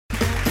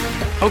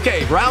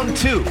Okay, round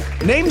 2.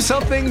 Name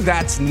something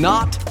that's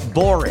not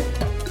boring.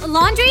 A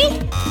laundry?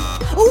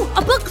 Ooh, a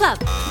book club.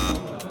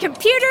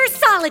 Computer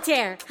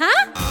solitaire,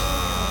 huh?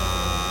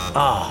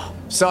 Ah,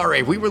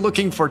 sorry, we were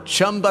looking for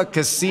Chumba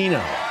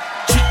Casino.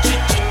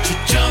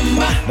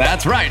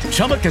 That's right,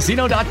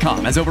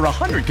 ChumbaCasino.com has over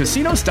 100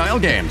 casino-style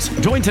games.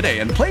 Join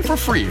today and play for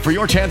free for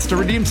your chance to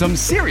redeem some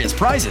serious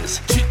prizes.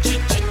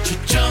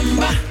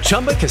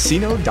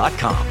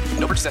 ChumbaCasino.com.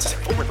 No purchase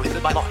necessary. Void where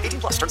prohibited by law.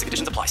 18 plus. Terms and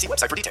conditions apply. See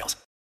website for details.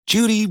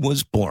 Judy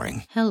was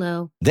boring.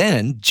 Hello.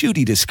 Then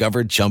Judy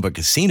discovered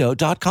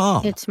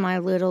ChumbaCasino.com. It's my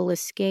little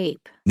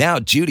escape. Now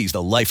Judy's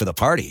the life of the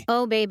party.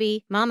 Oh,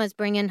 baby, mama's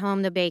bringing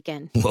home the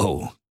bacon.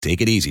 Whoa,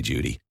 take it easy,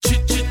 Judy.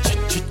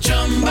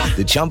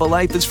 The Chumba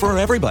life is for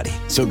everybody.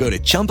 So go to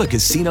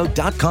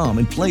ChumbaCasino.com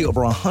and play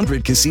over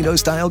 100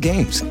 casino-style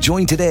games.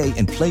 Join today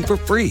and play for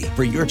free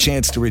for your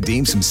chance to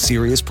redeem some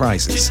serious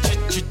prizes.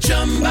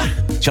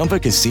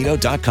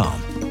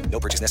 ChumbaCasino.com. No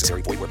purchase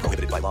necessary. Void where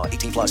prohibited by law.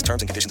 18 plus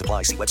terms and conditions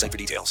apply. See website for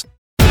details.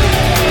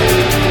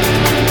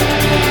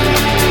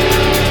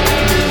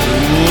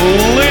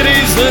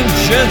 Ladies and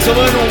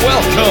gentlemen,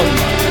 welcome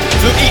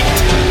to Eat,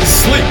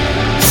 Sleep,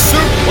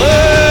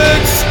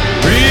 Suplex,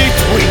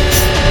 Retweet.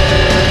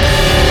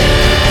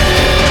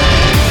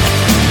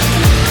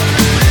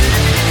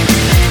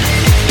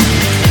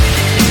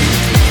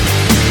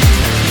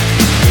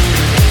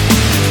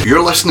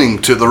 You're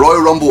listening to the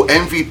Royal Rumble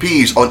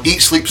MVPs on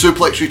Eat Sleep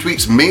Suplex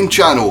Retweet's main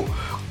channel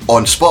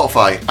on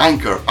Spotify,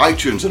 Anchor,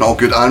 iTunes and all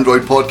good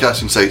Android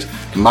podcasting sites.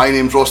 My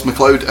name's Ross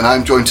McLeod and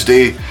I'm joined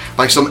today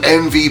by some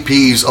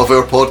MVPs of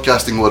our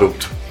podcasting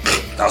world.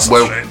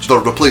 Well, they're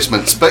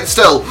replacements, but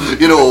still,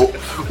 you know,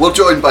 we're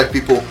joined by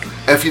people.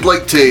 If you'd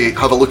like to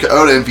have a look at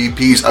our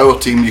MVPs, our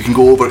team, you can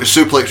go over to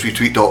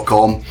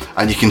suplexretweet.com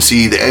and you can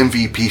see the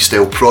MVP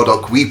style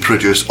product we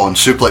produce on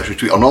Suplex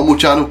Retweet, our normal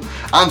channel,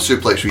 and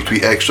Suplex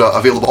Retweet Extra,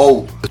 available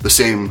all the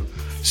same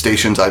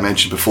stations I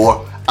mentioned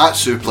before, at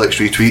Suplex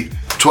Retweet,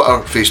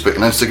 Twitter, Facebook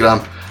and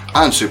Instagram,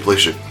 and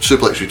Suplex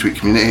Retweet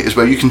community is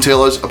where you can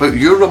tell us about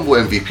your Rumble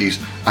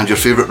MVPs and your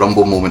favourite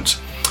Rumble moments.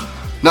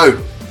 Now,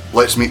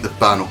 let's meet the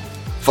panel.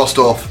 First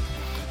off,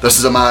 this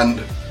is a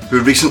man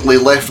who recently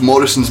left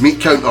Morrison's meat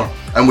counter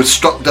and was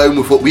struck down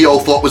with what we all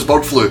thought was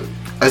bird flu.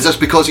 Is this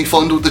because he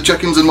fondled the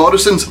chickens in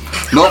Morrison's?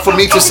 Not for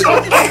me to say.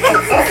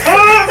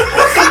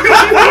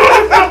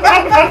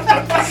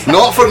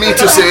 Not for me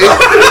to say.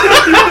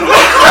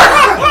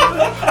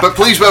 But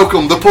please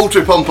welcome the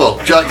poultry pumper,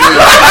 Jack Graham.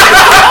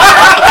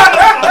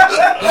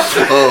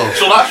 Oh.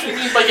 So that's what you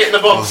mean by getting the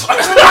birds.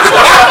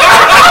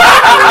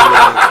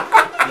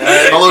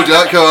 Hello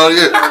Jack, how are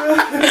you?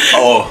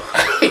 Hello.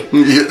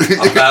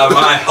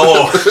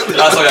 Hello.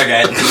 That's what you're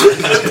getting.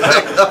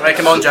 Right,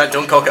 come on Jack,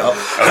 don't cock it up.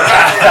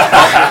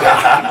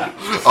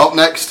 Up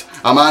next,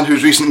 a man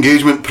whose recent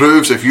engagement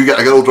proves if you get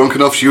a girl drunk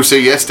enough, she'll say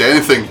yes to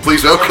anything.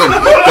 Please welcome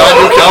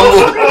Daniel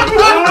Campbell.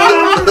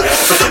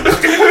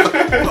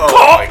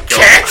 Oh,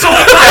 kettle!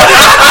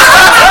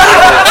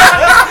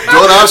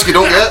 Don't ask, you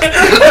don't get.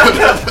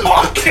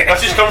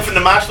 This is coming from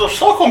the master of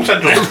Stockholm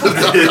Syndrome.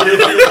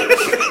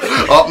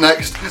 Up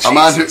next, a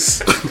man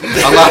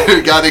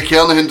who Gary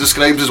Kernahan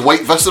describes as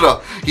white viscera.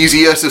 He's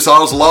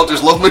ESSR's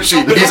largest love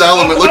machine. He's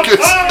Alan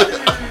McLucas.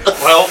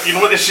 Well, you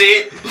know what they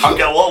say, I've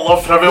got a lot of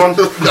love for everyone.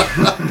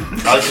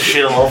 I like to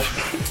share love.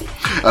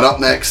 And up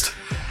next,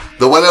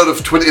 the winner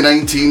of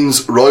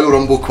 2019's Royal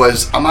Rumble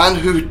quiz, a man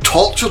who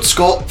tortured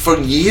Scott for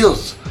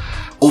years,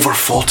 over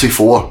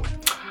 44.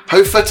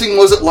 How fitting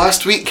was it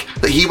last week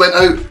that he went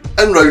out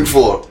in round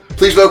 4?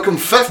 Please welcome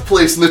 5th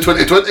place in the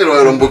 2020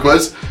 Royal Rumble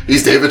quiz,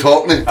 he's David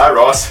Hockney. Hi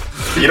Ross.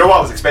 You know what,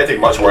 I was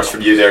expecting much worse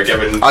from you there,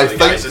 given I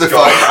think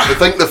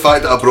the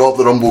fact that I brought up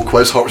the Rumble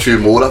quiz hurts you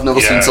more. I've never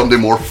seen somebody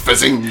more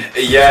fizzing.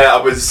 Yeah, I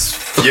was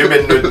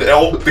fuming,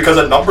 because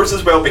of numbers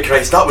as well,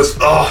 because that was,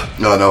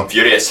 no.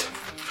 furious.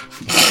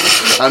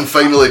 And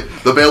finally,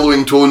 the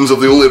bellowing tones of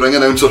the only ring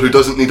announcer who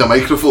doesn't need a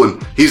microphone.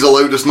 He's the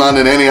loudest man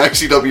in any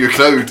ICW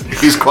crowd.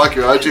 He's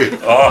Kwakuaji.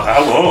 Oh,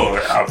 hello.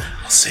 I'll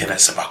say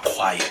this in a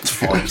quiet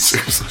voice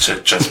to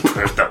just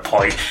prove the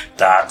point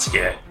that,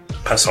 yeah,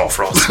 piss off,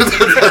 Ross.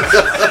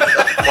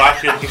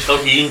 Quack, you can still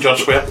hear Ian John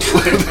Square.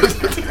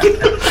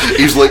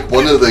 He's like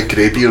one of the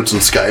greybeards in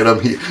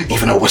Skyrim.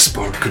 Even a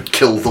whisper could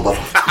kill the world.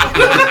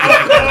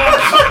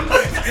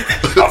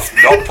 I've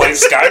not played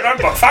Skyrim,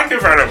 but thank you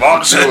very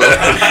much.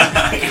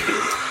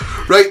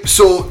 Right,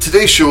 so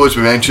today's show, as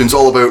we mentioned, is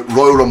all about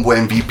Royal Rumble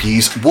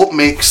MVPs. What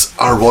makes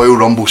a Royal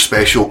Rumble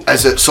special?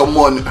 Is it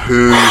someone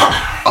who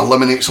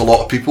eliminates a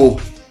lot of people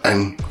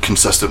in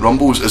consistent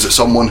Rumbles? Is it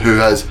someone who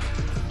has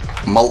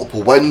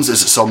multiple wins?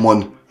 Is it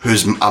someone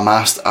who's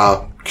amassed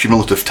a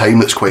cumulative time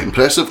that's quite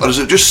impressive? Or is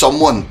it just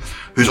someone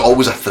who's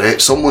always a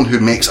threat, someone who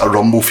makes a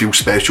Rumble feel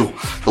special?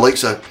 The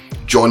likes of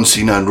John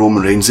Cena and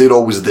Roman Reigns, they're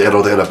always there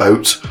or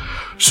thereabouts.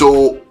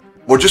 So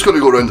we're just going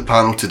to go around the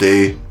panel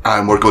today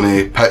and we're going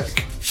to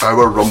pick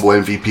our Rumble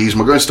MVPs, and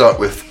we're going to start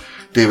with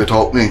David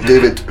Hockney.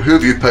 David, who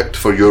have you picked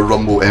for your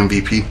Rumble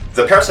MVP?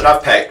 The person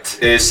I've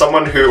picked is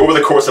someone who, over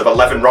the course of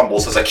 11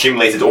 Rumbles, has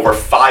accumulated over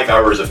 5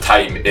 hours of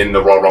time in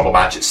the Royal Rumble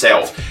match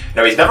itself.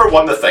 Now, he's never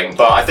won the thing,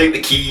 but I think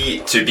the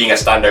key to being a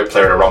standout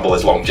player in a Rumble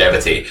is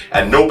longevity.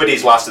 And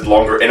nobody's lasted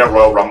longer in a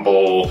Royal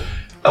Rumble,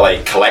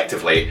 like,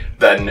 collectively,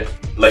 than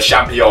Le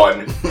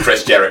Champion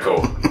Chris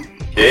Jericho.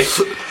 Okay?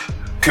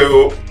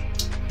 Cool.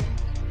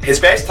 His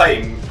best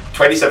time,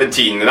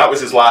 2017, and that was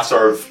his last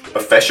sort of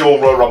official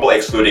Royal Rumble,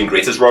 excluding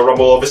Greatest Royal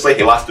Rumble, obviously.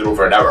 He lasted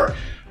over an hour.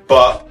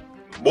 But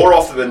more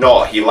often than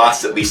not, he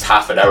lasts at least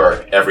half an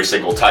hour every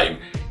single time,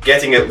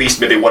 getting at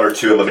least maybe 1 or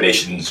 2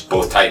 eliminations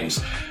both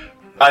times.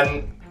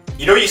 And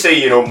you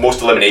say,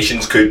 most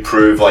eliminations could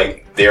prove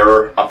like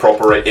they're a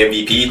proper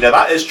MVP. Now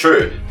that is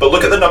true, but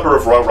look at the number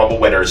of Royal Rumble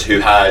winners who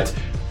had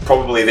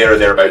probably there or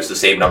thereabouts the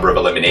same number of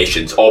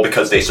eliminations, all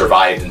because they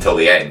survived until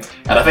the end.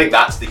 And I think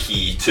that's the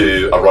key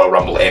to a Royal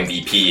Rumble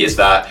MVP, is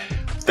that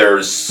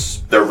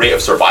there's their rate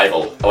of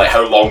survival, like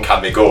how long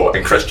can they go,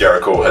 and Chris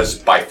Jericho has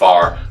by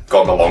far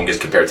gone the longest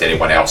compared to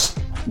anyone else.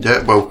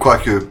 Yeah, well,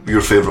 Quacko,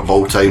 your favourite of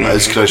all time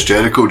is Chris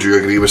Jericho. Do you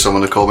agree with some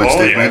of the comments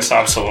they've made? Yes,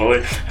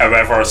 absolutely.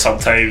 However,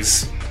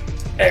 sometimes,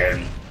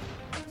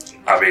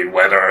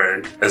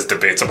 whether it's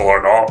debatable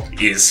or not,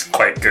 he's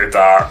quite good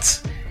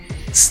at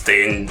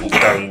staying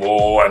down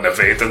low and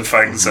evading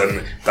things,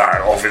 and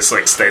that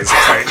obviously extends the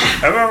time.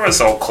 However, it's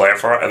all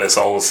clever, and it's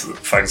all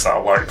things that I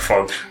like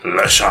from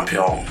Le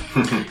Champion.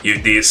 You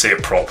need to say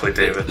it properly,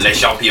 David. Le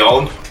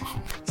Champion.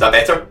 Is that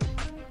better?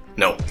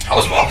 No. That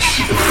was worse.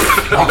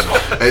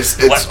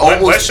 It's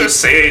almost... Let's just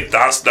say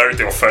that's now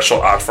the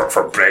official advert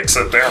for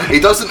Brexit there. He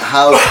doesn't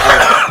have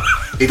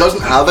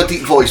a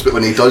deep voice, but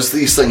when he does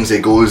these things, he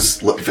goes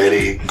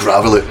very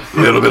gravelly.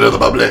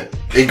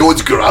 He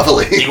goes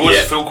gravelly. He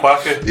goes full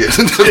Quacko. Yes.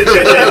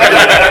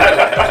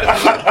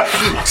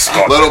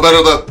 Little bit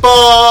of the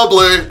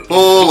bubbly,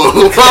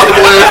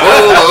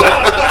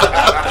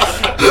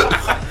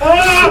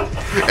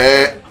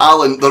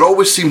 Alan, there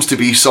always seems to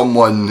be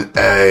someone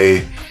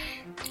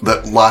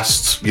that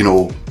lasts,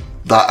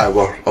 that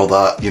hour or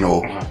that,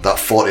 that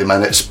 40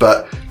 minutes.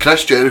 But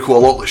Chris Jericho, a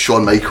lot like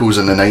Shawn Michaels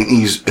in the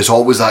 90s, is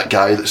always that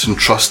guy that's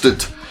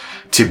entrusted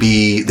to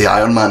be the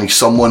Iron Man. He's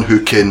someone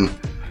who can,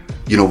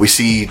 we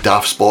see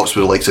daft spots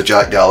with the likes of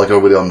Jack Gallagher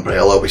with the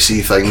umbrella. We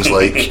see things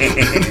like,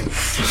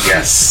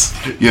 yes,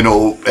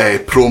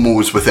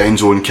 promos with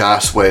Enzo and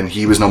Cass when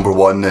he was number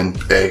 1 and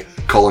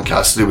Colin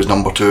Cassidy was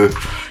number 2.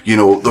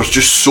 There's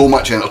just so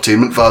much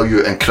entertainment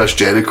value, and Chris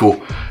Jericho,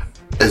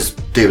 as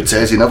David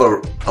says, he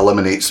never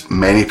eliminates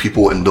many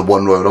people in the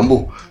one Royal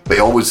Rumble, but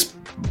he always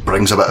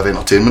brings a bit of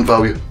entertainment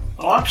value.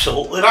 Oh,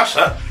 absolutely, that's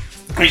it.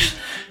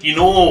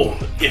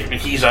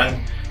 If he's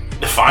in,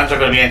 the fans are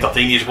going to be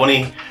entertained. He's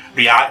going to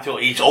react to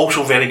it. He's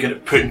also very good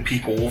at putting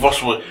people over.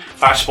 So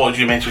that spot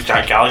you mentioned with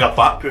Jack Gallagher,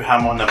 that put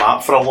him on the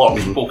map for a lot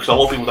of people, because a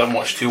lot of people didn't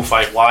watch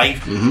 205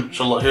 Live.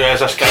 So look, who is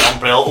this guy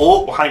umbrella?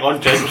 Oh, well, hang on,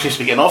 Jericho seems to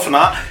be getting off on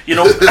that. It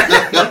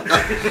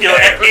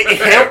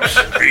helps.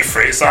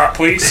 Rephrase that,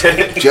 please.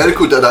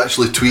 Jericho did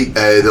actually tweet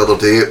the other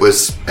day.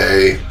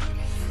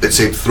 It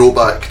said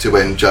throwback to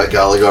when Jack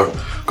Gallagher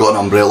got an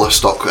umbrella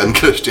stuck in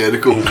Chris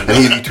Jericho, and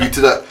he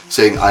retweeted it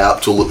saying, "I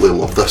absolutely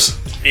love this."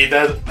 He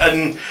did,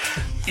 and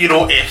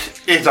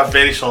it's a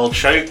very solid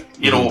shout.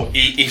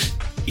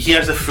 He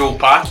has the full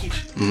package.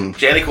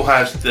 Jericho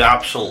has the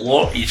absolute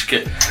lot. He's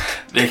got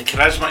the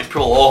charisma to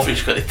pull it off.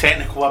 He's got the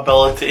technical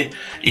ability.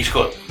 He's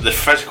got the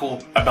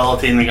physical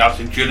ability in regards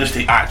to endurance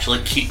to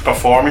actually keep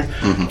performing.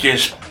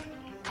 Just,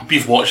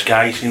 we've watched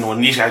guys,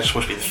 and these guys are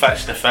supposed to be the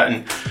fittest to fit,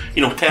 and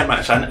 10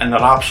 minutes in, and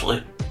they're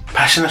absolutely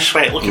pissing the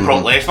sweat. Look at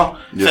Brock Lesnar,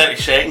 30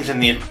 seconds,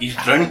 and he's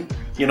drowned.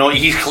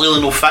 He's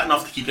clearly not fit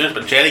enough to keep doing it,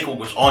 but Jericho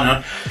goes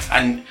on,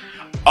 and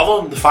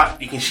other than the fact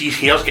that you can see his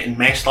hair's getting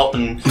messed up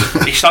and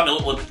he's starting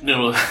to look like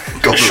the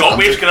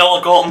Shockwave's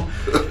gorilla got him,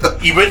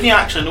 you wouldn't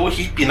actually know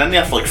he'd been in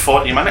there for like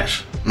 40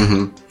 minutes.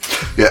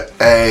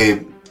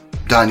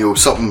 Daniel,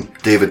 something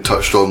David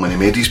touched on when he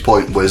made his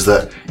point was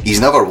that he's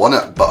never won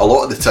it, but a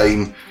lot of the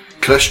time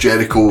Chris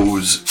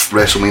Jericho's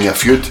WrestleMania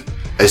feud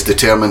is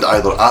determined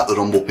either at the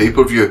Rumble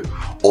pay-per-view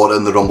or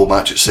in the Rumble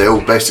match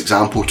itself. Best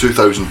example,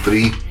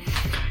 2003,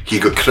 he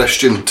got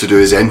Christian to do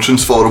his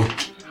entrance for him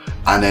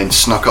and then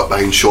snuck up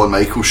behind Shawn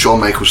Michaels. Shawn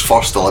Michaels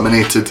first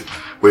eliminated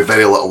with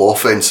very little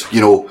offense.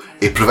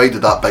 He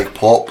provided that big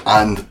pop,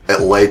 and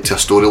it led to a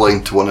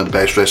storyline to one of the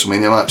best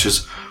WrestleMania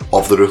matches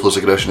of the Ruthless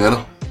Aggression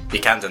era. You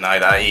can't deny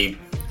that. He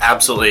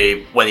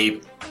absolutely,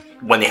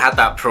 when he had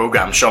that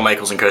program, Shawn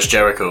Michaels and Chris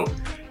Jericho,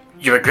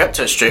 you were gripped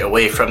to it straight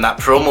away. From that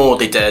promo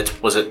they did,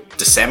 was it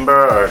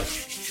December or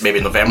maybe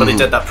November they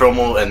did that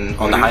promo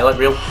on the highlight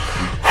reel?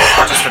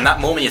 Just from that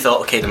moment you thought,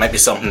 okay, there might be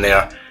something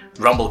there.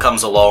 Rumble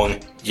comes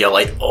along, you're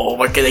like, oh,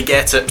 we're gonna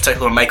get it,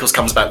 particularly when Michaels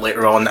comes back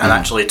later on and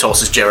actually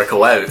tosses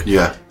Jericho out.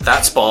 Yeah.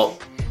 That spot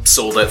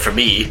sold it for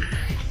me.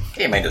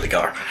 Get your mind at the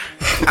gutter.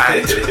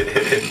 And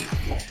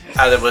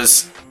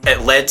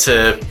it led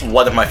to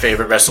one of my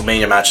favourite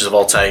WrestleMania matches of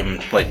all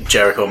time, like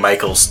Jericho and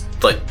Michaels.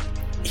 Like,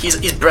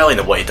 he's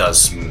brilliant at what he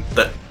does.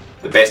 But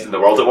the best in the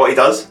world at what he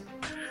does?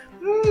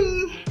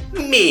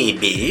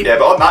 Maybe. Yeah,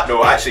 but on that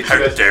note, actually, How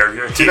dare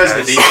you?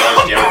 2008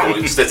 was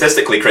Jericho,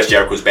 statistically Chris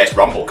Jericho's best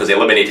Rumble because he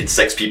eliminated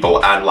 6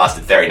 people and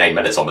lasted 39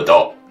 minutes on the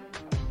dot.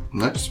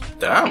 Nice.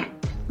 Damn.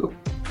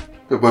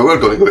 Well, we're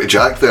going to go to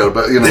Jack there,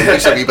 but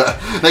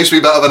nice wee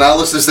bit of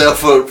analysis there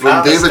from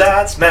David.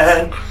 Stats,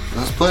 man.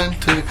 That's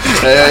plenty.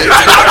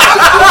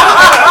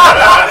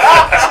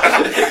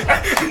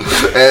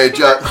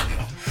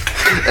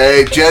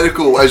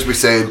 Jericho, as we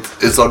said,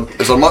 is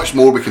there much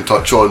more we can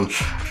touch on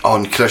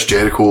Chris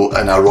Jericho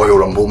in a Royal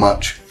Rumble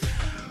match?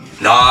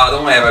 No, I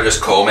don't ever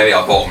just call maybe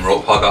a bottom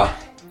rope hugger.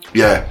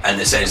 Yeah. In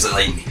the sense that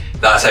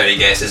that's how he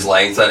gets his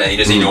length in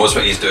it. He knows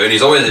what he's doing.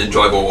 He's always an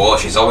enjoyable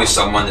watch. He's always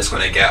someone that's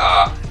going to get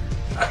a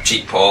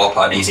cheap pop,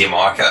 an easy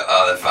market.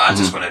 The fans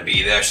is going to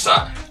be there. Just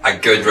a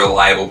good,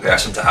 reliable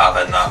person to have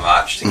in that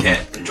match to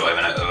get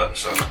enjoyment out of it.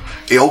 So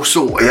he adds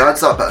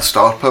that bit of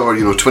star power.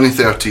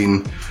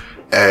 2013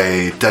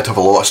 did have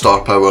a lot of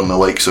star power in the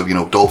likes of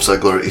Dolph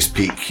Ziggler at his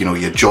peak. You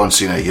had John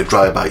Cena, you had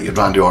Ryback, you had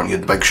Randy Orton, you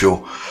had the Big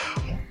Show.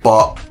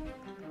 But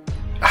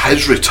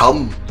his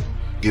return,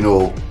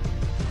 the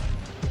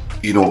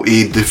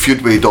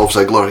feud with Dolph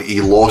Ziggler, he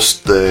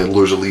lost the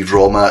Loser Leaves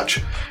Raw match.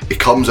 He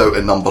comes out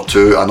in number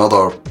 2,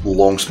 another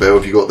long spell.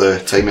 Have you got the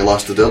time he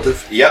lasted there,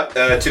 Dave? Yep,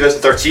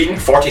 2013,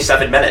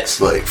 47 minutes.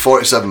 Like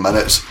 47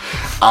 minutes,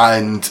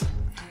 and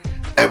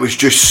it was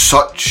just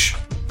such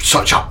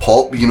a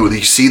pop.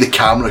 They see the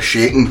camera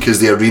shaking because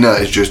the arena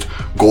is just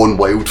going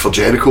wild for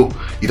Jericho.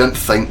 You didn't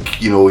think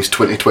his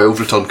 2012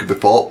 return could be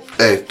topped,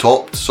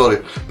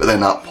 but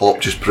then that pop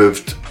just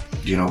proved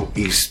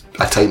he's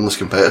a timeless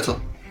competitor.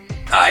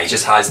 He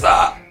just has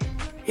that.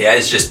 He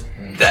is just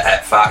the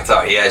it factor.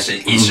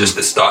 He's just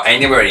the start.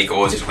 Anywhere he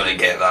goes, he's going to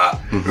get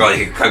that. Rather,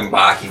 he could come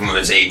back even with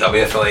his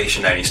AEW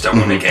affiliation, and he's still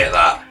going to get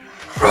that.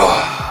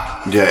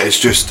 Yeah, he's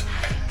just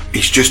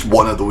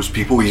one of those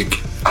people. I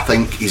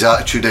think his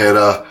Attitude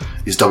Era,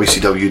 his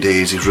WCW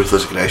days, his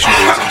Ruthless Aggression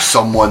days, he's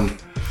someone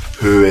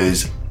who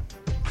has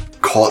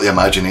caught the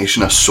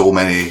imagination of so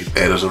many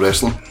eras of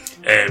wrestling.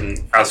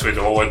 As we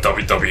know, in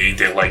WWE,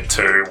 they like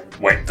to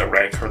wipe the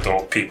record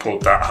of people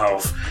that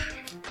have,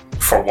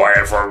 for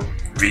whatever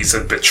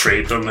reason,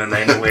 betrayed them in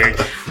any way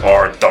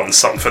or done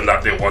something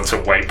that they want to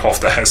wipe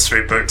off the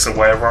history books or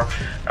whatever.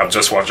 I'm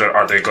just wondering,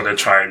 are they going to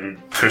try and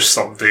push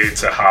somebody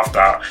to have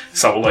that,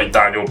 someone like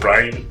Daniel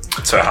Bryan,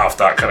 to have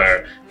that kind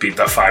of beat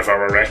the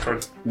 5-hour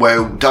record?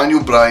 Well,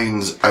 Daniel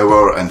Bryan's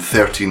hour and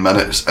 13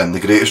 minutes in the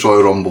Greatest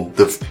Royal Rumble,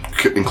 they've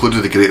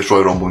included the Greatest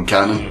Royal Rumble in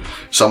canon.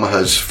 Some of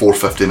his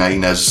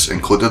 4:59 is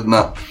included in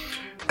that.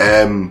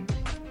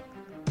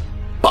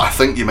 But I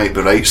think you might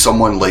be right.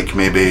 Someone like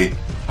maybe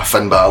a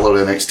Finn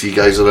Balor, NXT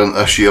guys are in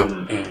this year.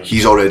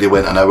 He's already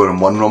went an hour and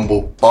 1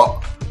 Rumble,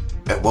 but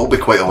it will be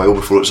quite a while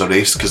before it's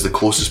erased because the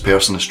closest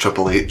person is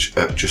Triple H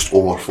at just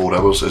over 4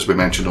 hours, as we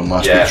mentioned on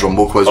last week's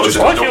Rumble quiz.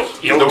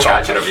 He'll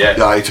catch it up yet.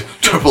 Yeah,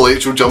 Triple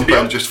H will jump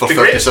in just for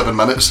 57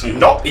 minutes.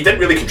 No, he didn't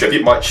really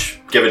contribute much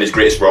given his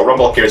Greatest Royal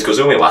Rumble appearance because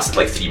it only lasted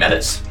like 3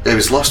 minutes. It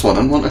was last one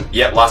in, wasn't it?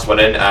 Yep, last one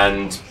in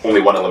and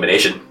only 1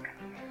 elimination.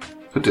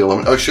 Who did he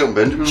eliminate? Oh, Shelton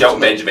Benjamin. Shelton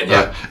Benjamin,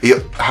 yeah.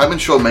 Him and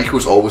Shawn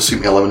Michaels always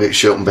seem to eliminate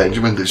Shelton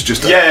Benjamin. It's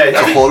just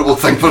a horrible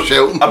thing for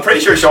Shelton. I'm pretty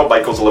sure Shawn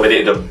Michaels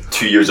eliminated him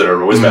 2 years in a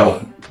row as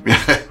well.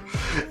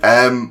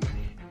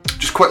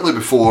 Just quickly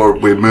before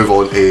we move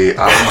on to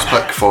Adam's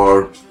pick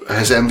for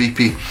his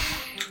MVP,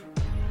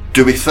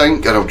 do we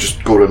think, and I'll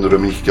just go around the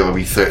room and you can give a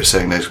wee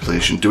 30-second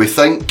explanation, do we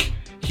think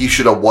he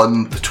should have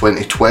won the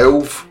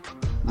 2012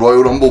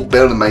 Royal Rumble?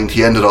 Bear in mind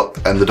he ended up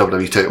in the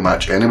WWE title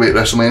match anyway at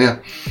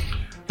WrestleMania.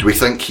 Do we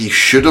think he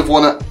should have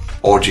won it,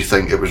 or do you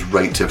think it was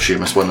right to have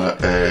Sheamus win it,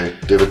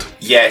 David?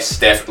 Yes,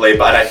 definitely,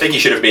 but I think he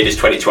should have made his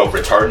 2012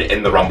 return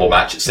in the Rumble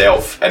match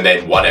itself and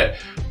then won it,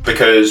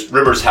 because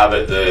rumours have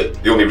it the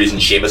only reason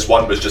Sheamus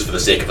won was just for the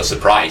sake of a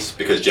surprise,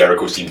 because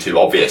Jericho seemed too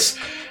obvious.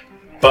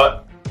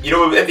 But,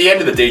 at the end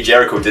of the day,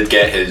 Jericho did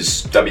get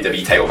his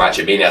WWE title match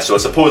at Mania, so I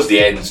suppose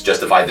the ends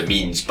justify the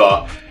means,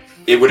 but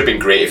it would have been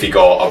great if he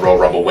got a Royal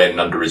Rumble win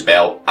under his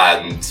belt,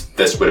 and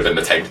this would have been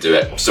the time to do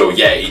it. So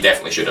yeah, he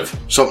definitely should have.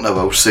 Something I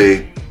will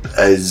say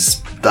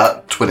is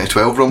that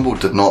 2012 Rumble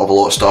did not have a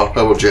lot of star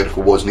power.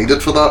 Jericho was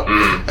needed for that,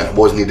 and it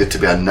was needed to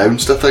be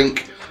announced, I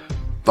think.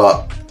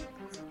 But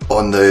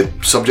on the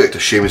subject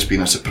of Sheamus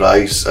being a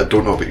surprise, I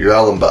don't know about you,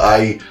 Alan, but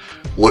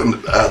looking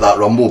at that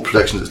Rumble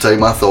predictions at the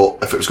time, I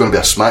thought if it was going to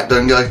be a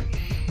SmackDown guy,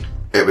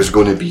 it was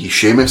going to be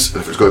Sheamus,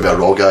 and if it was going to be a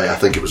Raw guy, I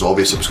think it was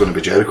obvious it was going to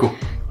be Jericho.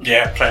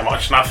 Yeah, pretty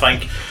much, and I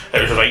think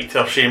it was right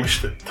to have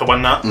Sheamus to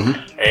win that.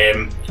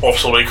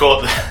 Obviously, we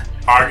got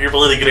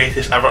arguably the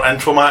greatest ever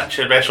intro match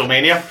at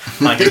WrestleMania,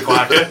 and I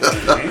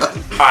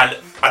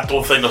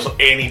don't think there's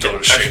any.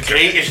 As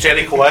great as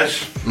Jericho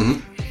is,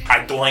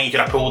 I don't think he could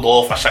have pulled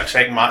off a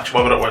 6-second match,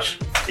 whatever it was.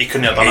 He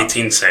couldn't have done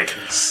 18 it. 18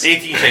 seconds.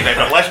 18 seconds,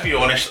 but let's be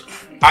honest,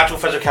 actual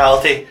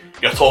physicality,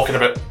 you're talking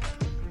about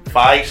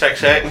 5-6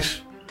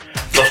 seconds.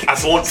 I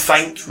don't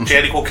think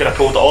Jericho could have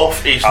pulled it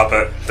off. The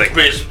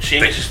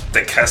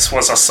kiss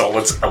was a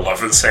solid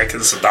 11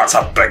 seconds, and that's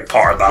a big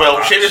part of that. Well,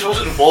 match. Sheamus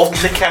wasn't involved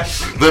in the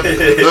kiss.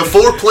 The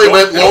foreplay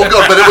went longer,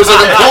 but it was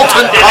an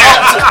important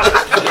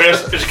part.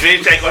 it was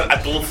great.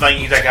 I don't think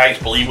he's a guy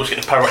who's believable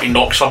getting the power to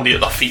knock somebody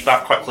at their feet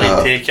that quickly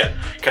and take it.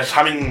 Because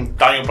him and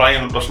Daniel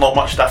Bryan, there's not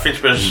much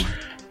difference. Whereas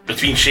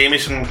between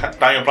Sheamus and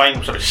Daniel Bryan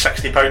was about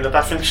 £60 of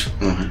difference.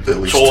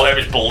 So it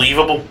was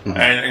believable.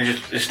 And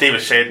as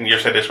David said, and you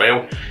said as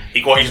well,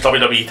 he got his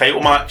WWE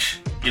title match.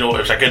 You know, it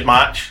was a good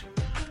match.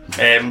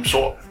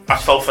 So I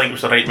still think it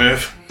was the right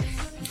move.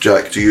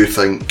 Jack, do you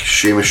think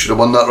Sheamus should have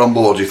won that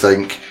Rumble, or do you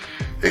think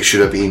it should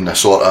have been a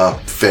sort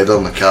of feather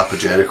in the cap of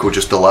Jericho,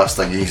 just the last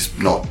thing he's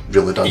not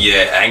really done?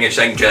 Yeah, I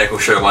think Jericho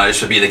should have won.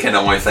 This would be the kind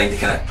of only thing to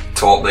kind of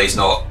top that he's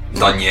not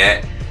done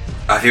yet.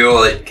 I feel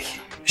like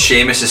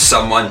Sheamus is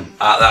someone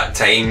at that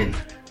time,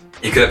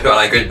 you could have put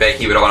on a good bet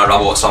he would have won a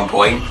Rumble at some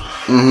point.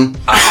 And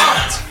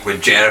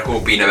with Jericho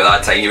being about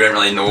that time, you didn't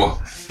really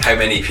know how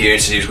many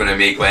appearances he was going to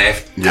make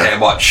left, how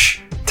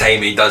much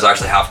time he does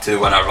actually have to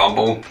win a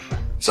Rumble.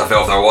 So I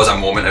felt if there was a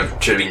moment,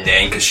 it should have been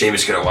then, because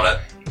Sheamus could have won it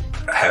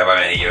however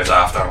many years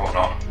after or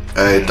whatnot.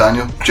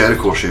 Daniel,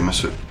 Jericho or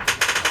Sheamus?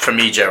 For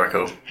me,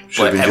 Jericho.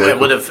 It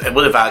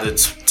would have added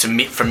to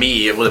me. For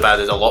me, it would have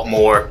added a lot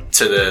more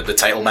to the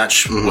title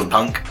match with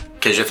Punk,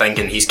 because you're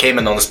thinking he's came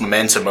in on this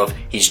momentum of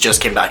he's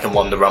just came back and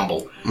won the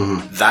Rumble.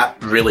 That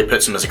really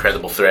puts him as a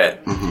credible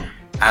threat.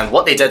 And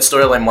what they did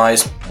storyline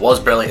wise was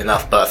brilliant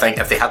enough, but I think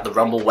if they had the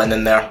Rumble win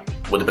in there,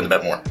 would have been a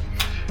bit more.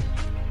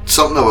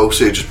 Something I will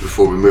say just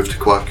before we move to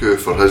Kwaku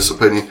for his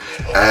opinion.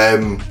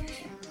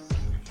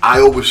 I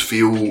always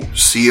feel,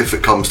 see if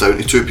it comes down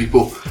to two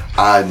people,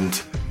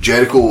 and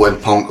Jericho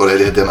and Punk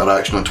already had the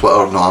interaction on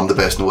Twitter, no, I'm the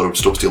best in the world,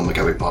 stop stealing my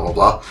gimmick, blah blah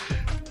blah.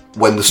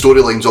 When the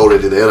storyline's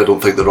already there, I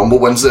don't think the Rumble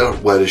wins there,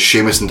 whereas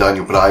Sheamus and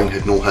Daniel Bryan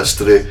had no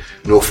history,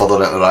 no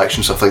further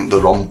interactions. I think the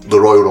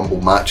Royal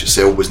Rumble match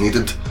itself was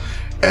needed.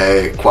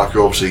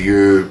 Kwaku, obviously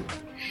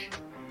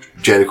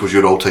Jericho's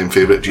your all-time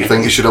favourite. Do you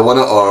think he should have won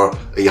it, or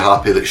are you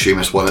happy that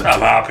Sheamus won it? I'm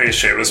happy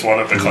Sheamus won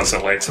it because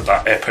it led to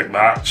that epic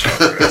match at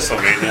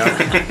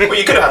WrestleMania. Well,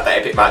 you could have had that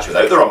epic match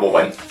without the Rumble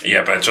win.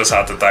 Yeah, but it just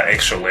added that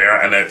extra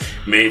layer, and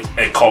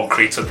it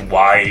concreted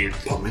why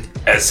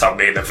it's a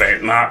main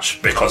event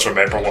match. Because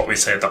remember what we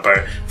said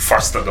about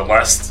first on the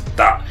list,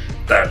 that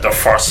the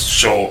first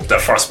show, the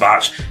first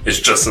match is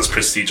just as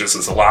prestigious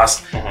as the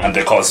last, and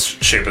because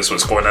Sheamus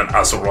was going in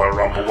as a Royal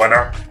Rumble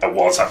winner, it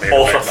was a main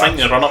event match. I think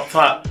the run up to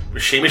that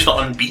was Sheamus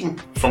not unbeaten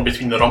from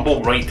between the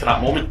Rumble right to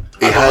that moment.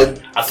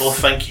 I don't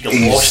think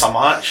he lost a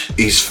match.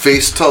 He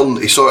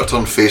sort of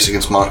turned face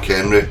against Mark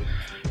Henry.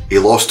 He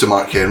lost to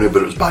Mark Henry,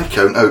 but it was by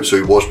count out, so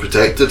he was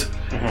protected.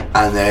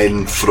 And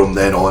then from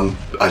then on,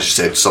 as you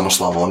said,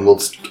 SummerSlam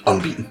onwards,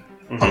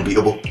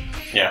 unbeatable.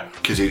 Yeah,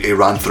 because he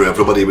ran through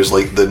everybody. He was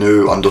like the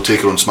new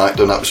Undertaker on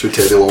SmackDown. That was who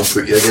Teddy Long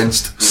put you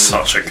against.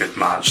 Such a good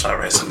match, that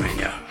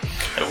WrestleMania.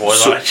 It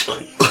was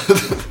actually.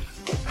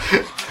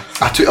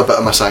 I took a bit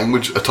of my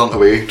sandwich. I turned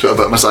away, took a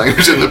bit of my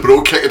sandwich, and the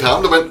bro kicked his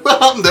hand. I went,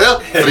 "What happened there?"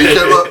 Freak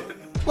out.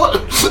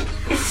 What?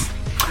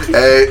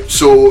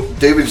 So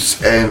David's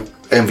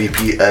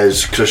MVP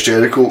is Chris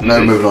Jericho.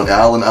 Now moving on to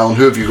Alan. Alan,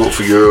 who have you got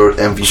for your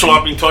MVP? So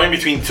I've been toying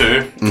between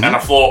two, and I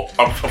thought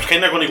I was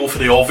kind of going to go for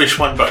the obvious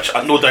one, but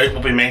no doubt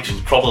will be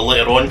mentioned probably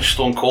later on,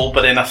 Stone Cold.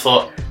 But then I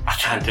thought I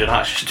can't do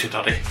that; it's just too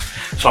dirty.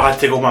 So I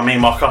had to go my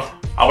main marker.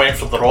 I went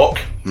for The Rock.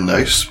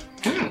 Nice.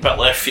 Bit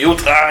left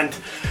field, and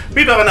a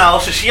wee bit of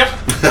analysis here.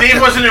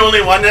 Dave wasn't the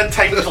only one that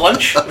timed his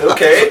lunch.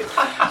 Okay.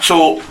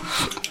 So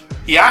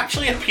he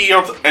actually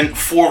appeared in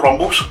 4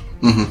 Rumbles.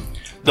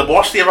 The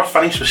worst he ever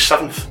finished was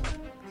 7th.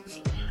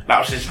 That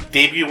was his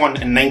debut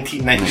one in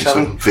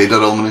 1997. Vader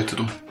eliminated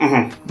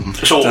him.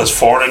 So does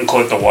 4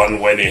 include the one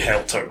when he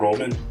helped out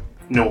Roman?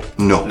 No.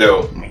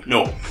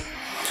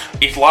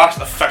 His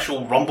last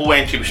official Rumble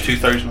entry was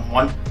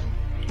 2001.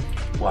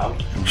 Wow.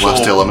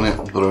 Last to eliminate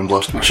the round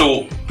last week.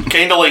 So,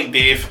 kind of like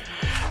Dave,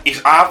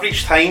 his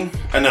average time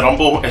in the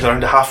Rumble is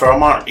around the half-hour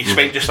mark. He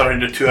spent just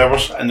around the 2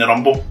 hours in the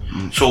Rumble.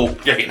 So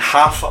you're getting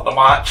half of the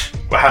match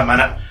with him in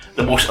it.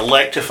 The most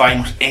electrifying,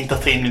 most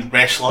entertaining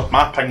wrestler, in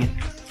my opinion,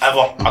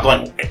 ever. I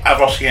don't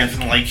ever see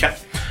anything like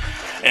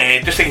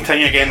it. Just to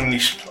continue again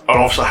on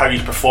obviously how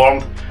he's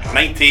performed.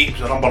 98,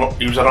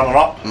 he was a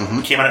runner-up.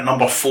 Came in at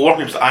number 4.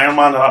 He was the Iron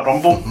Man of that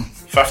Rumble.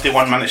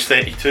 51 minutes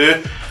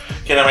 32.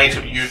 Kind of reminds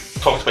me what you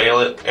talked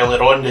about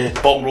earlier on, the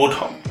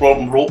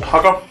bottom rope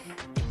hugger.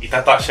 He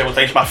did that several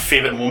times. My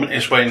favourite moment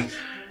is when,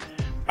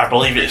 I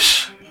believe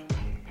it's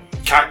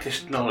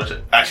Cactus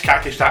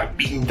Jack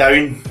beating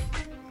down.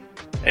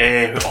 Who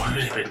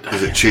is it?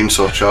 Is it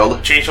Chainsaw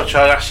Charlie? Chainsaw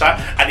Charlie, that's that.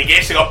 And he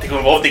gets to go up to go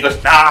involved. He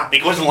goes, nah. He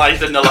goes and lies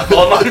down in the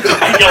corner.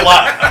 And you're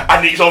like,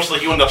 and he's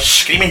obviously going there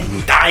screaming,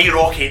 "Die,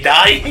 Rocky,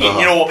 die!"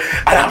 You know.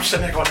 And I'm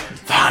sitting there going,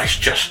 that is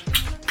just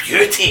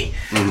beauty.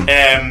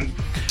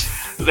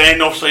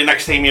 Then obviously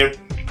next time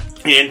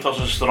he enters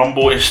as the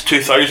Rumble is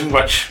 2000,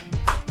 which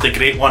the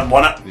Great One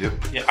won it. Yep.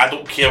 Yeah, I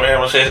don't care what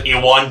anyone says, he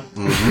won.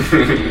 Was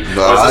this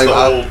the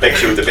whole Big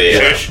Show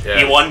debate?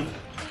 He won.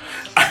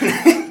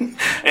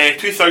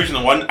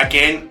 2001,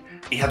 again,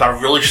 he had a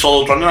really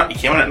solid run in it. He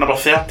came in at number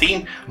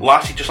 13,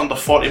 lasted just under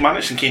 40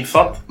 minutes and came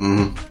third.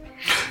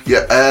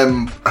 Yeah,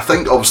 I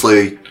think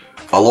obviously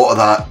a lot of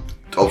that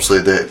obviously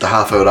the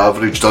half hour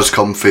average does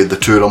come for the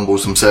two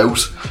Rumbles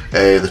themselves,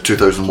 the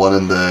 2001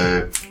 and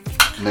the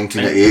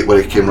 1998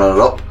 where he came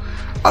runner up.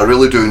 I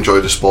really do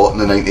enjoy the spot in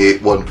the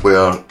 98 one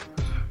where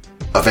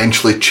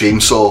eventually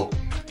Chainsaw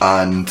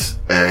and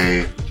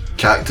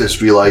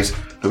Cactus realise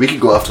that we can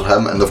go after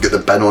him, and they've got the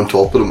bin on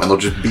top of him and they're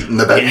just beating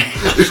the bin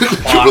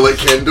with like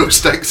kendo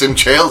sticks and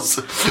chairs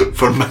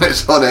for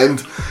minutes on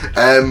end.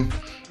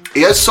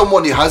 He is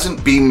someone, he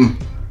hasn't been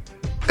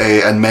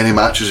in many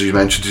matches, as you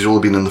mentioned. He's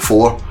only been in the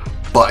 4,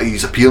 but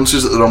his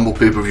appearances at the Rumble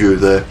pay-per-view,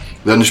 the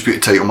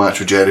Undisputed title match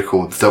with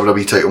Jericho, the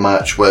WWE title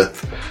match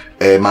with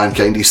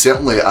Mankind, he's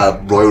certainly a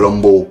Royal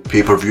Rumble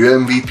pay-per-view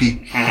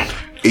MVP.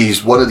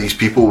 He's one of these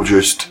people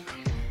just,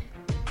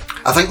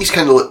 I think he's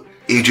kind of like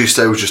AJ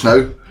Styles just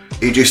now.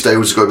 AJ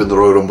Styles has got to be in the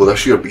Royal Rumble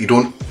this year, but you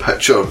don't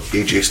picture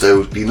AJ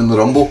Styles being in the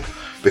Rumble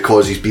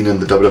because he's been in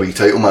the WWE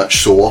title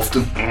match so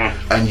often,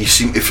 and you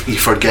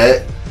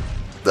forget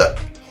that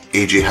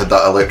AJ had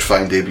that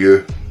electrifying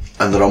debut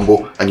in the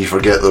Rumble, and you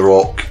forget The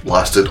Rock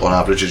lasted on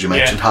average, as you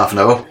mentioned, half an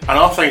hour.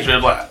 Another thing's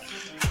weird, like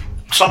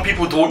some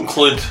people don't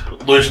include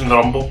losing the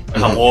Rumble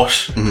as a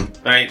loss,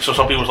 right? So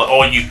some people's like,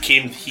 oh, you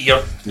came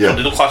here, so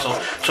they don't class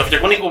it. So if you're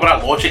going to go by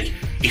that logic,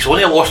 he's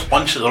only lost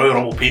once at the Royal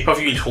Rumble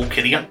pay-per-view his whole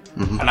career,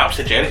 and that was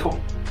to Jericho.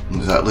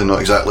 Exactly, not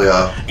exactly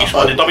he's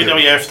won the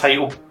WWF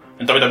title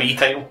and WWE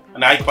title,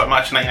 and I quit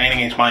match 99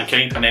 against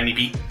Mankind, and then he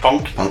beat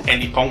Punk.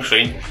 Ended Punk's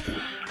reign,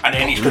 and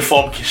then he's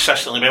performed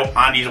consistently well,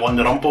 and he's won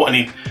the Rumble.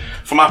 And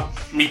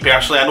me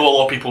personally, I know a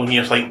lot of people in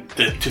here think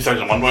the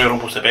 2001 Royal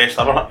Rumble's the best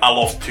ever. I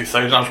loved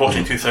 2000. I was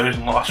watching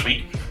 2000 last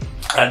week,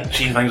 and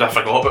seeing things I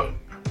forgot about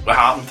what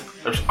happened.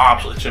 It was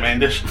absolutely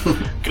tremendous.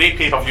 Great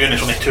pay-per-view, and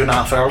it's only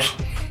 2.5 hours.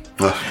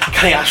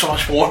 Can I ask so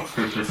much more?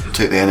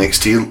 Take the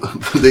NXT,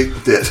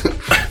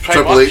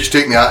 Triple H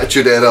taking the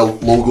Attitude Era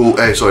logo,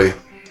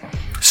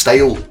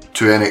 style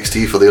to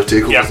NXT for their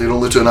takeovers. They're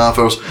only 2.5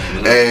 hours.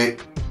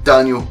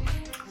 Daniel,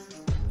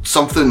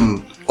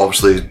 something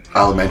obviously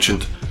Alan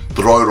mentioned,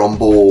 the Royal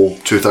Rumble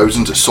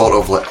 2000s. It's sort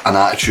of like an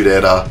Attitude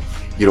Era.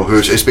 You know,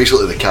 it's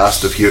basically the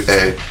cast of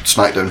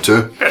SmackDown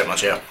 2. Very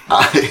much, yeah.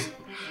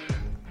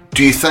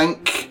 Do you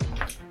think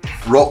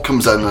Rock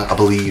comes in, I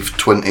believe,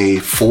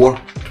 24,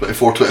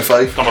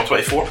 25? Number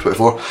 24.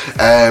 24.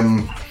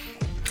 And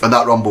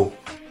that Rumble,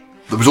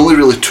 there was only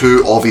really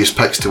two obvious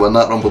picks to win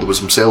that Rumble. There was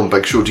himself and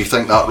Big Show. Do you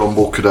think that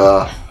Rumble could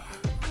have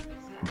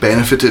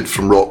benefited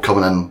from Rock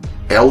coming in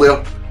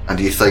earlier? And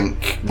do you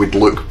think we'd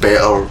look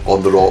better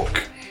on The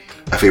Rock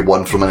if he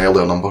won from an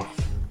earlier number?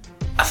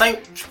 I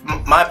think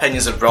my opinion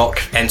is that Rock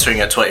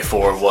entering at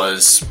 24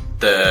 was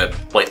the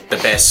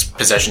best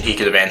position he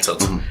could have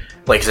entered.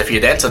 Like, 'cause if he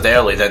had entered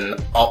early, then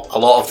a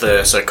lot of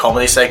the sort of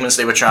comedy segments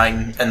they were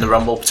trying in the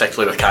Rumble,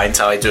 particularly with Kai and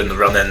Tai doing the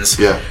run-ins.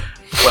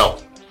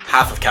 Well,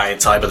 half of Kai and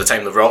Tai by the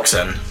time the Rock's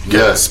in,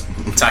 because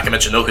Taka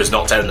Michinoku's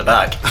knocked out in the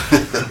back.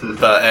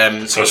 But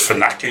so it's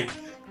Funaki.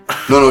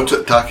 No,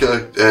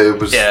 Taka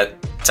was. Yeah,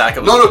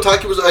 Taka was. No,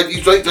 Taka was.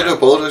 He's right. I do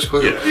apologise.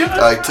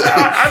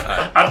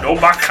 I know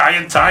my Kai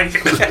and Tai.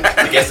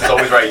 I guess it's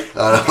always right.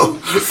 I know.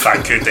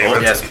 Thank you,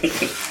 David.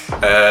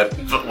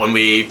 But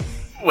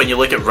when you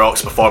look at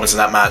Rock's performance in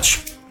that match,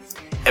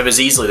 it was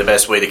easily the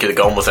best way they could have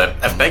gone with it.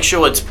 If Big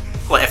Show had,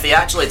 if they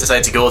actually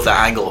decided to go with that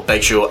angle of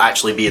Big Show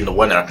actually being the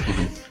winner,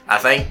 I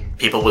think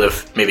people would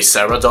have maybe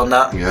soured on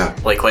that,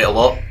 quite a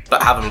lot.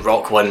 But having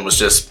Rock win was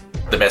just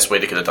the best way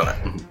they could have done it.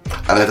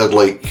 And I did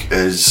like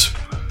his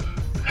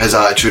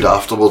attitude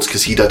afterwards,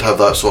 because he did have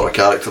that sort of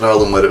character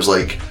element where it was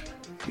like,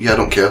 I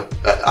don't care,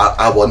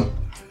 I won,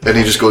 and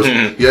he just goes,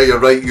 yeah, you're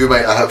right, you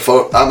might have hit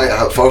first, I might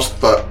have hit first,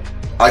 but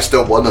I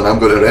still won, and I'm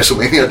going to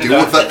WrestleMania deal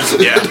with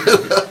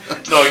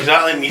it. No,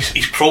 exactly. And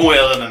his promo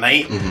earlier in the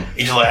night,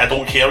 he's like, I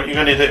don't care what you're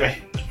going to do to me,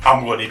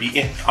 I'm going to beat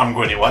you, I'm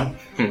going to win,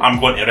 I'm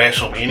going to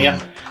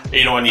WrestleMania.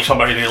 You know, and he's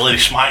somebody who really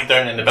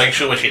SmackDown in the Big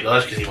Show, which he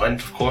does because he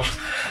wins, of course.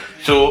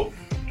 So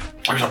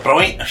it was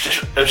brilliant.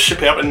 It was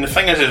superb. And the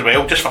thing is, as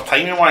well, just for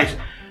timing wise,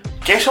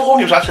 guess how long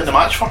he was actually in the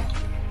match for?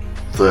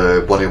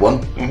 The one he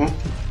won.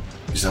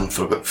 He's in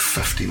for about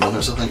 50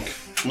 minutes, I think.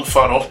 Not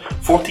far off.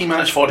 14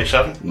 minutes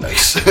 47.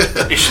 Nice.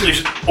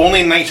 His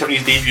only nights of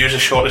his debut is the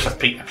shortest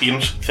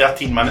appearance,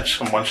 13 minutes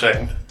and 1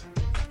 second.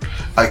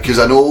 Because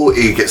I know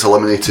he gets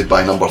eliminated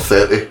by number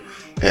 30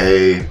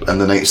 in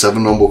the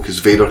 97 Rumble, because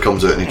Vader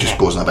comes out and he just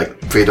goes in a big...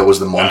 Vader was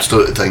the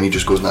monster at the time, he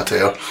just goes in a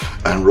tear,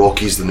 and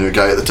Rocky's the new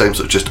guy at the time,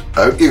 so it's just,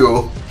 out you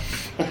go.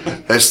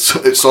 It's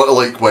sort of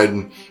like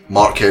when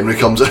Mark Henry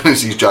comes in and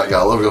sees Jack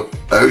Gallagher,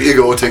 out you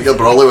go, take your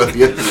brolly with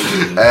you.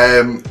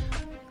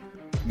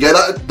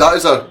 That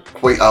is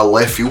quite a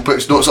left field pick.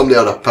 It's not somebody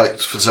I'd have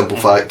picked for the simple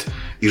fact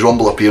his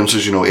Rumble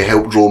appearances, you know, he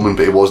helped Roman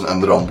but he wasn't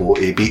in the Rumble,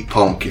 he beat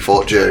Punk, he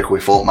fought Jericho,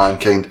 he fought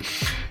Mankind.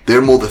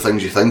 They're more the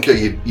things you think of.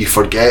 You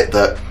forget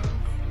that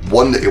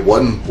one, that he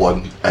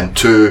won, and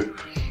two,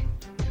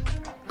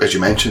 as you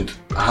mentioned,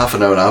 half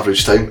an hour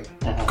average time.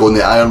 Going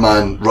the Iron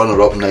Man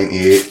runner up in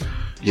 98,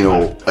 you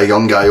know, a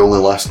young guy only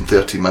lasting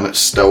 13 minutes,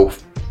 still,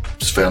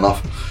 it's fair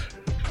enough.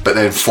 But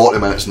then 40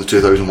 minutes in the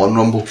 2001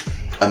 Rumble,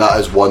 and that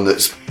is one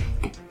that's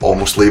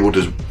almost labelled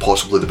as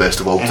possibly the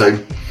best of all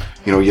time.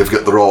 You know, you've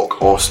got The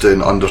Rock,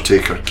 Austin,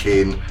 Undertaker,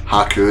 Kane,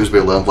 Haku, as we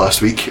learned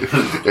last week.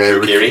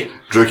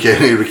 Drew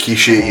Carey,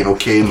 Rikishi, you know,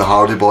 Kane, the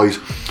Hardy Boys.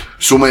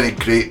 So many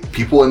great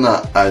people in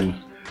that. And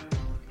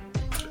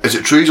is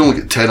it true he's only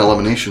got 10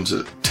 eliminations?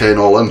 Is it 10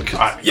 all in?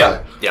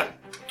 Yeah.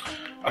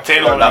 A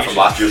 10 Learned that from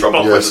last year's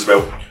Rumble quiz as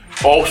well.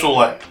 Also,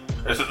 like,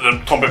 is it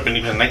the talking about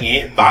being in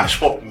 '98? That's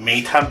what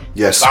made him.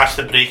 Yes. That's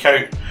the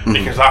breakout,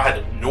 because that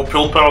had no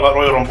pull power, that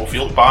Royal Rumble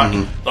field back.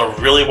 There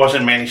really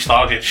wasn't many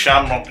stars. It's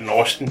Shamrock and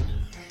Austin.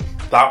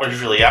 That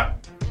was really it.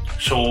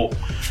 So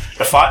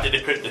the fact that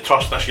they put the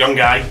trust in this young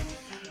guy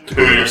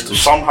who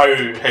somehow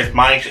had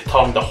managed to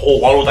turn the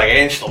whole world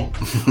against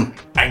him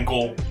and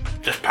go,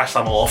 just piss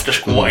them off,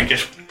 just go and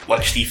just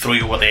let Steve throw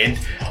you over the end.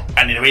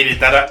 And the way they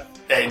did it,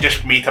 it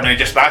just made him, and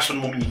that's the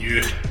moment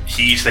you knew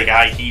he's the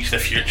guy, he's the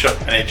future,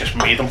 and it just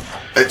made him.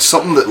 It's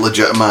something that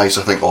legitimised,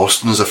 I think,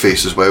 Austin as a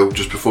face as well,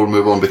 just before we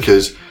move on,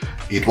 because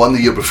he'd won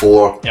the year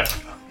before. Yep.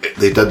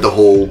 They did the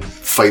whole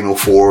Final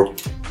Four.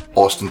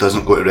 Austin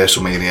doesn't go to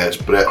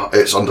WrestleMania,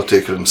 it's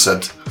Undertaker and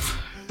Sid.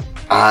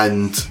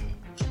 And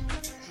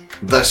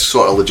this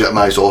sort of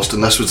legitimised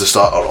Austin. This was the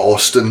start of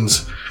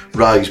Austin's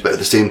rise, but at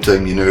the same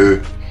time, you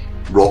knew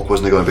Rock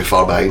wasn't going to be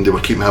far behind. They were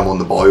keeping him on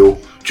the boil,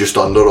 just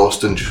under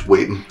Austin, just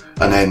waiting.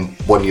 And then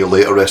 1 year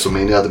later,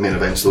 WrestleMania, the main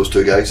events, those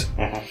two guys.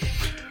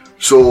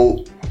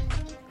 So,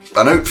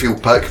 an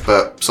outfield pick,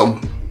 but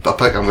a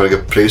pick I'm going to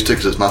give praise to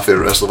because it's my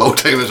favourite wrestler of all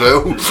time as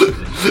well.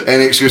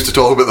 Any excuse to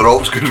talk about The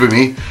Rock's good with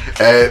me.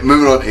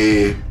 Moving on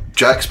to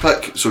Jack's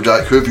pick. So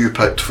Jack, who have you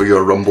picked for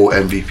your Rumble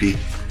MVP?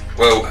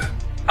 Well,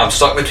 I'm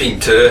stuck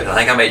between two, and I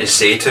think I might just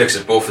say two because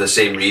it's both for the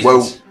same reasons.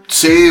 Well,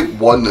 say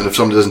one, and if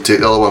somebody doesn't take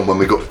the other one when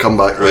we come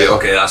back right, later.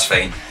 Okay, that's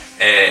fine.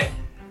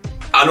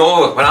 I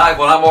know when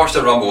I watch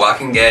the Rumble, I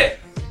can get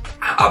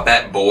a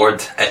bit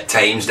bored at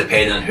times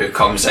depending on who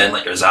comes in,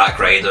 like your Zack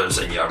Ryders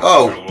and your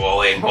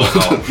Wally and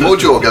whatnot.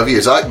 Mojo will give you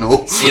a Zack,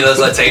 no. See, there's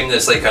a time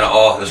that's like kind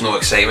of, there's no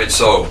excitement,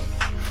 so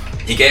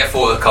you get a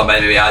photo come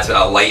in, maybe adds a bit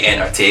of light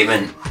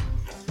entertainment,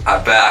 a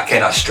bit of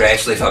kind of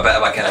stress relief, a bit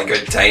of a kind of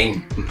good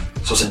time.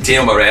 So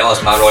Santino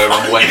Marella's my Royal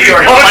Rumble winner.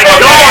 Oh my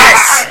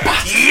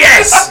God!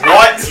 Yes!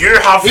 What? You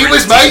have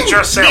redeemed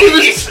yourself.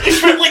 He's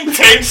put like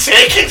 10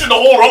 seconds in the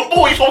whole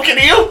Rumble, he's walking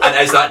here. And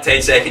is that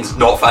 10 seconds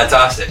not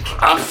fantastic?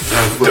 My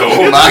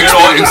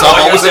experience,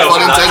 I've always had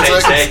fun in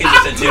 10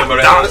 seconds. Santino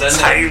Marella's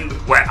That in there.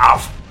 time went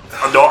off.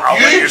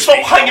 You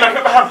stop hanging out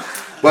with him.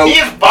 Well, he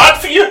is bad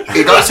for you.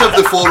 He does have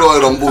the 4 Royal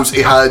Rumbles.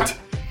 He had,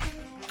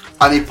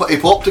 and he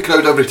popped the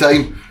crowd every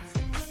time.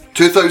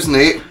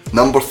 2008,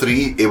 number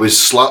 3, he was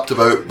slapped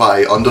about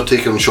by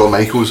Undertaker and Shawn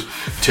Michaels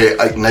to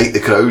ignite the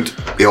crowd.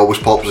 He always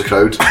pops the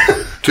crowd.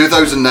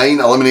 2009,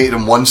 eliminated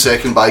in 1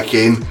 second by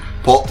Kane,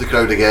 popped the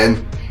crowd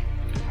again.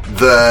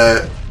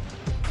 The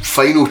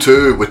final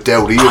 2 with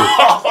Del Rio.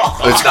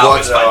 That was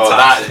fantastic.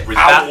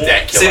 That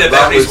ridiculous. See the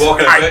bit he's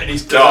walking about and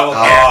he's doing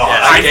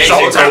I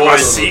jumped out my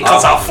seat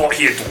because I thought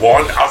he'd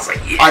won. I was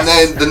like, yes. And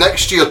then the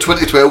next year,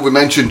 2012, we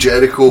mentioned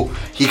Jericho.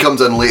 He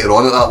comes in later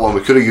on at that one.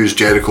 We could have used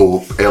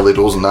Jericho early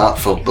doors in that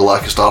for the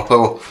lack of star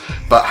power.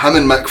 But him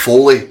and Mick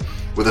Foley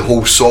with the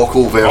whole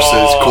Sokol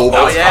versus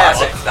Cobra. Oh yeah,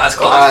 that's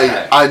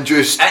classic. And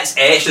just it's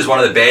etched as one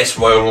of the best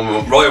Royal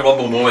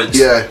Rumble moments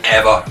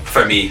ever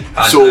for me.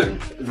 So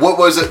what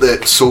was it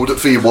that sold it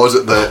for you? Was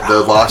it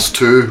the last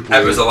 2?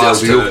 It was the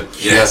last 2.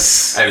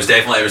 Yes. It was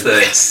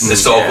the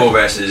Sokol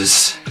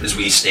versus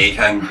Wee Snake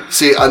King.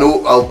 See, I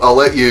know I'll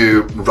let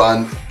you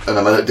rant in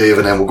a minute, Dave,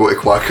 and then we'll go to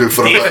Kwaku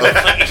for a bit.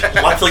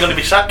 He's literally going to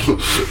be sick.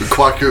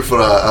 Kwaku for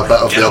a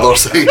bit of the other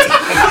side.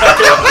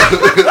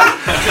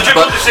 Did you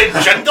want to say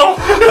gender?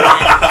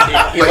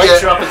 He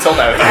likes you up until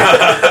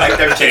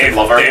now.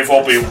 Dave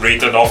will be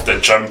reading off the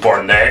Jim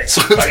Barnett's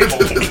Bible.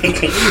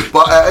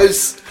 But it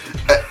is.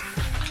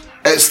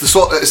 It's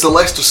the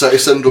Leicester City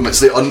syndrome. It's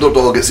the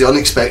underdog. It's the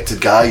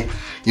unexpected guy.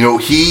 You know,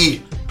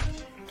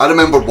 I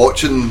remember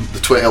watching the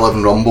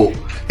 2011 Rumble.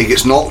 He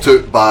gets knocked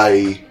out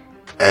by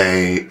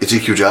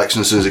Ezekiel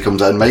Jackson as soon as he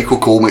comes in. Michael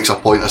Cole makes a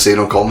point of saying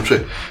on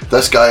commentary,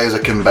 this guy is a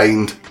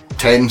combined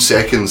 10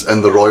 seconds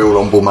in the Royal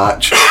Rumble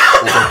match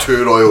over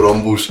 2 Royal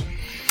Rumbles.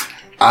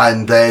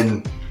 And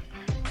then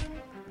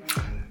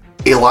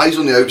he lies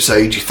on the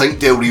outside. You think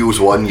Del Rio's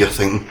won. You're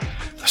thinking,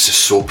 this is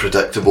so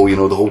predictable, you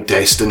know, the whole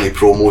Destiny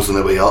promos on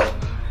the way up.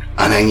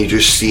 And then you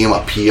just see him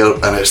appear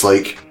and it's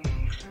like,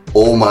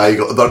 oh my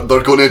God,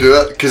 they're going to do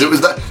it.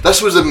 Because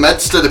this was the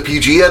midst of the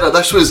PG era.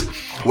 This was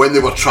when they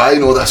were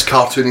trying all this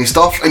cartoony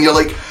stuff. And you're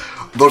like,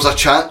 there's a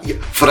chance.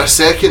 For a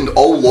second,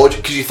 all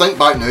logic, because you think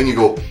back now and you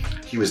go,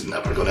 he was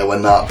never going to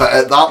win that. But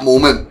at that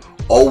moment,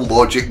 all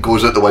logic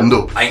goes out the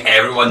window. I think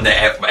everyone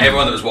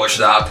that was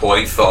watching at that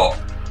point thought,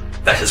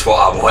 this is what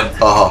I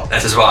want.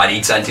 This is what I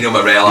need. Santino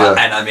Marella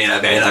and I mean,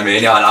 and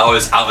I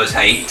was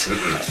hyped.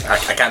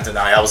 I can't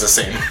deny I was the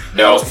same.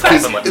 No.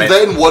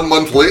 Then 1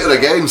 month later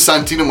again,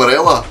 Santino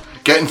Marella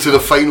getting to the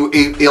final.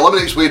 He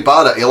eliminates Wade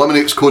Barrett, he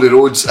eliminates Cody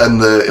Rhodes in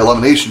the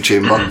Elimination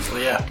Chamber,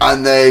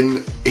 and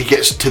then he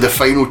gets to the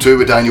final 2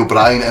 with Daniel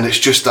Bryan, and it's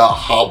just that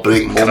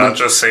heartbreaking moment. Can I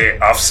just say,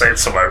 I've said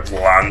some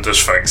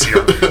outlandish things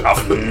here.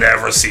 I've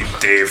never seen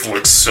Dave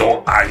look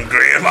so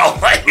angry in my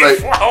life.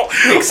 Right. Wow.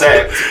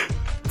 Except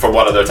for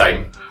one other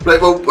time. Right,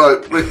 well,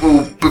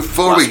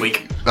 before Last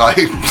week. Last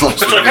So, week.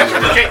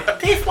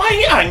 Dave, why are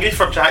you angry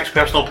for Jack's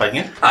personal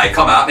opinion? Aye,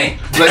 come at me.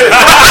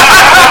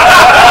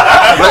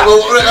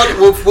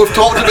 We've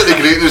talked about the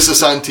greatness of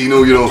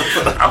Santino, you know.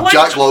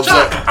 Jack loves it.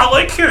 I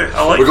like you.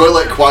 We're going to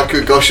let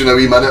Kwaku gush in a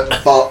wee minute,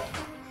 but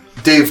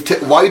Dave,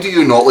 why do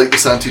you not like the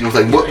Santino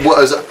thing?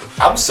 What is it?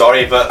 I'm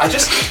sorry, but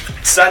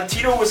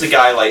Santino was a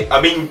guy I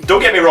mean, don't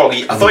get me wrong,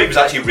 I thought he was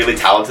actually really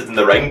talented in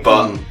the ring,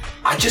 but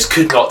I just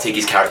could not take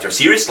his character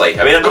seriously.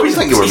 I mean, I know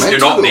think you were meant You're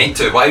to. not meant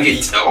to. Why would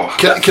you... Oh.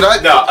 Can I?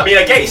 No, I mean,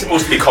 I get he's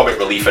supposed to be comic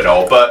relief and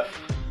all, but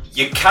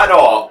you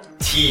cannot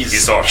tease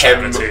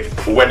him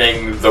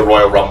winning the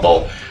Royal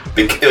Rumble.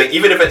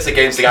 Even if it's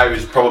against a guy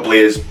who's probably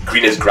as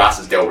green as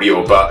grass as Del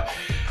Rio, but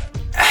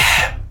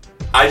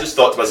I just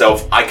thought to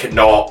myself, I could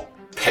not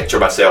picture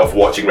myself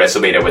watching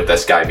WrestleMania with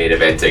this guy main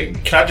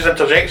eventing. Can I just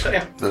interject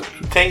here?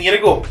 10 years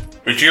ago,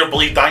 would you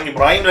believe Daniel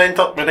Bryan would end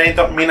up main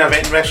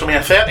eventing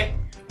WrestleMania 30?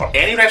 Or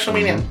any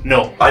WrestleMania?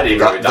 No. I didn't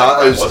even know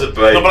that was it,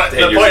 but no, but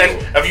the point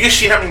is, have you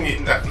seen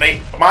him?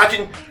 Right,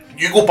 imagine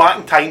you go back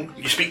in time,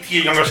 you speak to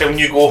your younger self, and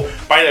you go,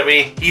 by the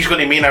way, he's going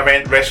to main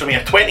event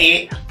WrestleMania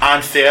 28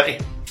 and 30.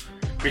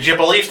 Would you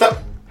believe that?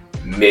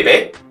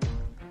 Maybe.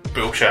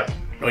 Bullshit.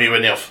 No, you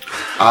wouldn't have.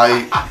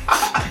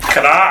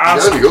 Can I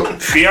ask? There we go.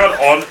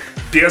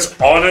 Be as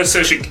honest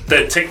as you.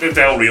 Take the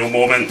Del Rio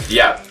moment.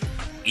 Yeah.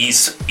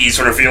 He's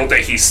revealed that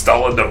he's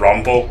still in the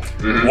Rumble.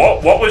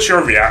 What was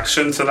your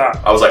reaction to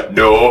that? I was like,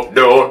 no.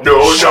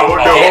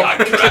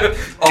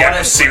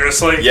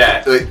 Seriously?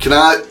 Yeah. Can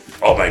I?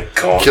 Oh my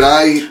god. Can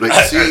I?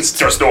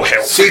 There's no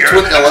help. See here.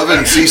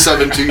 2011, see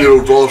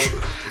 17-year-old Ross,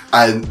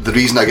 and the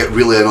reason I get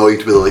really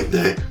annoyed with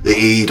the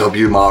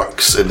AEW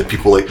marks and the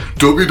people like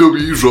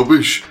WWE's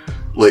rubbish,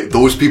 like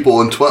those people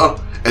on Twitter,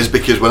 is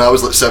because when I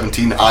was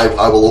 17,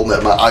 I will open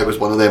it. I was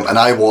one of them, and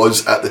I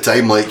was at the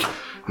time like,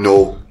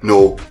 no.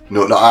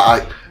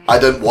 I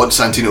didn't want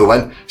Santino to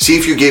win. See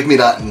if you gave me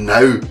that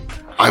now,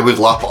 I would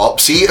lap it up.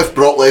 See if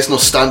Brock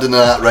Lesnar's standing in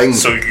that ring.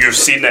 So you've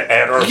seen the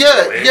error.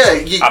 Yeah.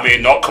 I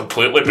mean, not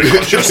completely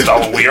because you're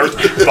still weird,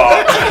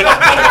 but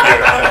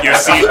you've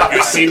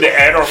seen the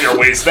error of your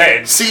ways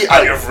then,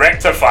 and you've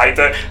rectified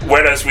it.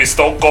 Whereas we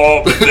still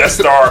got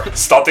Mr.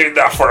 studying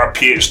that for a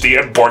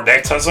PhD in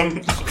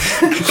Bornettism.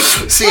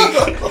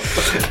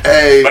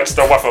 Mixed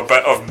up with a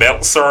bit of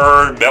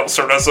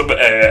Meltzerism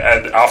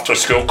in after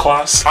school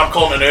class. I'm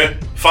calling it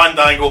now.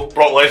 Fandango,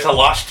 Brock Lesnar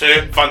last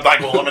 2,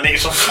 Fandango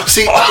eliminates him.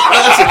 See,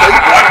 that's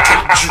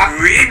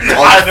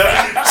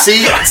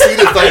the thing. See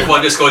the thing.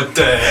 Everyone just going.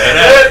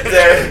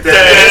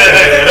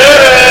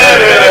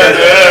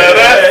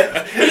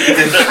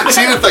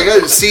 See the thing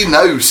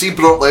is, see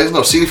Brock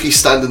Lesnar. See if he's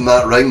standing in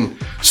that ring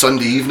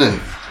Sunday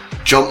evening,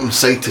 jumping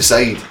side to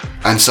side,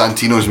 and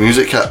Santino's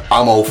music hit.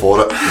 I'm all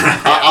for it.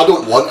 I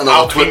don't want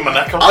another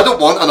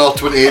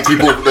 28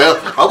 people there.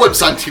 I want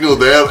Santino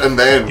there and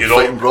then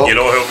fighting Brock. You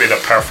know who'll be the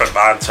perfect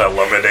man to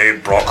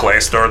eliminate Brock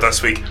Lesnar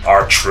this week?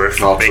 R-Truth.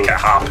 Make it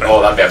happen.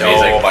 Oh, that'd be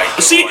amazing. Oh my God.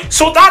 See,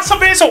 so that's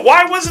amazing.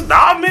 Why wasn't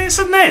that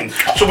amazing then?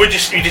 So would you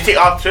take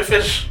R-Truth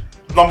as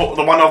the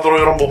one of the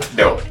Royal Rumble?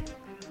 No.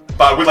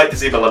 But I would like to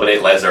see him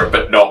eliminate Lesnar,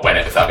 but not win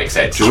it, if that makes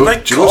sense. Do you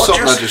know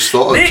something I just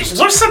thought?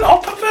 Listen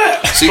up a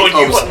bit. So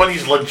you want one of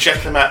these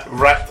legitimate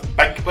ripped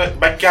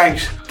big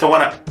guys to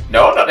win it?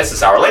 No, not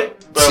necessarily.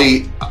 Well,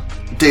 see,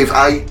 Dave,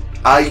 I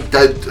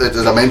did,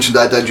 as I mentioned,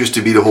 I did used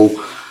to be the whole,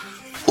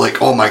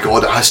 like, oh my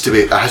god, it has to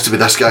be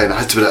this guy, and it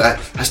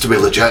has to be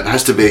legit, and it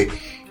has to be,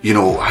 it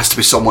has to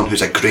be someone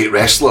who's a great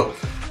wrestler.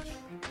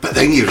 But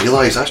then you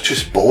realise that's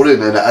just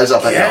boring, and it is a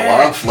bit of a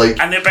laugh.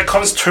 And it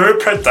becomes too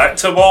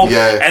predictable.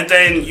 Yeah. And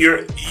then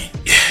you're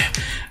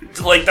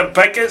like the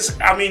biggest.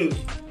 I mean,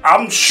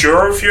 I'm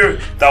sure of you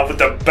that with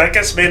the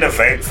biggest main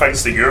event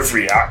things that you've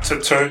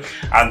reacted to,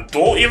 and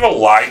don't even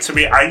lie to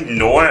me, I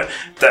know it.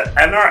 The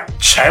inner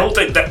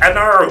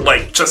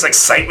just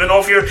excitement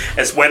of you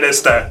is when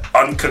it's the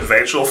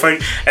unconventional thing,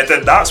 and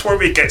then that's where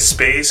we get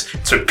space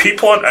to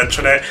people on the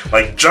internet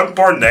like Jim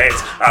Barnett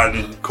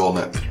and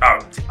calling it.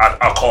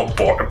 I'll call him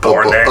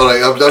Barnett.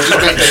 Alright, I'm just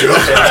making sure.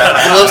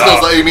 The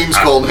listeners that he means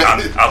calling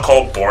it. I'll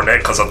call him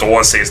Barnett because I don't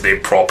want to say his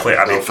name properly,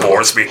 and it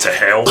bores me to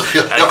hell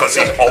because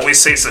he always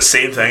says the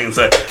same thing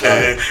that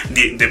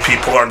the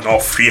people are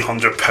not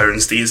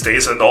 £300 these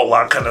days and all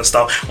that kind of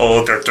stuff.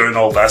 Oh, they're doing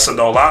all this and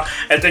all that,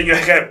 and then you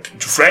get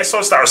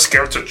wrestlers that are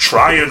scared to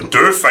try and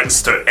do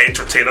things to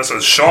entertain us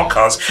and shock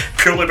us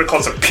purely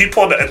because of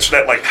people on the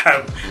internet like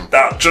him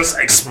that just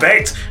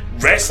expect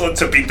wrestling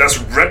to be this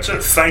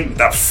rigid thing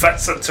that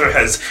fits into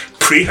his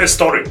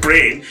prehistoric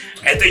brain,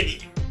 and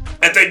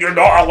then you're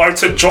not allowed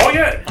to enjoy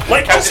it.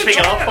 Like, can I just make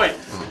another point?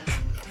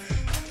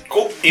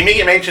 You make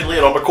it mention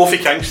later on, but Kofi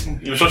Kingston,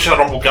 he was such a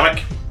Rumble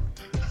gimmick,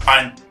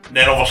 and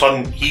then all of a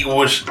sudden he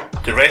goes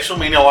to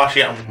WrestleMania last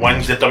year and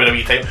wins the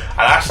WWE title, and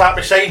I sat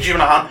beside you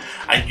in a hand,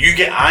 and you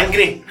get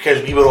angry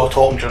because we were all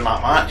talking during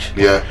that match.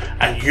 Yeah.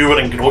 And you were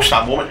engrossed in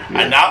that moment,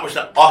 and that was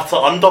the utter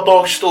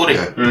underdog story.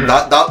 Yeah.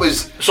 That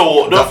was.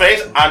 So no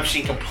offense, I'm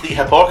seeing complete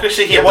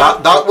hypocrisy here.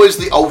 That was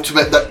the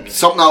ultimate.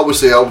 Something I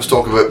always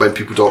talk about when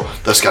people talk.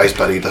 This guy's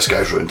buried. This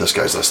guy's ruined. This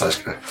guy's this. This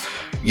guy.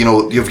 You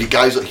know, you've got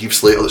guys like Heath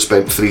Slater that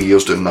spent 3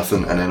 years doing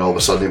nothing, and then all of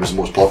a sudden he was the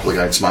most popular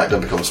guy in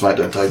SmackDown, become a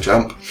SmackDown tag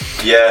champ.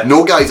 Yeah.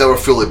 No guy's ever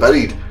fully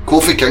buried.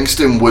 Kofi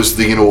Kingston was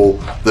the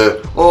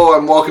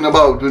I'm walking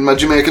about with my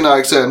Jamaican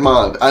accent,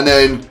 man, and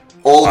then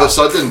all of a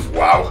sudden,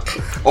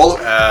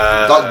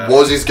 that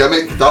was his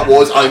gimmick. That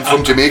was I'm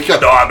from Jamaica.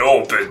 No, I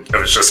know, but it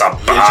was just a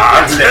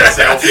bad.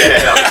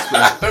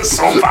 It's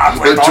so bad.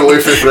 The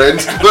joyful friend.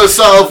 The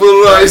South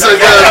will rise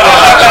again.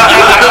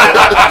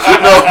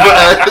 No,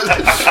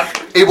 but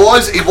he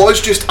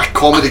was just a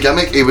comedy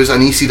gimmick. He was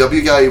an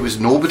ECW guy. He was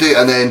nobody,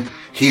 and then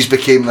he's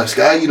became this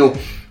guy. You know,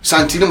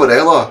 Santino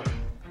Marella.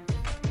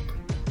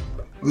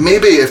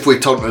 Maybe if we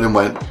turned around and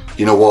went,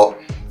 you know what,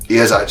 he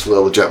is actually a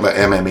legitimate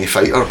MMA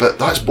fighter, but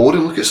that's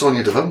boring. Look at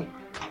Sonya Deville.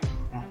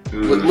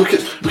 Look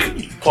at.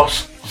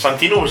 Plus,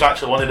 Santino was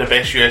actually one of the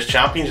best US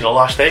champions in the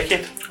last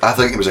decade. I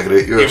think he was a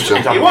great US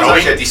champion. He was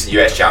actually a decent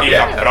US champion. He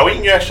was a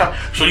brilliant US champion.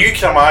 So you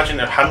can imagine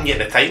him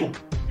getting the title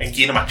and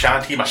giving him a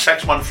chance, give him a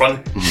 6-month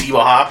run, see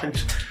what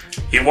happens.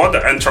 He won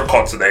the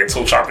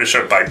Intercontinental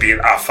Championship by being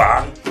a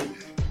fan.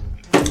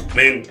 I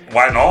mean,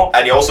 why not?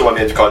 And he also won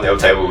the Intercontinental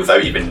title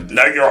without even...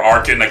 Now you're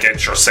arguing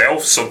against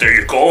yourself, so there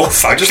you go.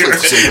 Thank you. Like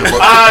to say and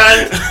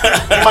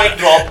mic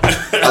drop.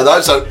 And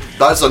that's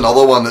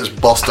another one that's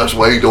bust us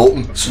wide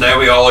open. So now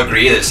we all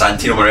agree that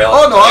Santino Marella.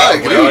 Oh no, I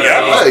agree.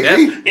 I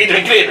agree. He's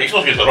doing great, but he's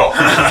not good at all.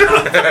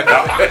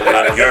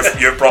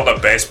 You've brought the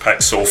best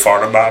pick so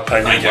far, in my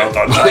opinion. Well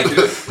done.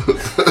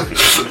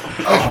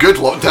 Good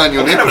luck,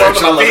 Daniel.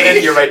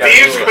 You're right now.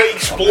 Dave's going to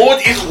explode.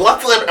 He's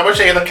literally, I wish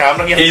I had a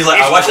camera here. He's like,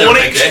 I wish I going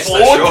to had this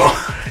explode.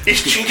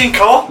 He's changing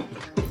colour.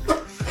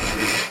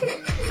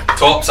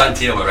 Top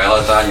Santino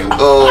Marella, Daniel.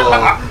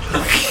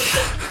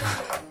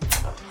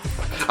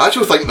 I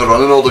actually think the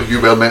running order you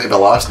were meant to be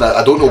last night.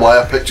 I don't know why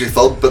I picked you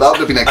third, but that would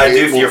have been a great I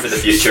do fear for the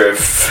future of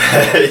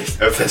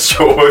this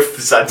show if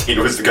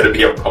Santino is going to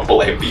be a Rumble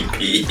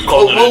MVP.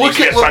 Well, look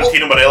at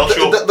Santino Marella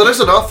show. There is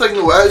another thing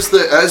though, as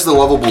the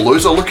lovable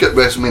loser. Look at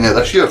WrestleMania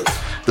this year.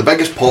 The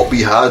biggest pop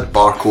we had,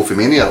 bar Kofi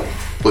Mania,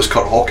 was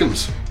Kurt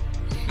Hawkins.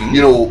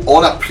 You know,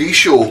 on a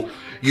pre-show,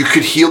 you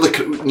could hear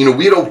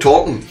we're all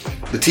talking,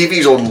 the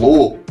TV's on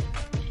low,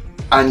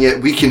 and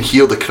yet we can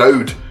hear the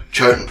crowd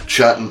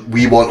chanting,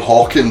 we want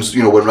Hawkins,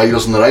 you know, when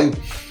Ryder's in the ring.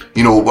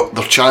 You know,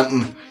 they're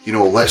chanting, you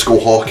know, let's go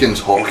Hawkins,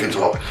 Hawkins,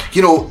 Hawkins.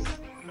 You know,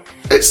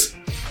 there's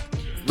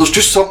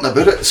just something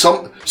about it.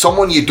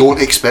 Someone you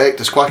don't expect,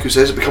 as Kwaku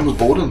says, it becomes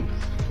boring.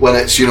 When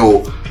it's, you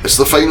know, it's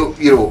the final,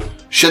 you know,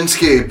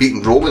 Shinsuke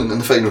beating Roman in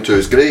the final two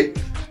is great,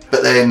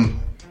 but then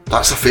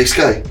that's a face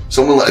guy.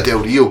 Someone like Del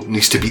Rio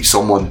needs to beat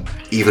someone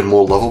even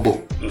more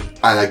lovable.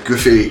 And a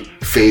goofy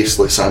face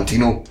like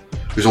Santino,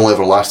 who's only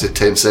ever lasted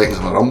 10 seconds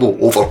in a Rumble,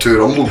 over 2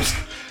 Rumbles,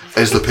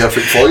 is the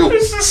perfect foil.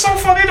 This is so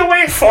funny the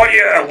way he thought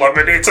you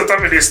eliminated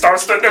him and he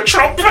starts doing the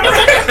trumpet.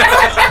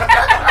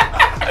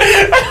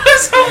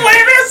 It's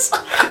hilarious.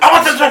 I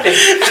wasn't ready.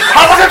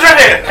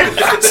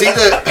 See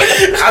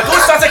I'll go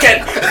start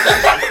again.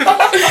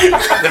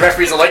 The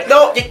referees are like,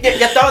 no,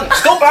 you're done.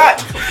 Go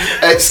back.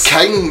 It's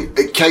King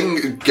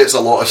gets a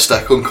lot of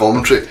stick on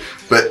commentary,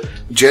 but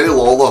Jerry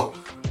Lawler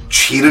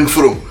cheering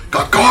for him.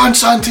 Go on,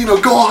 Santino,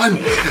 go on.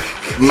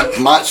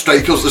 Matt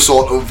Striker's the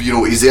sort of, you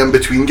know, he's the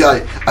in-between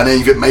guy, and then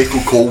you get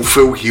Michael Cole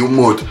full heel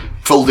mode,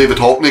 Phil David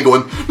Hockney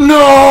going,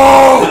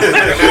 no,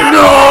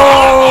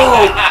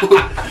 no.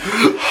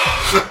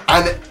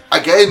 And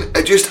again,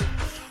 it just,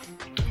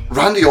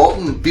 Randy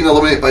Orton being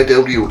eliminated by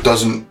Del Rio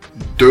doesn't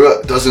do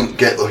it, doesn't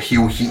get the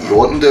heel heat you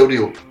want in Del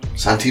Rio.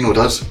 Santino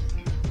does.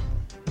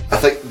 I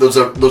think there's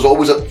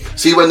always a,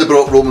 see when they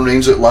brought Roman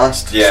Reigns out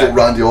last, so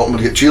Randy Orton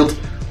would get cheered.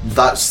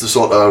 That's the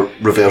sort of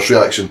reverse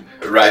reaction.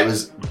 Right. It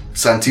was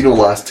Santino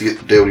last to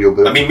get Del Rio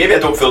booed. I mean, maybe I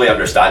don't fully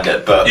understand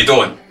it, but... You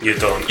don't. You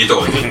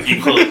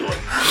clearly don't.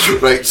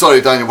 Right, sorry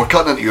Daniel, we're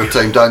cutting into your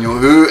time. Daniel,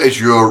 who is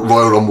your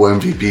Royal Rumble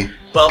MVP?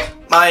 Well,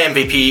 my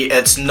MVP,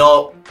 it's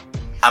not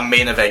a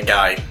main event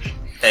guy.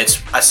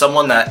 It's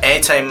someone that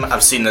anytime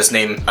I've seen this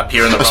name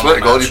appear in the I swear to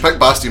Rumble God, match, you picked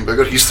Bastian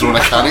Booger, he's throwing a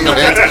can in your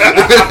head.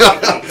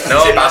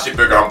 No, say Bastian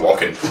Booger, I'm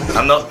walking.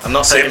 I'm not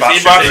saying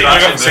Sebastian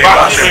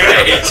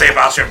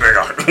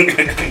Booger.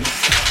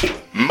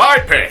 my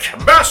pick,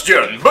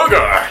 Bastian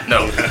Booger.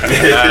 No.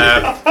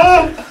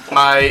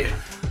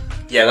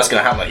 That's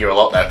going to happen here a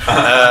lot now.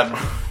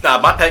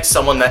 My pick's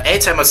someone that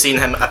anytime I've seen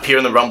him appear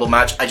in the Rumble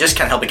match, I just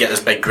can't help but get this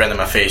big grin on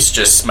my face,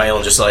 just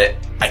smiling, just like,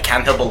 I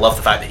can't help but love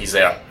the fact that he's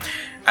there.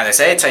 And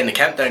it's anytime the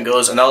countdown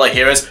goes and all I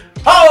hear is,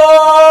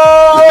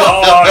 oh!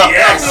 Oh,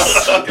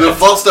 yes! The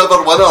first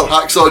ever winner,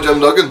 Hacksaw Jim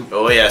Duggan.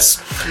 Oh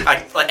yes.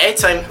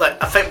 Anytime,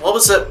 I think, what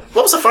was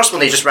the first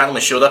one he just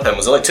randomly showed up in?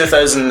 Was it like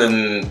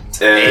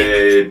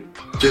 2008?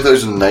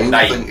 2009,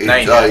 I think.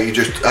 He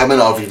just, I'm in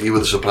RVD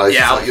with a surprise.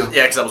 Yeah,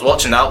 because I was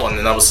watching that one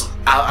and I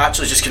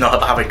actually just couldn't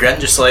have a grin,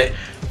 just like,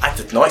 I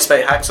did not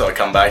expect Hacksaw to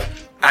come back.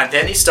 And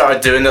then he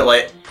started doing it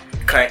like,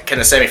 kind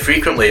of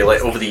semi-frequently,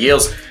 like over the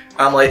years. And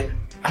I'm like,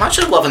 I'm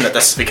actually loving that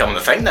this is becoming a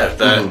thing now,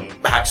 that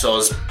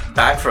Hacksaw's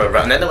back for a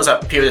run. And then there was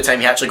that period of time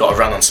he actually got a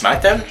run on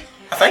SmackDown,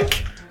 I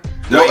think.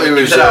 No, he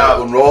was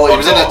on Raw. He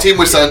was in a team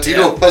with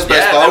Santino, his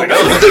best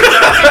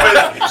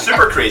pal.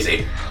 Super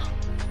crazy.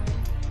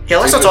 Yeah,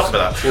 let's not talk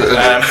about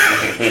that.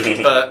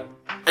 But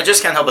I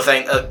just can't help but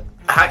think that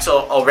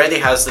Hacksaw already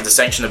has the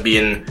distinction of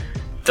being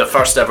the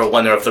first ever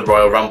winner of the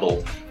Royal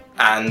Rumble.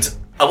 And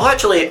I want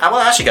to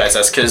ask you guys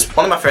this, because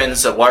one of my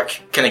friends at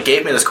work kind of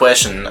gave me this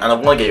question, and I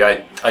want to get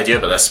your idea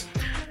about this.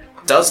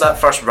 Does that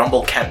first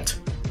Rumble count?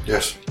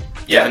 Yes.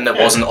 Given it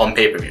wasn't on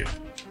pay-per-view.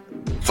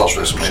 First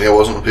WrestleMania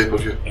wasn't on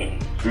pay-per-view.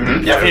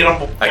 Yeah,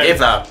 Rumble. I gave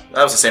that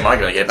was the same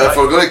argument I gave. If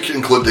we're going to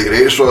include the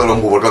greatest Royal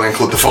Rumble, we're going to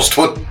include the first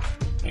one.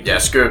 Yeah,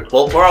 screw.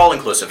 Well, we're all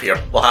inclusive here.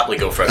 We'll happily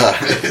go for it.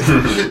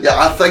 Yeah,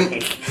 I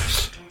think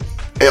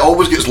it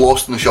always gets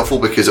lost in the shuffle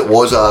because it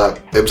was a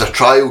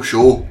trial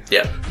show.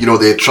 Yeah. You know,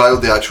 they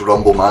trialled the actual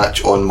Rumble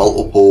match on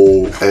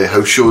multiple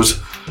house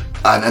shows,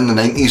 and in the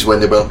 90s when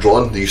they weren't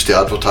drawn, they used to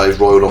advertise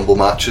Royal Rumble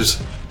matches.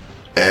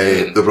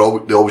 They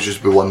always used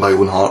to be won by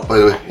Owen Hart, by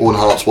the way. Owen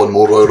Hart's won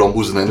more Royal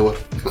Rumbles than anyone.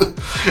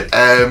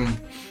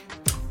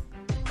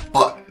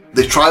 But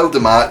they trialled the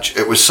match.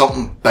 It was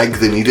something big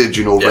they needed,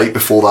 right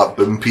before that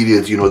boom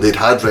period. They'd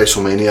had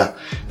WrestleMania,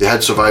 they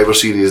had Survivor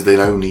Series, they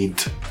now need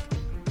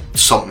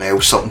something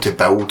else, something to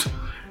build.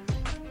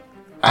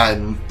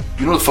 And,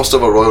 the first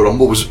ever Royal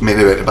Rumble was main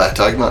evented by a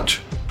tag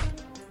match.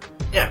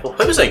 Yeah, well,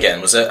 who was it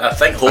again? Was it, I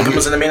think Hogan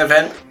was in the main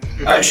event?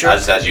 I'm sure.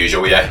 As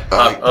usual, yeah.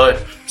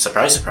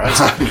 Surprise.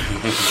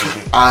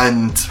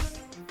 And,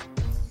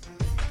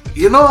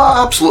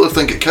 I absolutely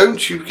think it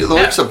counts. You get the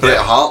likes of Bret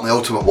Hart and the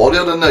Ultimate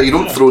Warrior in there. You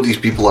don't throw these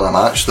people in a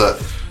match that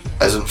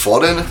isn't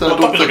for anything, I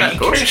don't think.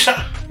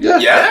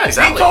 Yeah,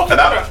 exactly. And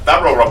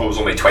that Royal Rumble was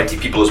only 20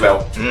 people as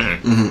well.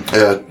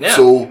 Yeah.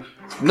 So,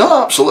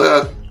 no,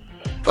 absolutely.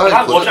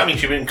 That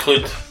means you would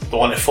include the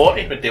one at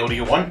 40 with Dale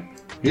Rio won.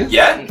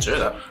 Yeah, sure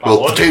that.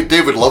 Well,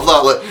 Dave would love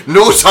that. Like,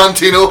 no,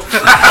 Santino.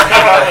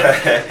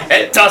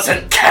 It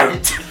doesn't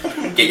count.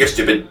 Get your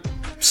stupid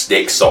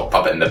snake sock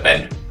puppet in the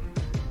bin.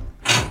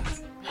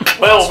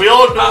 Well, we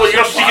all know what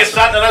your Secret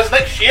Santa is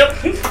next year.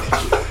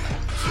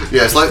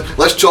 Yes,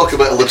 let's talk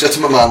about a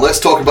legitimate man. Let's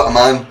talk about a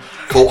man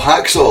called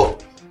Hacksaw.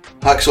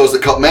 Hacksaws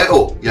that cut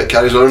metal, yet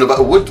carries around a bit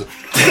of wood.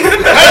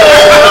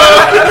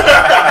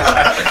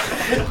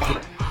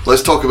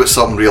 Let's talk about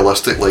something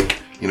realistic, like,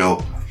 an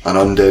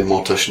undead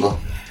morticianer.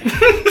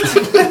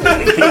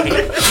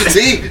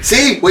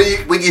 see,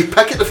 when you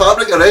pick at the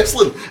fabric of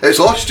wrestling, it's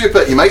all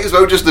stupid. You might as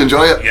well just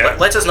enjoy it. Yeah.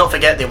 Let us not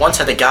forget they once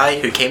had a guy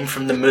who came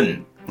from the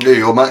moon. There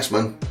you go,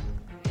 Maxman.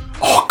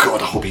 Oh God,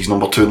 I hope he's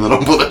number 2 in the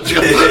Rumble this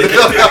year.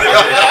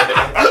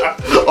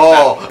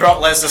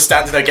 Brock Lesnar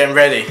standing there getting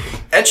ready.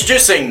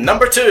 Introducing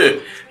number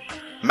 2,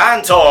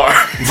 Mantor.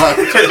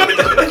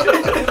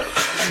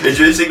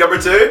 Introducing number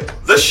 2,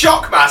 the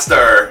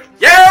Shockmaster.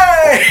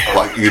 Yay!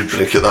 Like you'd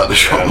break at that, the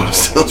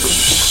Shockmaster.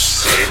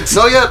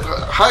 No, yeah,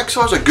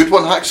 Hacksaw's a good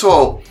one.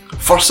 Hacksaw,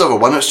 first ever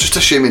winner. It's just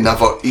a shame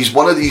he's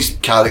one of these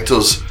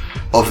characters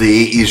of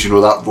the 80s,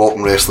 that rock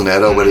and wrestling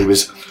era where he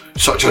was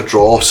such a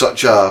draw,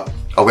 such a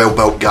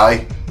well-built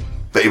guy,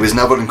 but he was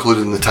never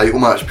included in the title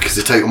match because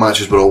the title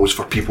matches were always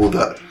for people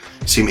that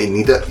seem to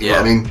need it. You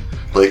know what I mean?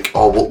 Like,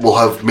 we'll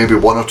have maybe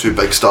 1 or 2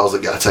 big stars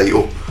that get a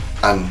title,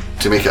 and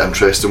to make it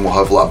interesting, we'll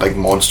have like a big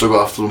monster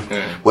go after them.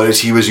 Whereas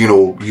he was,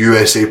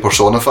 USA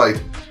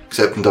personified,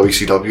 except in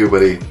WCW,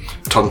 where he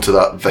turned to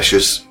that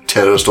vicious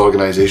terrorist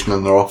organisation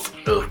in the North,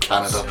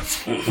 Canada.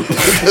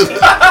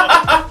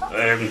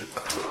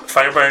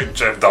 Thing about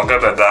Jim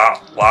Duggan and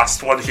that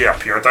last one he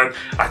appeared in,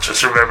 I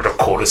just remember the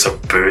chorus of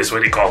boos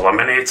when he got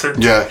eliminated.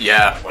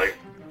 Yeah. Like,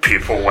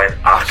 people went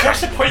after.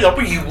 That's the point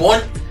where you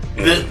want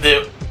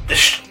the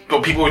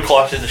what people would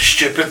class as the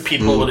stupid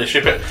people with the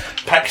stupid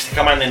picks to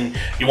come in, and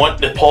you want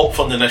the pop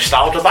from the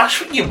nostalgia.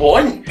 That's what you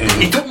want.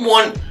 You don't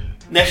want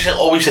necessarily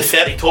always the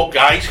 30 top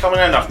guys coming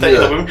in after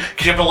the women,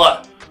 because you'll be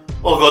like,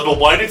 oh God, well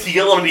why did he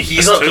eliminate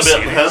he's not better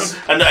than him?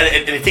 And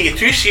they take it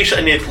too seriously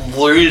and they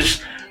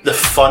lose the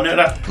fun of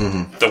it.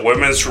 The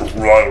Women's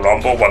Royal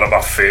Rumble, one of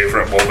my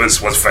favourite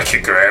moments was Vicky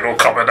Guerrero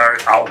coming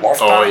out. I love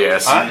that. Oh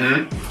yes.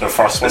 The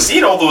first one. But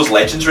seeing all those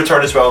legends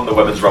return as well in the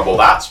Women's Rumble,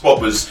 that's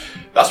what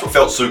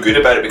felt so good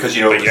about it, because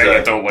you don't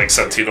like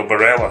Santino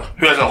Marella.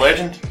 Who is a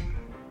legend?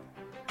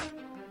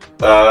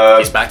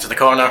 He's back to the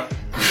corner.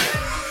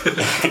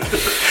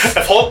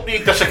 If Hawkney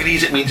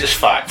disagrees, it means it's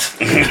fact.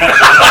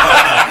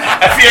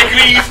 If he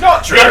agrees,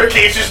 not true. Your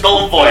case is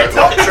null and void.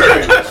 Not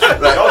true.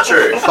 Not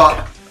true.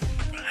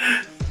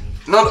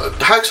 But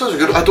Hacksaw's a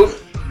good. I don't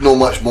know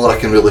much more I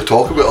can really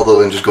talk about other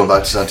than just going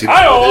back to Santino.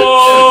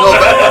 No,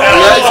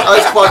 but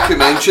as Quacky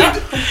mentioned,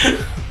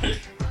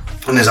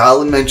 And as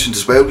Alan mentioned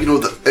as well, you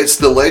know, it's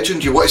the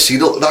legend. You want to see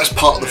that's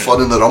part of the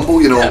fun in the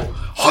Rumble. You know,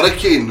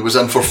 Hurricane was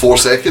in for 4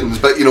 seconds,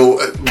 but you know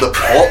the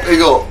pop he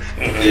got,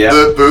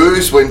 the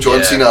boos when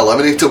John Cena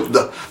eliminated him,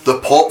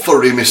 the pop for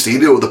Rey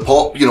Mysterio, the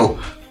pop. You know,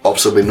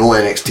 obviously we know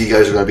NXT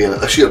guys are going to be in it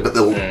this year, but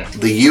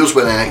the years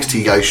when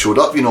NXT guys showed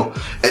up, you know,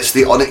 it's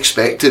the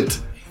unexpected,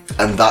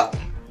 and that.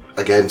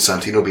 Again,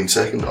 Santino being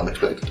second,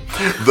 unexpected,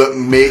 that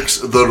makes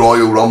the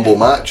Royal Rumble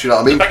match. You know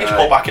what I mean? The biggest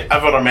callback I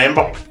ever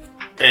remember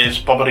is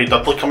Bubba Ray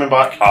Dudley coming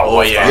back.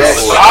 Oh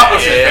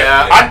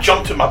yeah, I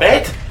jumped in my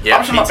bed. I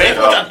was in my bed.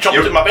 I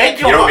jumped in my bed.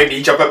 You know what made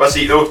me jump out my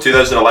seat though?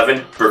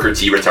 2011, Booker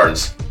T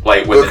returns.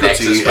 Like when the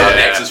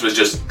Nexus was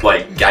just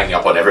like ganging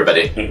up on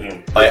everybody.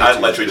 Like I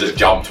literally just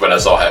jumped when I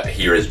saw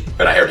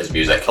when I heard his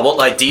music. I looked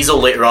like Diesel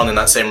later on in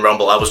that same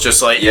Rumble. I was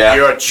just like,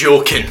 you're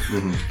joking.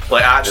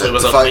 Like actually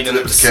was the fact that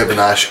it was Kevin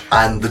Nash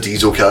and the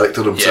Diesel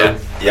character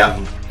himself.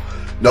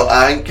 No,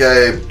 I think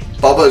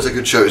Bubba is a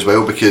good shout as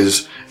well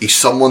because he's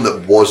someone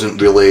that wasn't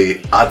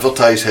really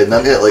advertised heading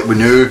into it. Like we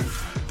knew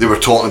they were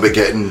talking about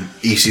getting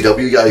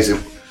ECW guys.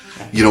 And,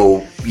 you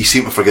know, you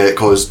seem to forget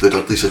because the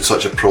Dudleys had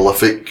such a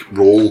prolific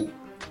role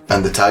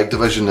in the tag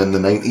division in the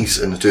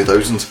 90s and the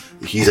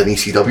 2000s. He's an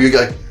ECW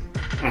guy.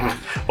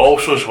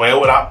 Also as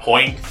well at that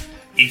point,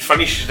 he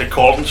finished his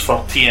recordings for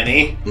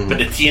TNA, but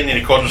the TNA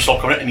recordings were still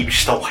coming out and he was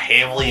still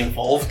heavily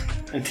involved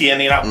in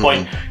TNA at that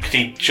point because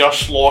he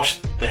just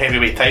lost the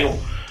heavyweight title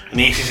and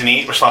the Aces and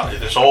 8 were starting to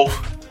dissolve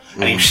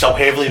and he was still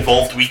heavily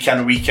involved week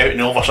in, week out,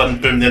 and all of a sudden,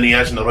 boom, there he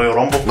is in the Royal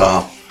Rumble.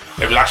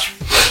 That's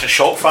the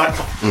shock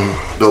factor.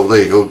 No,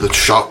 there you go, the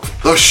shock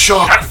factor.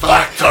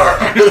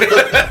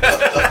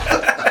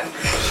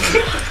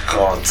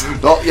 God.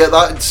 No, yeah,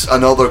 that's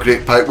another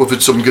great pick. We've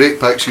had some great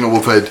picks. You know,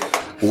 we've had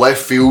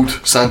left field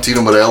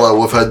Santino Marella.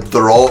 We've had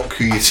The Rock,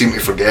 who you seem to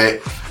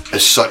forget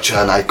is such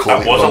an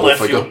iconic Rumble figure. That was a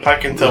left field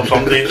pick until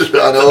somebody.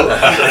 I know.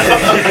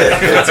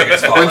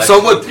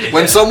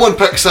 when someone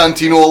picks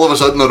Santino, all of a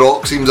sudden The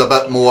Rock seems a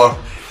bit more.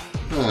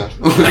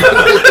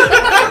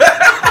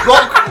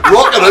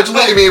 Rock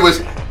originally to me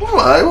was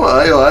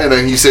why, and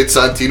then he said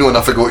Santino, and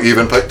I forgot you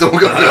even picked him.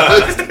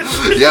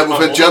 Yeah, we've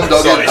had Jim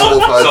Duggan.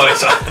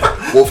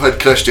 We've had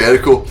Chris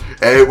Jericho.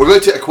 We're going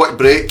to take a quick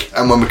break,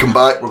 and when we come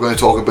back, we're going to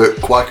talk about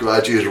Kwaku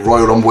Aji as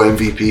Royal Rumble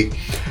MVP.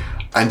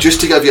 And just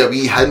to give you a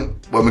wee hint,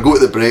 when we go to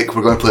the break,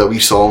 we're going to play a wee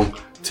song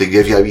to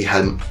give you a wee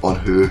hint on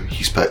who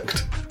he's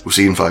picked. We'll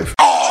see you in 5.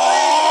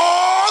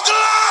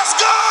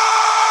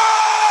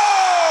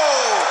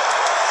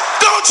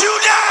 Don't you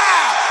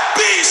dare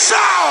be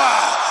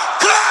sour.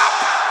 Clap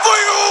for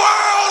your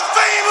world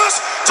famous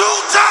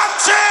two-time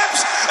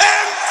champs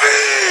and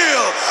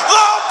feel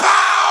the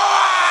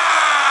power.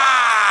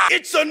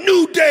 It's a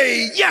new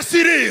day. Yes,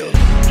 it is.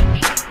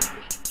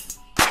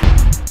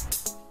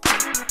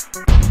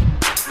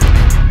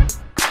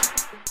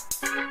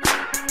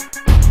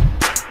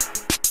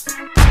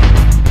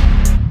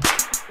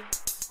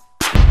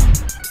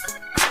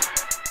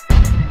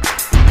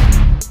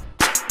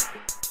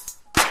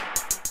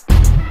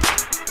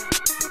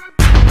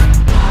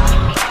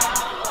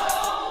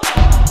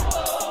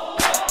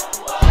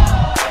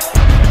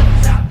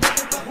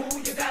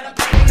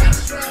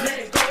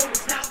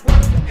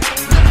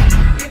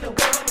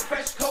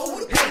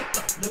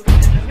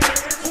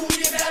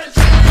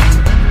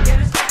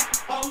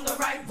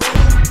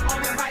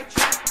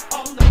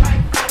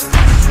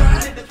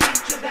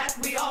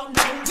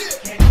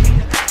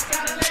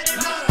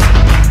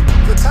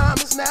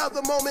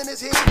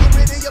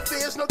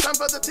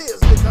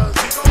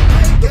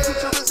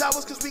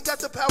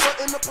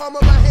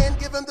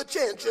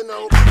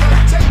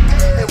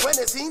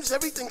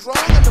 Everything's wrong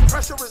and the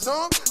pressure is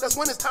on. That's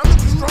when it's time to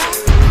be strong.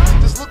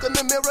 Just look in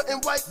the mirror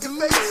and wipe your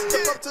face.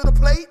 Step up to the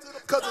plate,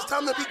 cause it's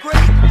time to be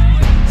great.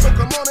 So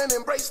come on and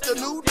embrace the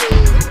new day.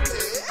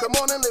 Come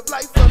on and live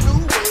life a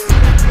new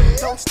way.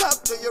 Don't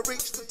stop till you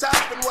reach the top.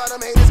 And while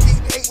them haters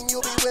keep hating,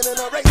 you'll be winning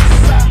a race.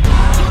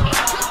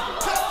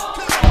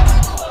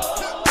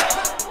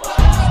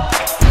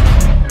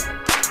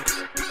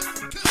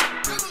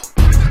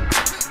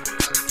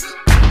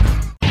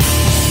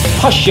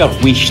 Hush your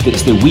wish,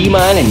 that's the wee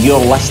man and you're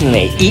listening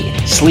to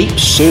Eat, Sleep,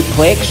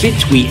 Suplex,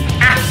 Retweet.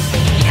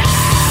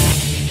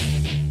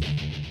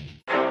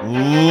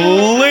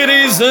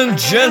 Ladies and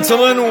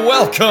gentlemen,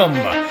 welcome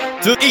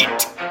to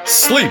Eat,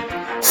 Sleep,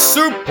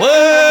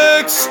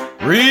 Suplex,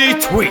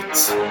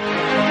 Retweet.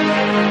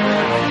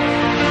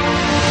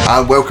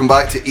 And welcome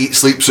back to Eat,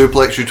 Sleep,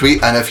 Suplex,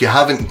 Retweet. And if you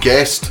haven't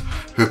guessed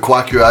who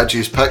Kwaku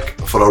Aji's pick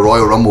for a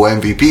Royal Rumble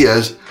MVP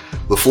is,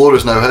 the floor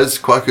is now his.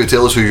 Kwaku,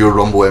 tell us who your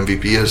Rumble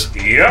MVP is.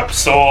 Yep,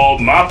 so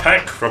my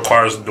pick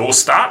requires no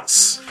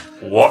stats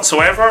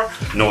whatsoever,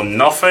 no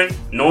nothing.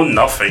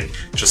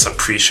 Just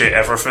appreciate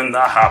everything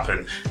that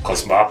happened,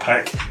 because my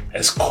pick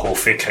is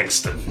Kofi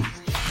Kingston.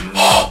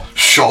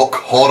 Shock,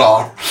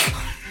 horror.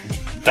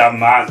 That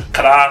man,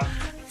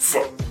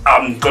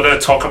 I'm gonna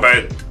talk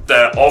about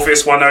the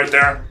obvious one out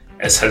there.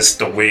 Is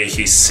the way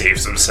he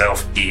saves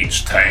himself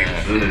each time.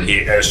 He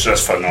is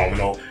just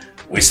phenomenal.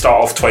 We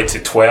start off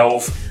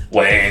 2012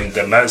 when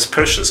The Miz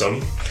pushes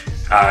him,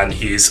 and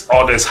he's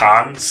on his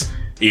hands.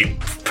 He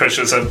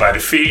pushes him by the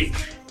feet.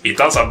 He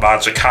does a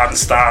magic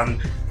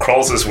handstand,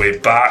 crawls his way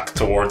back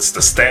towards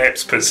the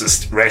steps,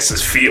 rests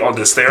his feet on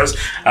the stairs,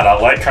 and I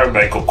like how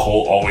Michael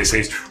Cole always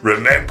says,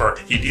 remember,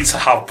 he needs to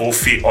have both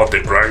feet on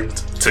the ground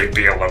to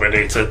be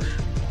eliminated.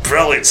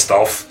 Brilliant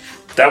stuff.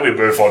 Then we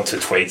move on to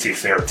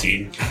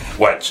 2013,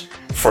 which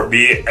for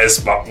me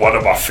is one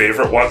of my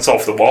favourite ones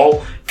of them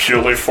all,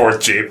 purely for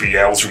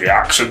JBL's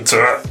reaction to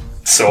it.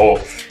 So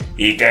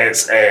he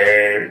gets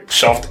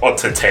shoved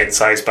onto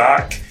Tensai's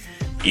back,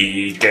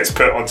 he gets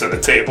put onto the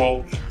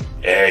table,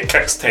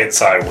 kicks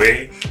Tensai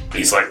away.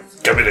 He's like,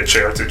 give me the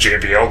chair to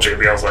JBL.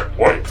 JBL's like,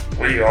 what?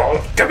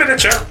 Give me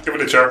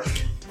the chair.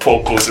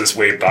 Paul goes his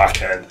way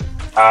back in.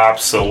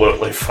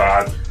 Absolutely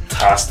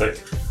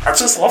fantastic. I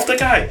just love the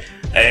guy.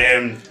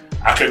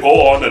 I could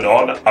go on and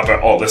on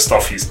about all the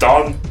stuff he's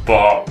done,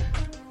 but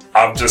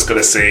I'm just going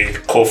to say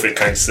Kofi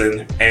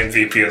Kingston,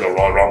 MVP of the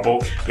Royal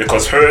Rumble,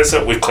 because who is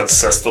it we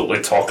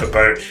consistently talk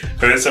about?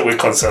 Who is it we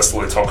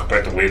consistently talk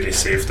about the way they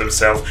saved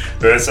themselves?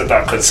 Who is it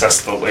that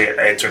consistently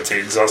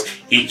entertains us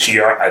each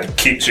year and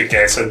keeps you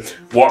guessing,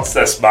 what's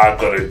this man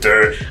going to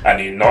do? And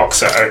he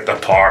knocks it out the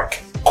park.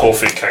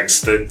 Kofi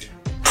Kingston,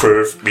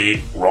 prove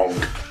me wrong.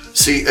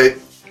 See,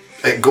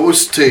 it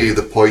goes to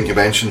the point you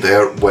mentioned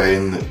there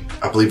when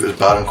I believe it was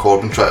Baron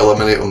Corbin tried to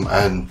eliminate him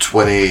in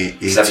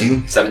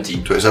 2017.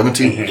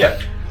 2017. Mm-hmm. Yeah.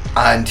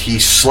 And he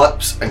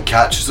slips and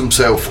catches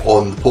himself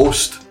on the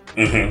post.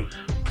 Mm-hmm.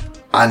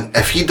 And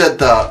if he did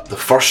that the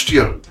first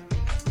year,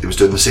 he was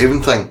doing the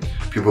saving thing,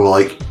 people were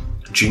like,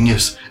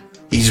 genius.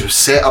 He's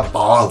set a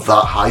bar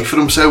that high for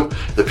himself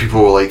that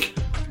people were like,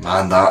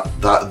 man,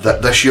 that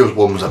this year's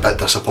one was a bit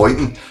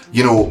disappointing.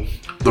 You know,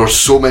 there's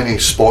so many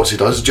spots he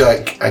does,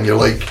 Jack, and you're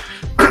like,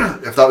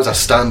 if that was a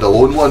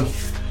standalone one,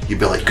 you'd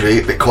be like,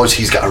 great, because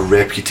he's got a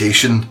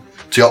reputation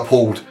to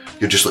uphold.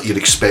 You're just like, you're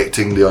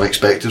expecting the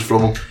unexpected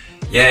from him.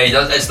 Yeah, he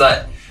does. It's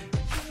that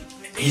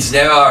he's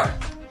never,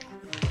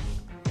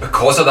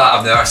 because of that,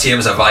 I've never seen him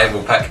as a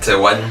viable pick to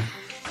win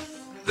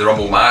the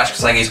Rumble match,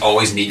 because I think he's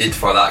always needed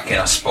for that kind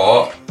of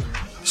spot.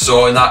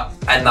 So in that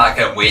kind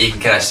of way, you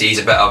can kind of see he's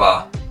a bit of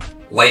a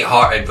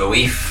light-hearted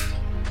relief,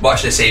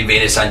 much the same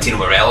vein as Santino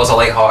Morella's a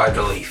light-hearted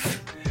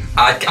relief.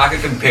 I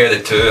could compare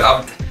the two.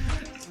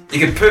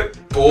 You could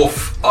put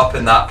both up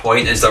in that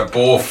point as they're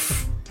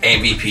both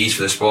MVPs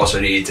for the spots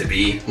they needed to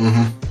be.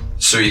 Mm-hmm.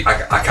 So you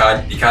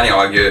can't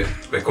argue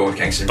with Kofi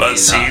Kingston. But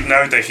see,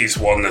 now that he's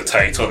won the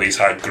title, he's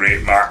had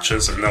great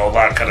matches and all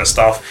that kind of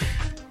stuff,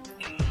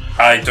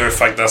 I do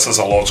think this is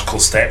a logical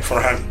step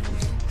for him,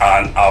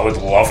 and I would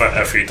love it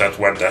if he did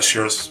win this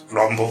year's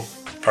Rumble,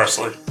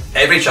 personally.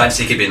 Every chance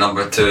he could be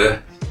number 2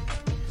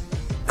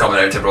 coming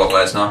out to Brock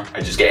Lesnar.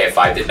 I just get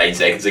F5'd in 9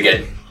 seconds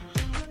again.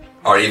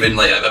 Or even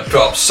like put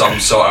up some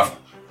sort of,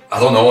 I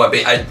don't know,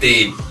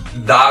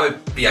 that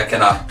would be a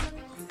kind of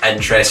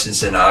interesting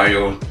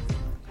scenario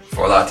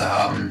for that to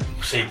happen.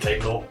 Same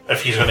time though,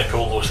 if he's going to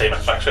pull those same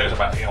tricks out as a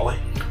Matty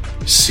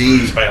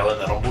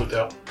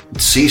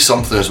See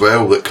something as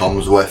well that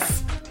comes with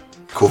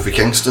Kofi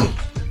Kingston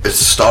is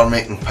the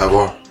star-making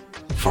power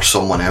for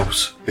someone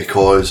else,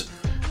 because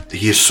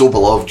he is so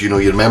beloved. You know,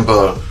 you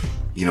remember,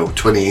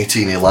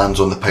 2018 he lands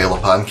on the pile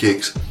of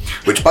pancakes,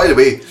 which, by the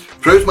way,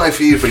 proves my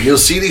fear for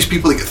years. See these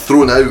people that get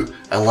thrown out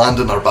and land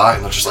on their back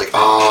and they're just like,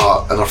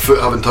 and their foot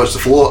haven't touched the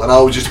floor, and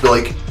I would just be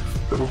like,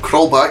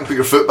 crawl back and put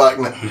your foot back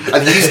in it.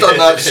 And he's done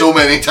that so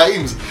many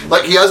times.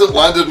 Like, he hasn't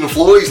landed on the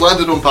floor, he's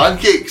landed on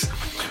pancakes.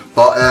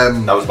 But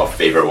that was my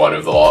favourite one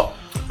of the lot.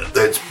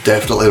 It's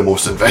definitely the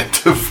most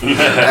inventive.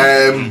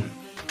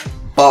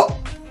 But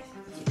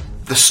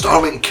the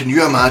Starlink, can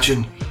you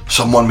imagine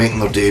someone making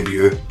their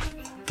debut,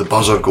 the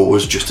buzzer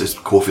goes just as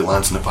Kofi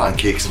lands in the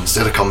pancakes, and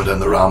instead of coming down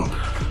the ramp,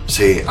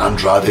 say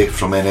Andrade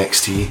from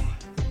NXT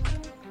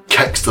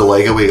kicks the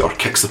leg away or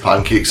kicks the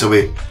pancakes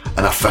away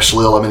and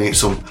officially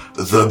eliminates him,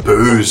 the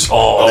boos,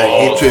 the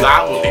hatred.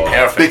 That would be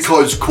perfect.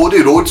 Because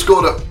Cody Rhodes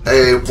got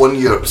it one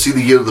year, see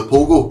the year of the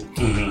Pogo,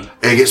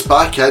 he gets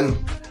back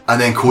in and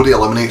then Cody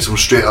eliminates him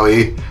straight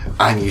away,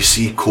 and you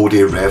see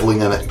Cody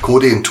reveling in it.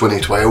 Cody in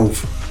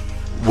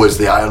 2012 was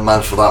the Iron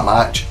Man for that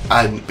match,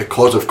 and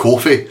because of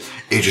Kofi,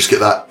 you just get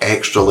that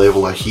extra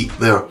level of heat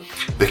there,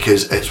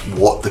 because it's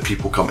what the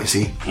people come to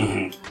see.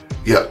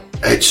 Yeah,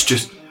 it's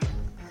just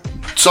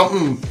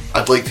something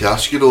I'd like to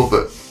ask you though,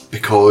 but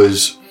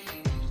because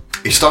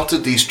he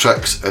started these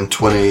tricks in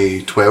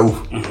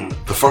 2012,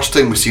 the first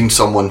time we've seen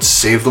someone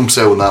save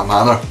themselves in that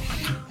manner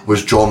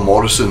was John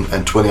Morrison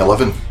in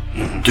 2011.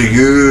 Do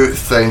you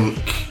think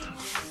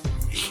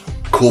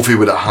Kofi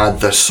would have had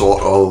this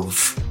sort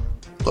of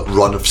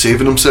run of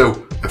saving himself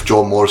if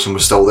John Morrison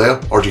was still there,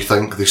 or do you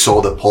think they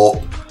saw the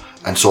pop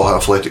and saw how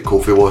athletic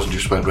Kofi was and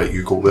just went, right,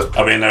 you go there?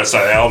 I mean, there's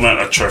an element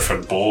of truth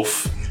in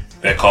both,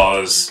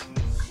 because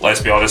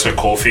let's be honest with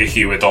Kofi,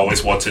 he would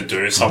always want to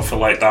do something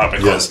like that,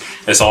 because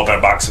it's all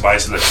about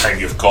maximising the time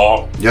you've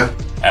got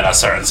in a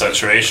certain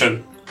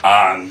situation.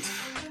 And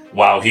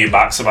while he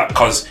maximised,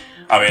 because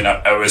I mean,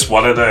 it was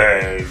one of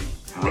the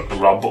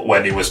Rumble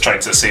when he was trying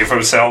to save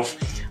himself,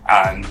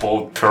 and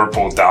poor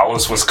Bo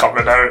Dallas was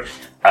coming out.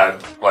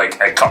 And like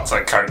it cut to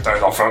a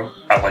countdown of him,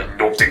 and like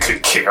nobody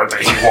could care that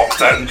he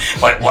walked in.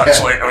 Like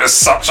literally, it was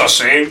such a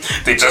shame.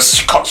 They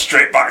just cut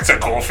straight back to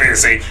Kofi and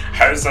say,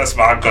 "How's this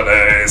man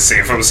gonna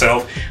save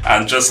himself?"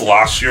 And just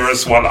last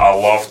year's one, I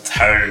loved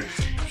how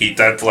he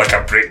did like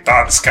a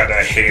breakdance kind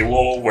of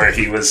halo, where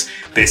he was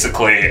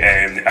basically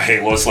a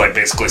halo's like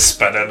basically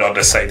spinning on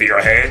the side of your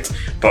head,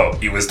 but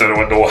he was doing it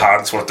with no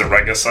hands with the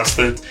ring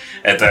assistant.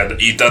 And then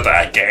he did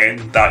it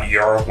again that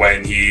year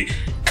when he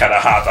kind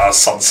of had a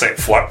sunset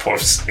flip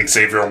with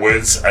Xavier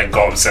Woods and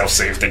got himself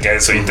saved again.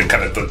 So he did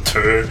kind of did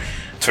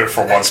two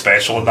for one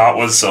special, and that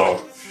was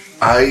so.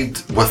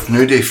 With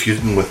New Day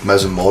feuding with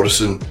Miz and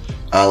Morrison,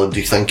 Alan, do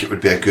you think it would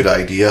be a good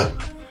idea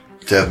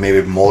to have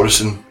maybe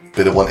Morrison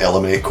be the one to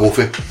eliminate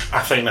Kofi?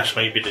 I think this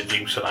might be the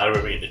dream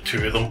scenario where the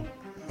two of them.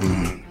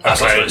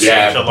 That's what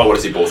I want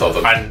to see both of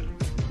them. And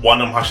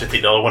one of them has to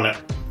take the other one out.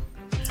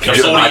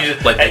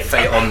 Like they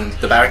fight on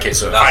the barricade.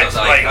 So I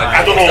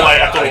don't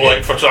know.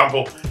 Like for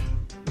example,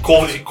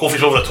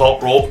 Kofi's over the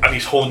top rope and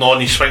he's holding on.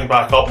 He swings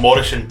back up.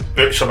 Morrison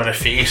boots him in the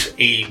face.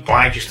 He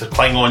manages to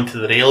cling on to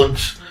the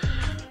railings,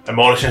 and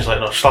Morrison's like,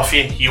 "No, stuff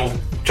you." He'll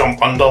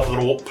jump under the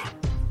rope,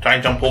 try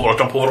and jump over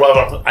or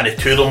whatever, and the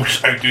two of them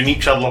just outdoing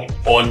each other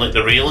on like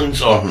the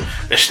railings or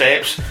the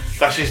steps.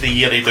 This is the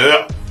year they do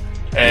it.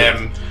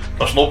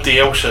 There's nobody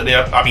else in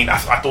there. I mean,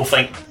 I don't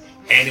think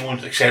anyone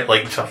except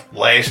like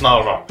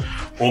Lesnar or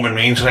Roman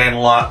Reigns or anything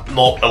like that,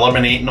 not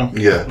eliminating them.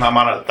 Yeah. In that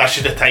manner. This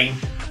is the time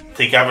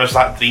to give us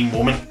that dream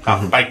moment,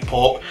 that big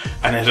pop.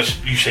 And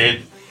as you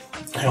said,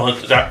 you know,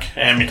 Zach,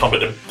 we talk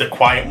about the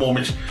quiet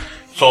moments,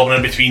 somewhere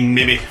in between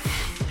maybe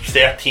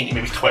 13 to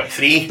maybe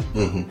 23.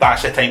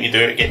 That's the time to do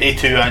it. Get they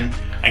two in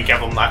and give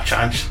them that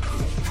chance.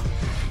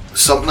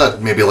 Something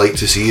I'd maybe like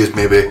to see is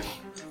maybe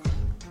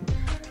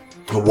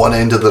at one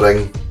end of the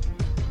ring,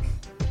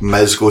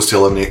 Miz goes to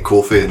eliminate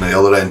Kofi, and the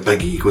other end,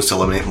 Big E goes to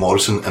eliminate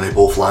Morrison, and they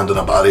both land on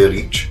a barrier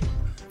each.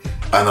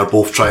 And they're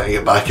both trying to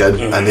get back in,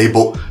 and they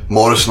both,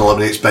 Morrison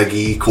eliminates Big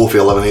E, Kofi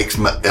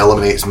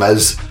eliminates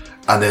Miz,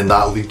 and then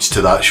that leads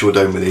to that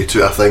showdown with they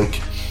two. I think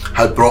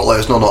had Brock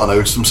Lesnar not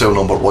announced himself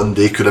number one,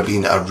 they could have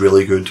been a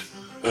really good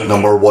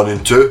number 1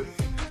 and 2,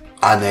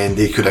 and then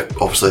they could have,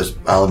 obviously as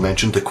Alan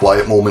mentioned, the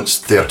quiet moments,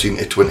 13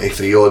 to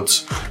 23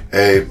 odds.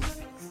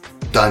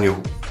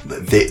 Daniel,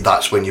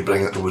 that's when you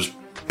bring it those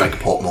big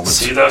pop moments.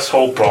 See, this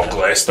whole Brock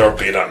Lesnar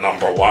being at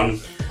number 1,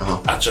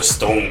 I just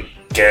don't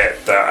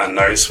get that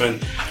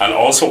announcement. And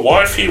also,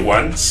 what if he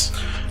wins?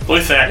 The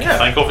only thing I can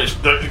think of is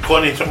they're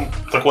going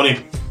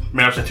to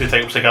merge the two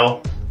titles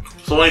together.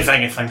 It's the only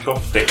thing I think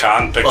of. They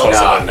can't because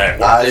of the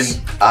network.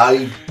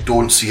 I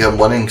don't see him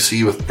winning.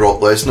 See, with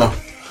Brock Lesnar,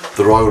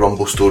 the Royal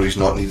Rumble story's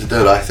not needed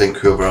there. I think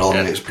whoever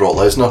eliminates Brock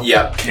Lesnar.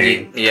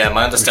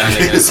 My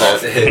understanding is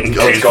that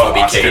it's got to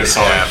be Kane.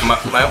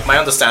 My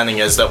understanding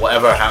is that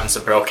whatever happens to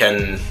Brock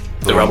in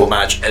the Rumble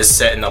match is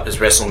setting up his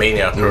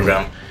WrestleMania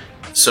program.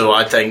 So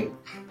I think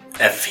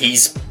if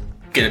he's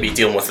going to be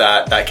dealing with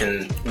that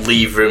can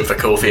leave room for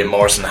Kofi and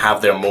Morrison to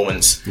have their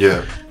moments.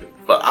 Yeah.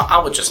 But I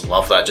would just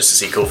love that, just to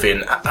see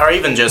Kofi or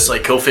even just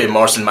like Kofi and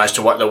Morrison manage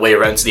to work their way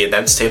around to the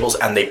announce tables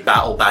and they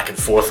battle back and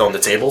forth on the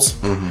tables.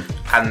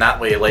 And that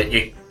way,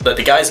 like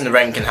the guys in the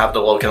ring can have the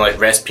little kind of like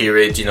rest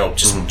period, you know,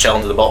 just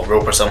chilling to the bottom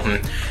rope or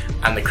something,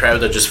 and the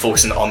crowd are just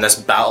focusing on this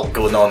battle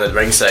going on at the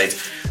ringside.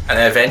 And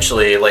then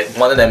eventually, like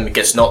one of them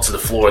gets knocked to the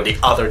floor, the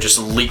other just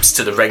leaps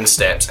to the ring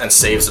steps and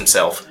saves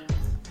himself.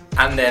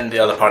 And then the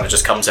other partner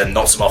just comes in,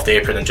 knocks him off the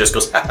apron, and just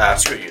goes, "Haha,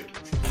 screw you."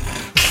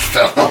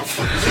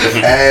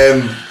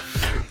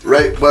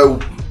 Right,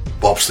 well,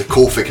 obviously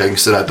Kofi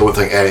Kingston, I don't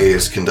think any of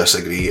us can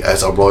disagree,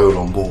 as a Royal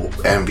Rumble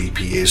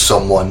MVP, is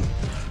someone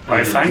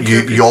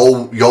you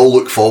all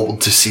look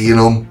forward to seeing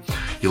him.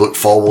 You look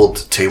forward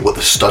to what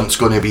the stunt's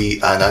going to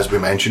be, and as we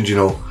mentioned, you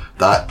know,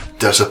 that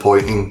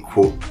disappointing,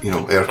 quote, you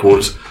know, air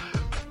quotes,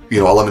 you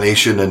know,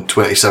 elimination in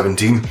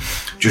 2017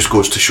 just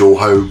goes to show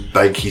how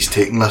big he's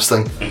taking this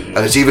thing. And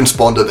it's even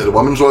spawned into the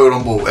Women's Royal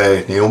Rumble.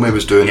 Naomi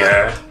was doing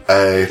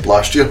it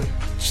last year.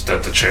 Just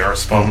did the chair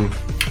spot.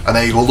 And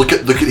then you go, look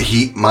at the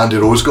heat Mandy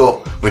Rose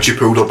got when she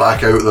pulled her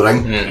back out of the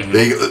ring.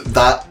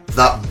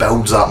 That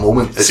builds that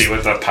moment. See,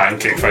 with the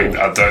pancake fight,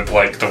 I did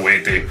like the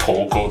way they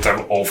pogoed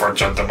him over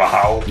Jinder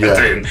Mahal.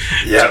 Yeah. And then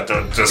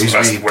Jinder just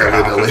missed where it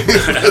happened.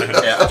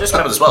 I just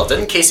remembered as well,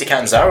 didn't Casey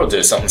Catanzaro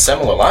do something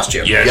similar last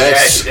year?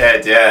 Yes.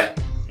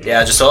 Yeah,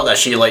 I just thought that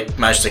she like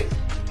managed to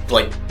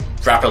like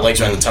wrap her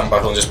legs around the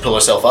turnbuckle and just pull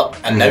herself up,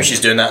 and now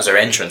she's doing that as her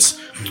entrance.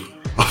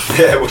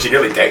 Yeah, well, she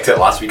nearly decked it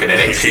last week in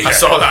NXT. I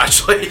saw that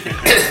actually.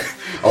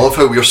 I love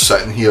how we're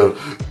sitting here,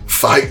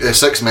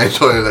 6 men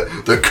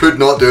that could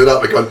not do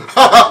that, because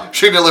haha,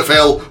 she nearly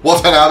fell,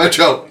 what an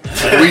amateur.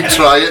 We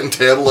try it and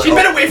tear it. She's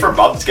been away for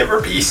months, give her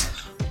peace.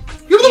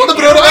 You're the one that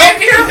brought it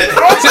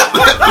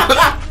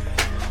up.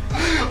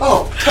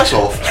 Oh, piss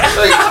off.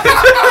 Right.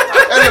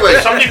 Anyway.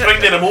 Somebody bring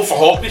the remote for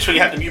Hockney so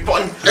you hit the mute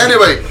button.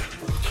 Anyway,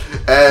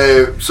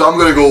 so I'm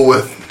going to go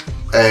with,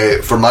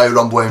 for my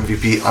Rumble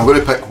MVP, I'm going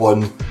to pick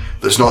one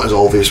that's not as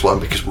obvious one,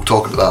 because we'll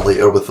talk about that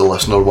later with the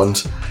listener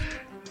ones.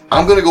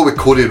 I'm going to go with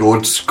Cody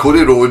Rhodes.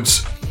 Cody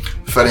Rhodes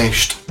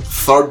finished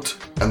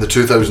 3rd in the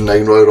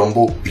 2009 Royal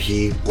Rumble.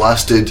 He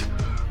lasted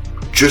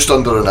just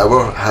under an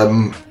hour.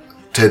 Him,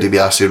 Ted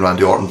DiBiase and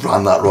Randy Orton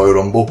ran that Royal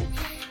Rumble.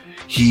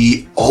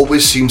 He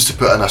always seems to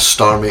put in a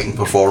star-making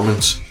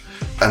performance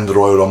in the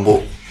Royal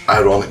Rumble.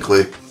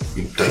 Ironically,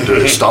 he didn't do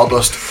it at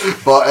Stardust.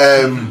 But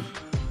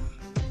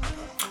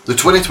the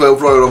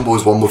 2012 Royal Rumble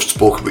is one we've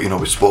spoke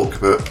about. We spoke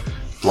about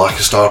lack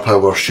of star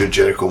power. Should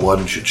Jericho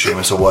win? Should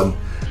Sheamus have won?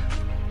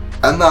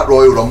 In that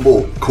Royal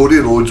Rumble, Cody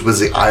Rhodes was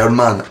the Iron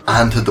Man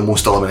and had the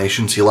most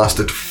eliminations. He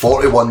lasted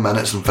 41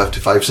 minutes and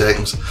 55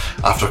 seconds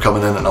after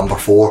coming in at number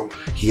 4.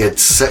 He had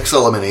 6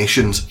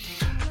 eliminations.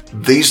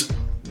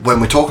 When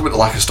we talk about the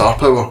lack of star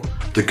power,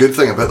 the good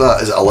thing about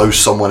that is it allows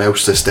someone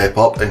else to step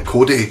up. And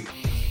Cody,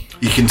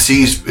 you can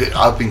see,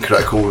 I've been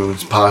critical in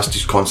his past,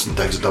 he's constant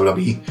digs at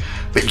WWE,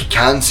 but you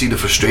can see the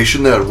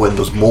frustration there when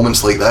there's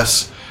moments like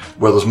this,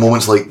 where there's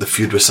moments like the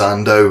feud with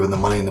Sandow and the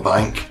Money in the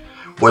Bank,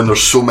 when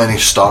there's so many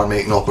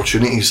star-making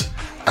opportunities,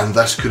 and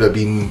this could have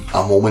been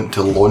a moment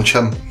to launch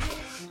him,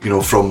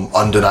 from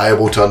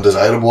undeniable to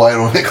undesirable,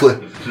 ironically.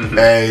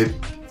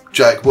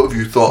 Jack, what have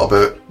you thought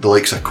about the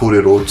likes of Cody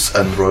Rhodes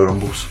and Royal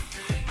Rumbles?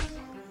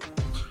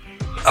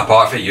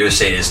 Apart from you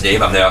saying his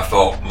name, I've never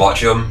thought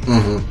much of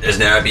him. There's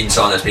never been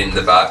someone that's been in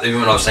the back.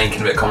 Even when I was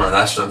thinking about coming on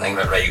this, I'm thinking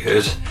about, right,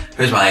 who's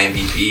my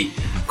MVP?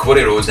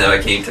 Cody Rhodes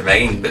never came to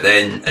mind, but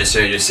then as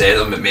soon as you said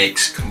him, it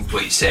makes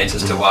complete sense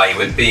as to why he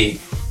would be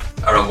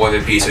a Rumble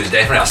MVP. So he's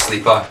definitely a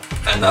sleeper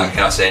in that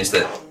kind of sense,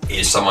 that he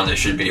is someone that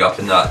should be up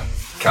in that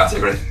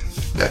category.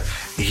 Yeah,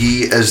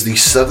 he is the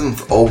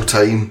 7th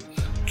all-time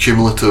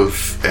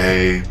cumulative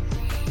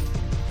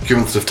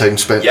time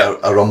spent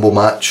a Rumble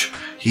match.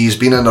 He's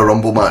been in a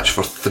Rumble match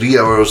for 3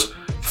 hours,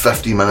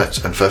 50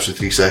 minutes and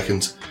 53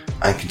 seconds,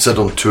 and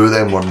considering 2 of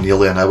them were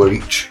nearly an hour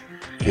each,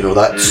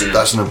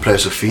 that's an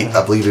impressive feat.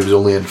 I believe he was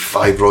only in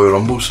 5 Royal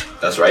Rumbles.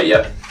 That's right,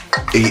 yeah.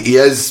 He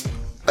is,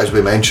 as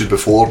we mentioned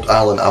before,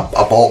 Alan,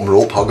 a bottom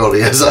rope hugger.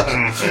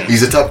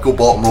 He's a typical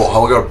bottom rope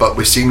hugger, but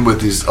we've seen with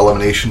his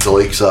eliminations the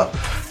likes of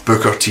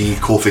Booker T,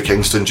 Kofi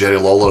Kingston, Jerry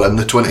Lawler in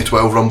the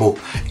 2012 Rumble.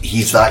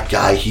 He's that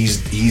guy. He's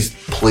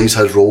plays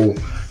his role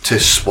to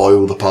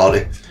spoil the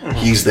party.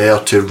 He's there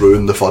to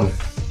ruin the fun.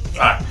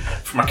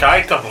 From a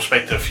character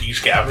perspective, he's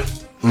got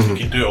everything. He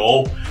can do it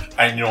all.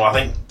 And I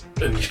think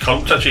in his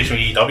current situation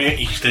with EW,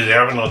 he's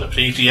deserving of the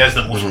praise. He is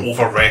the most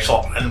over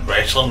wrestler in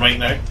wrestling right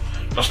now.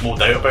 There's no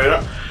doubt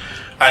about it.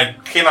 I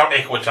kind of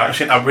echo what Jack was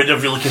saying. I would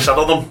have really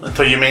considered him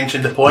until you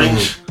mentioned the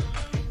points.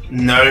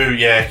 Now,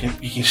 you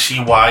can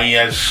see why he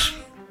is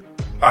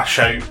a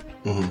shout.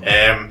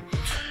 And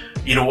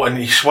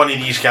he's one of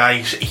these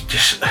guys.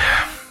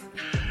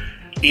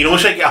 He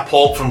knows how to get a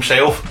pop for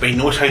himself, but he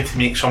knows how to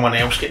make someone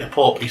else get the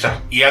pop. He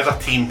is a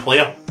team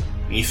player.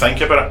 When you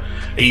think about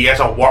it, he is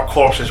a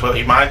workhorse as well.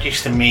 He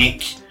manages to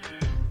make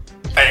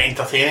it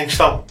entertaining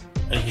still,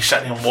 and you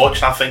sit there and watch.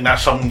 And I think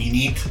that's something you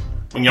need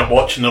when you're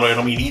watching the Royal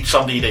Rumble. You need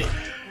somebody that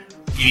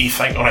you need to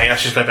think, alright,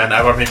 this is going to be an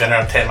hour, maybe an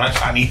hour and 10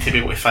 minutes. I need to be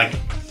able to think,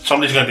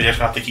 somebody's going to be just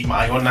going to have to keep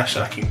my eye on this,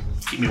 and I can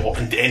keep me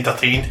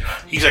entertained.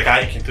 He's a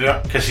guy who can do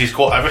it because he's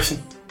got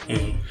everything.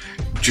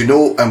 Do you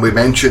know, and we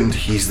mentioned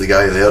he's the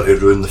guy there to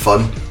ruin the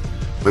fun.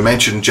 We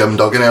mentioned Jim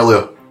Duggan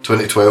earlier.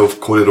 2012,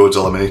 Cody Rhodes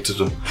eliminated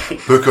him.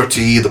 Booker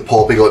T, the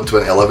pop he got in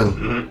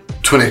 2011.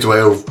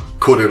 2012,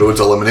 Cody Rhodes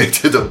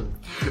eliminated him.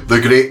 The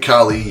Great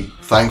Khali,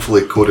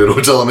 thankfully, Cody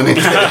Rhodes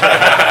eliminated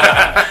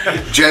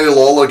him. Jerry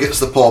Lawler gets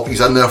the pop.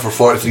 He's in there for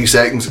 43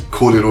 seconds.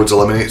 Cody Rhodes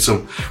eliminates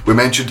him. We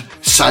mentioned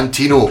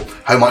Santino,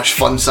 how much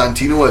fun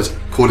Santino is.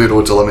 Cody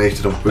Rhodes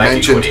eliminated him. We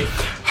mentioned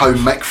how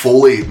Mick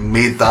Foley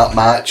made that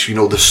match, the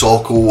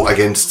Socko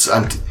against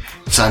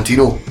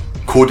Santino.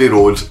 Cody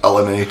Rhodes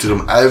eliminated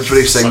him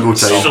every single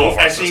time. So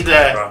is he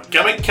the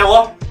gimmick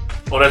killer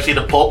or is he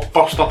the pop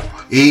buster?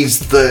 He's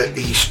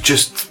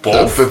just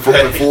both.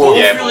 Before.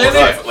 Yeah, both.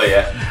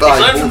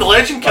 He's the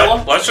legend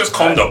killer. Let's just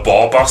call him the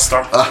ball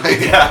buster.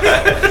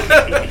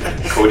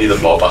 Cody the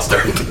ball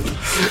buster.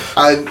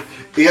 And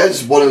he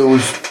is one of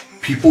those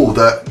people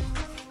that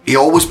he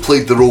always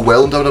played the role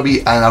well in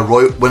WWE, and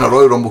when a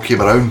Royal Rumble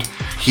came around,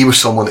 he was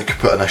someone that could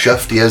put in a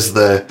shift. He is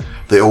the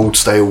old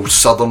style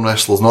Southern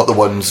wrestlers, not the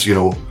ones,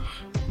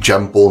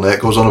 Jim Bolnett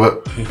goes on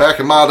about. Back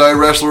in my day,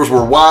 wrestlers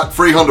were white,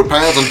 300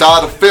 pounds, and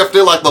died at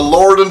 50 like the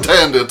Lord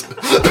intended.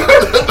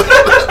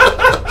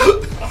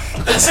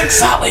 That's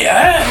exactly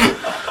it.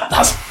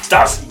 That's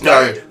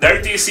now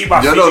do you see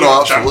my video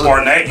of Jim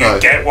Bolnett? You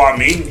get what I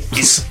mean?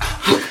 He's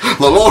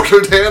the Lord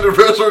intended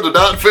wrestler to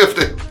die at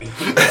 50.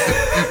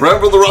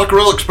 Remember the Rock and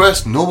Roll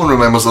Express? No one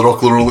remembers the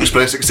Rock and Roll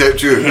Express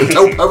except you.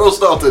 Until Power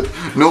started,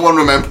 no one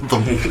remembered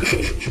them.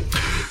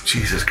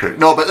 Jesus Christ.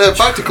 No, but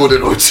back to Cody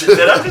Rhodes.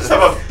 Did I just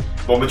have a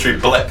momentary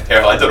blip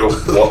here? I don't know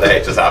what the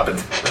heck just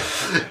happened.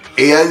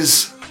 He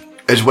is,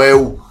 as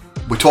well,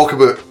 we talk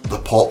about the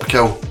pop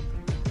kill.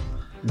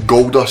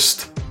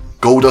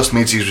 Goldust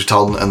made his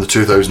return in the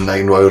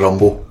 2009 Royal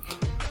Rumble.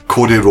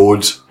 Cody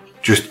Rhodes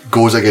just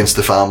goes against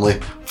the family,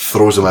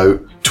 throws him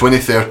out.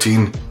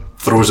 2013,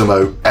 throws him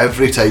out.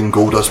 Every time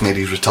Goldust made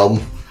his return,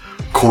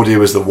 Cody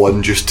was the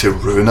one just to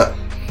ruin it.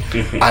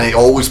 And he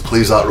always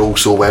plays that role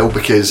so well,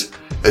 because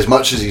as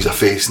much as he's a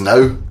face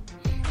now,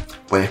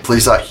 when he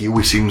plays that heel,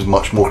 he seems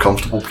much more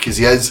comfortable, because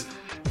he is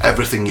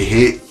everything you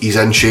hate. He's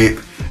in shape,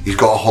 he's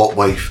got a hot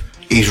wife,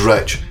 he's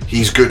rich,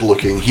 he's good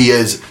looking, he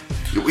is.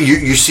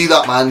 You see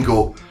that man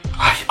go,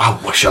 I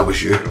wish I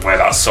was you.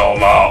 When I saw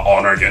him at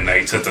Honor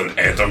United in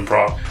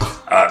Edinburgh,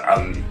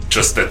 and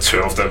just the two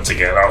of them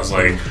together, I was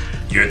like,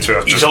 you two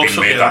have just been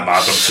made a man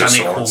of two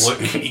swords. Look.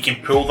 He can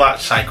pull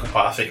that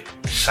psychopathic,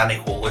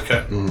 cynical look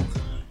out. You know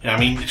what I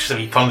mean? Just if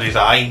he turns his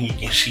eye, you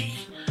can see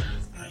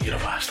you're a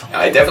bastard.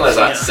 Yeah, he definitely has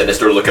that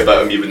sinister look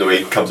about him, even though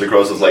he comes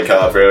across as like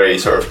a very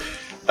sort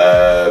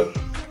of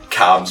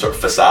calm sort of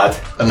facade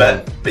a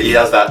bit. But he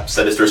has that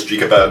sinister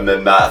streak about him,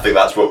 and I think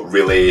that's what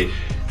really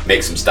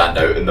makes him stand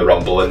out in the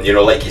Rumble. And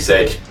like you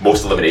said,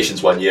 most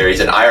eliminations one year.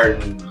 He's an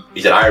Iron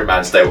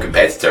Man style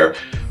competitor,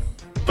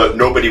 but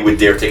nobody would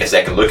dare take a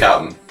second look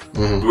at him,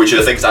 which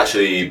I think is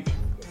actually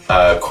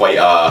quite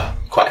a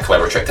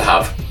clever trick to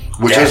have.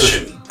 Which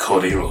is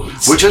Cody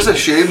Rhodes. Which is a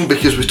shame,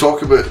 because we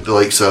talk about the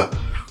likes of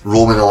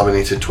Roman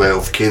eliminated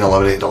 12, Kane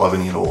eliminated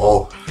 11. They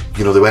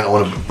went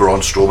on about Braun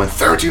Strowman,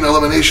 13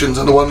 eliminations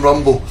in the one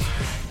Rumble,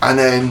 and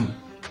then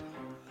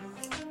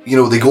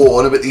they go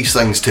on about these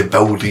things to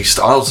build these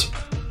stars,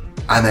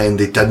 and then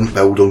they didn't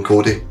build on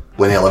Cody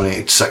when he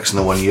eliminated 6 in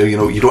the 1 year.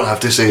 You don't have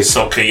to say.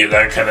 So can you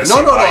now kind of see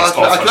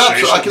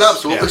I can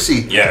absolutely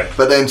see. Yeah.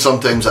 But then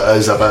sometimes it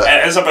is a bit.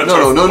 It is a bit.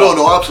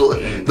 No,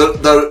 absolutely.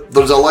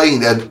 There's a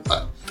line, and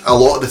a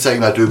lot of the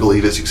time I do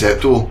believe it's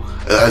acceptable.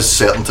 It is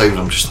certain times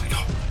I'm just like,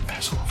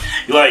 piss off.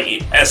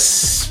 Like,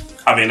 it's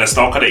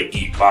not going to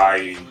eat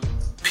my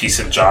piece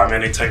of jam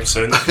anytime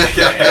soon.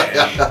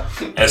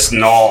 It's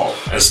not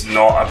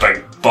a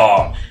big,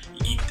 but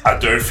I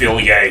do feel,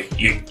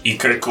 you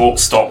could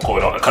stop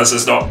going on, because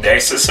it's not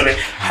necessary.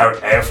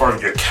 However,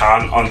 you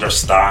can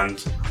understand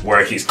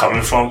where he's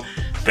coming from,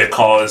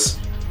 because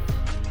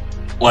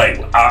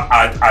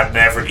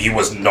he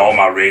was not on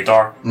my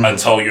radar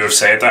until you've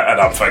said it,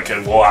 and I'm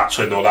thinking, well,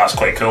 actually, no, that's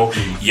quite cool.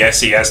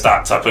 Yes, he is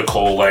that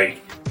typical,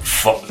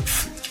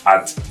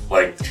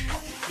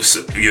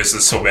 using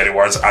so many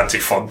words,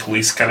 anti-fun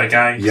police kind of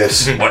guy.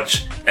 Yes.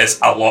 Which is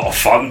a lot of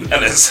fun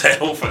in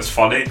itself. It's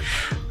funny.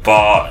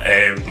 But,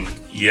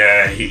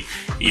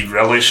 he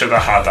really should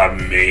have had a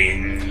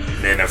main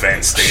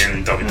event stay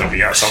in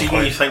WWE at some point.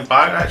 When you think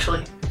back,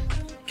 actually,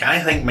 can I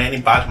think many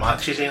bad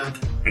matches he had?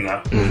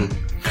 No.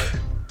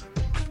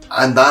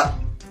 And that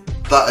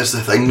is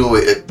the thing, though.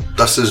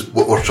 This is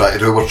what we're trying to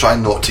do. We're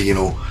trying not to,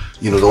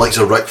 the likes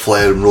of Ric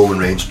Flair and Roman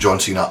Reigns and John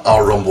Cena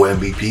are Rumble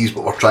MVPs,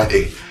 but we're trying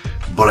to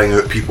bring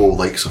out people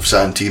likes of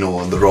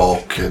Santino and The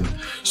Rock and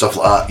stuff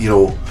like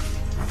that,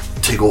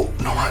 to go,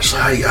 no,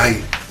 actually,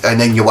 and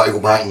then you want to go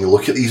back and you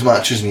look at these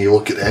matches and you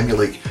look at them, you're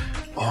like,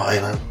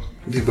 oh,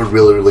 they were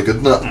really, really good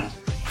in it.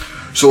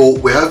 So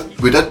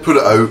we did put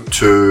it out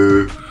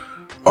to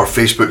our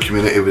Facebook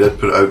community, we did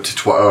put it out to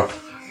Twitter,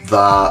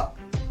 that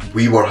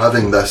we were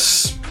having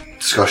this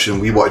discussion.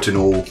 We wanted to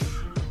know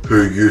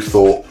who you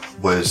thought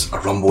was a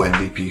Rumble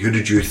MVP. Who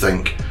did you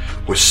think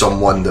was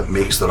someone that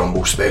makes the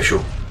Rumble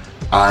special?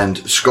 And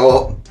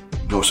Scott,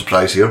 no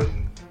surprise here,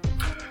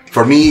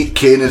 for me,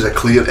 Kane is a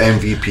clear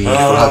MVP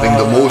for having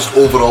the most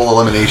overall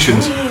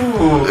eliminations.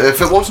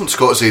 If it wasn't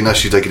Scott saying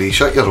this, you'd agree,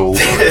 shut your hole.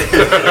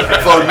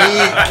 For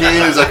me,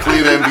 Kane is a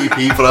clear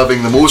MVP for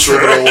having the most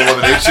overall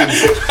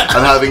eliminations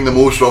and having the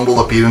most Rumble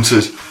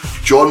appearances.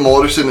 John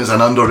Morrison is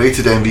an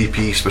underrated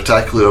MVP,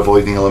 spectacularly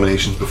avoiding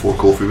eliminations before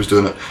Kofi was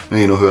doing it. Now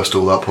you know who I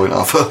stole that point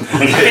off. Thanks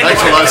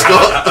for that,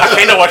 Scott. I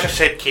kind of wish I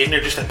said Kane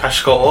there just to piss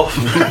Scott off.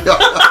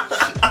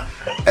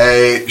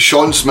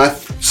 Sean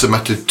Smith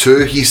submitted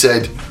 2. He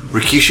said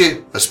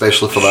Rikishi,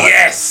 especially for that.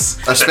 Yes!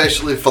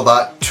 Especially for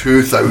that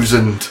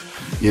 2000,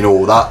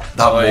 that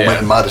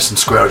moment in Madison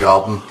Square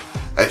Garden.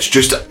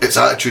 It's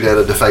Attitude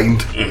Era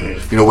defined.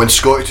 When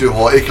Scotty 2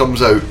 Hottie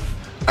comes out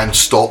and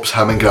stops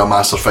him and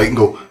Grandmaster fight and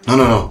go,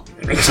 no,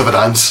 let's have a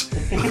dance.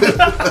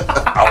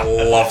 I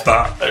love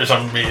that. That was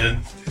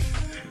amazing.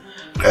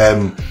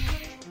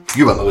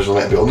 You weren't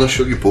originally to be on this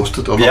show, you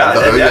posted on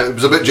it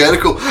was about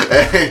Jericho.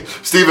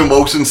 Stephen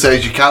Wilson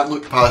says you can't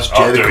look past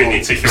Jericho. Do we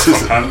need to hear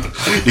from him?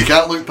 You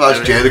can't look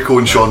past Jericho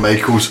and Shawn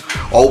Michaels,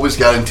 always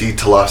guaranteed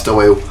to last a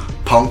while.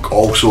 Punk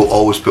also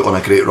always put on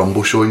a great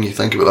Rumble show, and you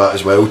think about that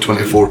as well.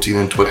 2014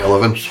 and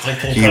 2011,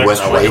 he went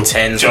a while.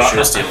 2010's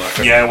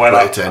yeah, when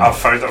I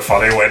found it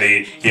funny when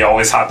he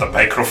always had the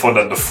microphone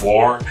on the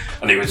floor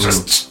and he was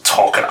just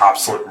talking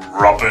absolute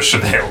rubbish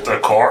and held the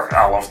court.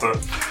 I loved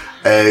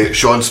it.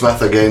 Sean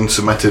Smith again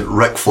submitted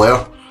Ric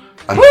Flair,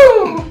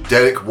 and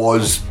Derek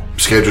was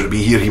scheduled to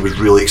be here. He was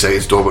really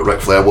excited to talk about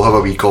Ric Flair. We'll have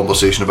a wee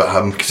conversation about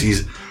him because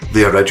he's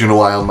the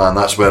original Iron Man.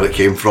 That's where it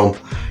came from.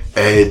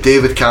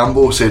 David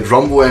Campbell said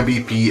Rumble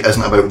MVP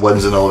isn't about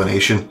wins and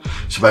elimination,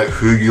 it's about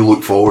who you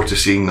look forward to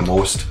seeing the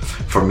most.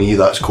 For me,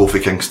 that's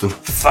Kofi Kingston.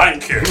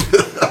 Thank you.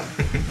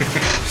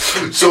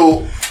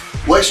 So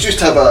let's just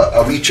have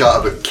a wee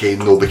chat about Kane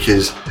though,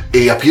 because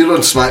he appeared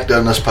on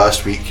SmackDown this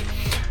past week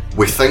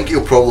We think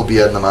he'll probably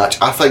be in the match.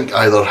 I think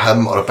either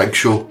him or a Big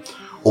Show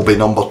will be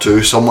number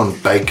 2, someone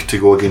big to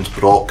go against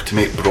Brock, to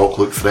make Brock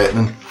look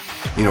threatening,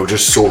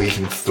 just so he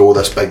can throw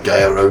this big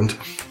guy around.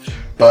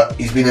 But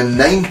he's been in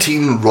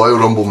 19 Royal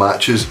Rumble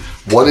matches.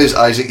 1 is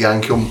Isaac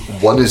Yankem,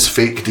 1 is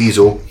Fake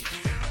Diesel,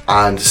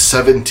 and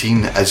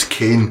 17 as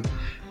Kane.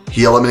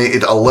 He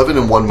eliminated 11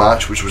 in one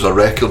match, which was a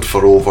record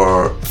for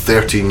over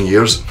 13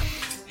 years.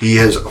 He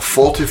has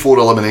 44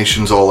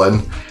 eliminations all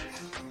in.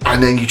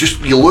 And then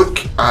you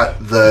look at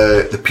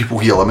the people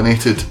he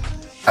eliminated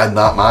in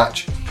that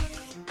match.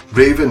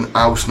 Raven,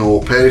 Al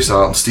Snow, Perry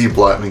Saturn, Steve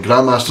Blackman,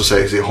 Grandmaster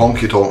Sexy,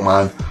 Honky Tonk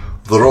Man,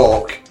 The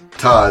Rock,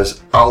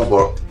 Taz,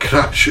 Albert,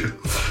 Crash,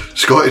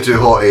 Scotty 2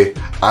 Hotty,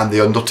 and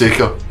The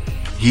Undertaker.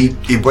 He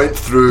went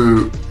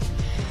through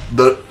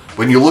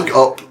when you look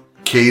up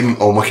Kane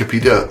on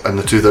Wikipedia in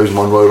the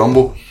 2001 Royal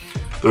Rumble,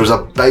 there's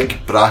a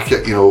big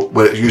bracket,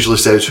 where it usually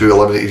says who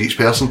eliminated each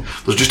person.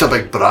 There's just a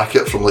big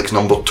bracket from like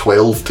number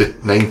 12 to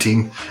 19,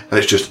 and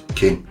it's just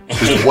Kane.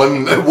 Just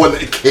one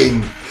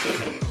Kane.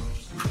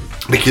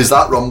 Because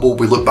that Rumble,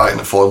 we look back on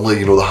it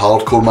fondly, the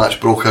hardcore match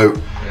broke out,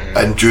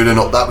 and during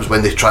it, that was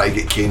when they try to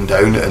get Kane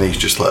down, and he's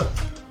just like,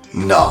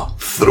 nah,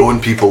 throwing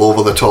people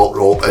over the top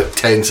rope at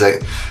 10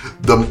 seconds.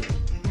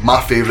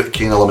 My favourite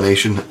Kane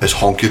elimination is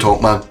Honky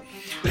Tonk Man.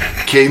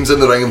 Kane's in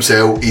the ring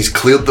himself, he's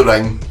cleared the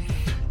ring.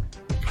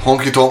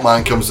 Honky Tonk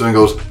Man comes in and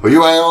goes, "Are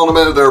you hanging on a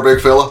minute there,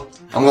 big fella?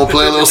 I'm going to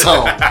play a little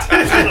song."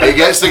 He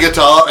gets the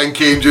guitar and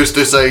Kane just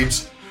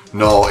decides,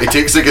 no, he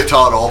takes the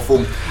guitar off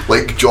him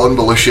like John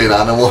Belushi in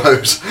Animal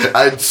House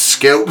and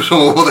scalps him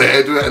over the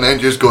head with it and then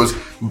just goes,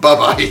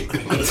 bye-bye.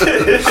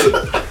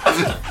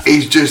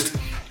 He's just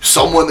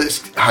someone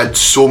that's had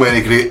so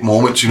many great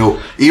moments,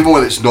 even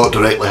when it's not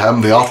directly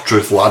him, the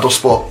R-Truth ladder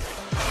spot.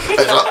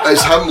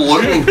 It's him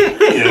looking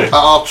at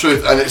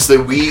R-Truth, and it's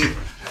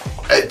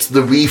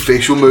the wee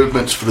facial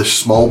movements for the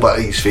small bit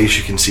of his face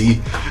you can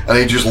see, and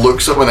he just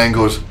looks at him and then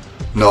goes,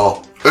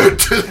 no.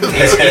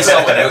 He's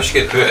someone else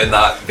you could put in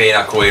that vein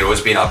of Cody Rhodes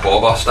being a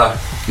ballbuster.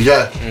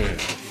 Yeah,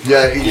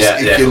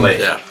 definitely.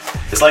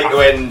 It's like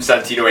when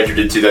Santino entered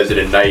in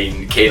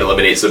 2009, Kane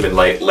eliminates him in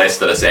like less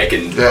than a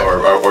second,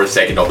 or a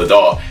second on the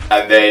dot,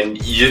 and then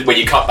when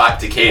you cut back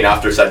to Kane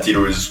after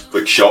Santino's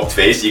like shocked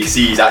face, you can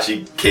see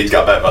Kane's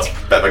got a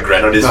bit of a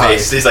grin on his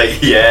face. He's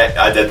like, yeah,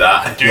 I did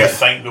that. I do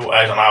think though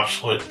it is an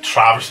absolute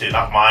travesty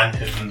that man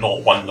has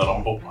not won the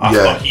Rumble.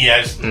 He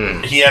is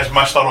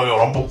Mr. Royal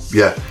Rumble.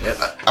 Yeah,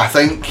 I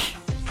think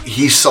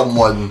he's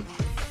someone.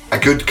 A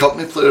good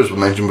company player, as we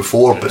mentioned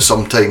before, but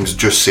sometimes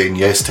just saying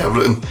yes to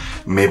everything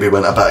maybe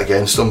went a bit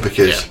against him,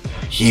 because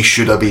he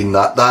should have been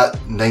that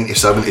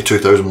 97 to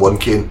 2001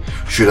 Kane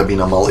should have been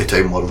a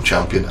multi-time world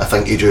champion. I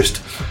think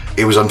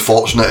he was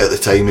unfortunate at the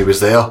time he was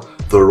there.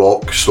 The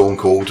Rock, Stone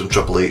Cold and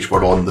Triple H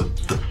were on the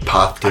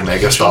path to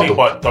mega stardom.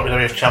 What,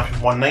 WWF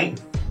champion one night?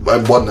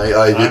 One night,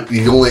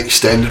 the only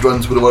extended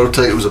runs with the world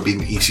titles have been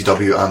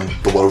ECW and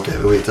the World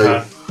Heavyweight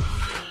title.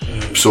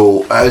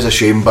 So it is a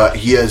shame, but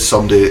he is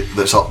somebody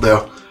that's up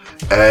there.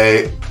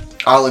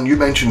 Alan, you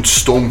mentioned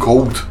Stone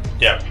Cold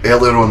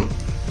earlier on.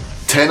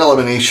 10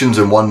 eliminations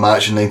in one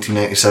match in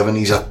 1997.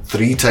 He's a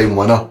 3-time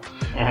winner.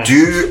 Do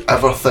you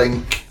ever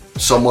think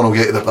someone will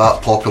get to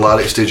that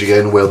popularity stage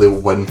again where they'll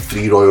win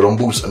 3 Royal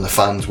Rumbles and the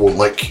fans won't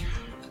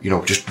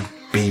just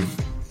be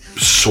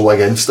so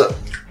against it?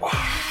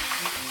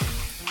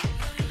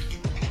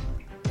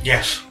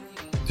 Yes.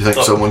 Do you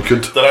think someone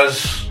could? There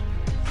is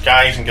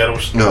guys and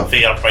girls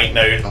there right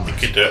now who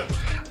could do it.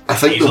 I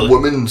think the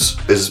women's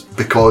is,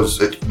 because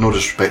it's no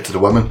disrespect to the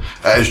women,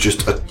 it is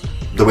just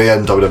the way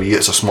in WWE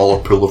it's a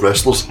smaller pool of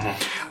wrestlers.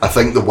 I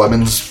think the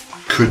women's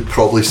could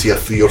probably see a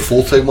 3 or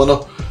 4-time winner.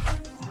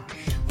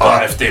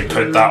 But if they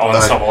put that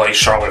on someone like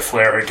Charlotte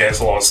Flair, who gets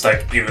a lot of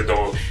stick, even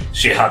though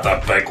she had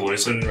that big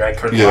losing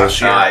record last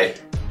year.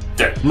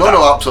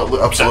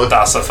 Absolutely.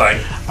 That's the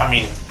thing. I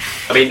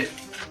mean,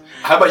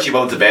 how much are you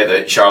willing to bet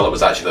that Charlotte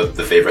was actually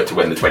the favourite to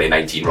win the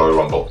 2019 Royal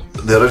Rumble?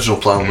 The original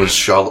plan was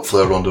Charlotte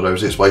Flair, Ronda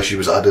Rousey. It's why she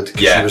was added,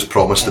 because she was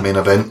promised the main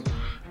event.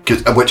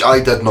 Which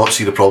I did not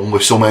see the problem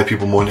with. So many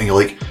people moaning,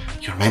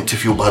 you're meant to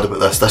feel bad about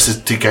this. This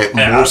is to get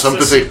more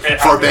sympathy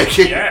for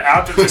Becky.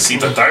 Yeah, I didn't see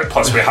the doubt.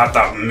 Plus, we had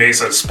that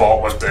amazing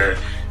spot with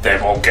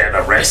them all getting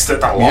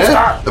arrested. I love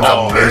that. It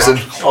was amazing.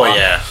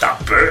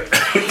 That boot.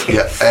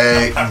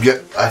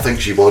 I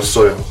think she was.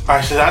 Sorry.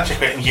 Actually, that's a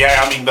question.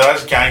 There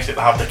is guys that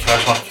have the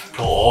charisma to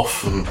pull it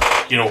off.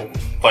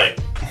 Like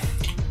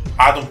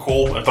Adam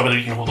Cole, if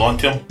WWE can hold on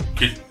to him,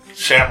 could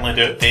certainly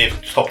do it. Dave,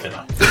 stop doing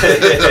that.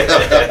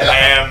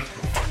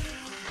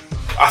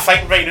 I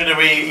think right now the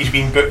way he's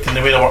been booked and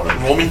the way they work with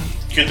Roman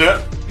could do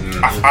it.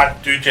 I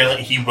do generally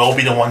think he will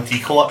be the one to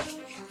equal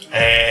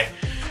it.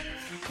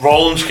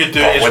 Rollins could do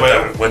it as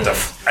well. Would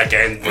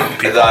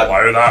people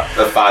allow that?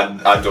 The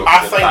fan,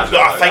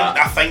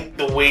 I think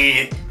the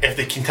way, if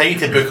they continue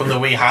to book him the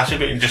way he has to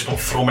book and just don't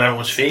throw him in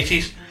everyone's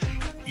faces,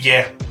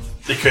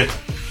 they could,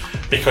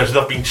 because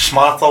they've been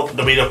smarter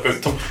the way they've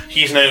booked him.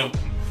 He's now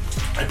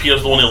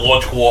appears the only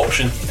logical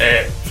option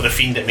for the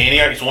Fiend at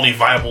Mania. He's the only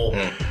viable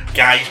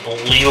guy who's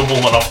believable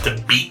enough to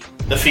beat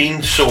the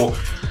Fiend, so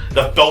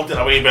they've built it in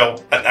a way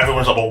well, and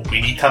everyone's like, well,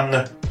 we need him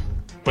now.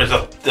 Whereas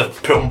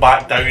they've put him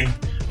back down.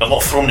 They're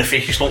not throwing the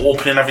face. He's not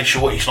opening every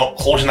show. He's not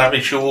closing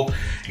every show.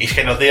 He's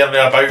kind of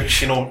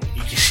thereabouts. You know,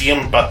 you can see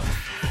him, but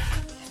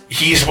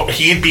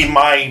he'd be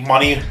my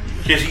money.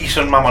 He's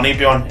on my money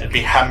beyond. It'd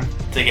be him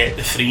to get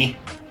the 3.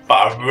 But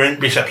I wouldn't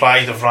be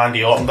surprised if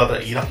Randy Orton did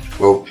it either.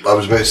 Well, I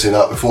was about to say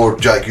that before.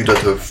 Jack, you did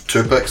have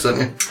 2 picks,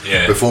 didn't you?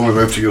 Yeah. Before we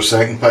move to your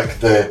second pick,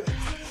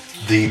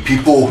 the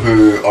people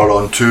who are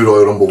on 2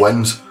 Royal Rumble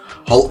wins.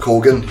 Hulk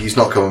Hogan, he's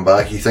not coming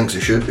back. He thinks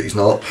he should, but he's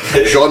not.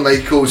 Shawn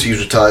Michaels, he's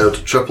retired.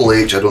 Triple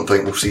H, I don't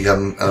think we'll see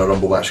him in a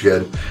Rumble match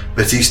again.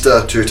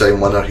 Batista, 2-time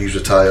winner, he's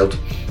retired.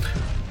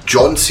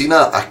 John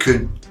Cena, I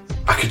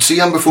could see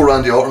him before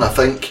Randy Orton. I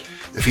think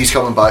if he's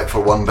coming back for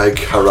one big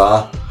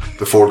hurrah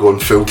before going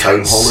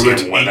full-time Hollywood.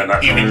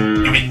 He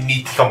would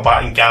need to come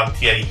back and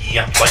guarantee a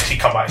year. Like, if he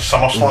come back to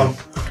SummerSlam,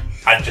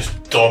 I'd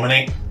just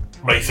dominate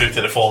right through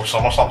to the fall of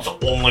SummerSlam. It's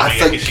the only way I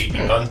can see it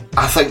being done.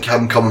 I think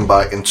him coming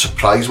back and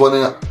surprise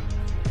winning it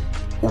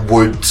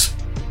would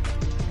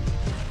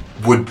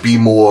be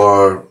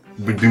more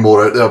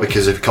out there,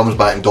 because if he comes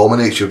back and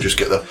dominates, you'll just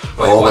get the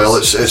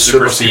it's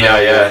Super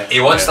Cena. Yeah. He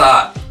wants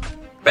that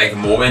big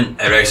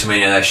moment at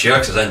WrestleMania this year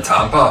because it's in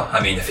Tampa.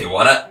 I mean, if he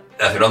won it,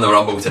 if he won the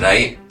Rumble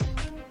tonight,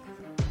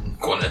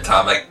 going to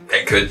Tampa,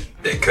 it could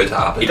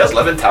happen. He does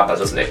live in Tampa,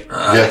 doesn't he?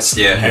 Yes.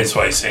 Yeah. That's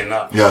why he's saying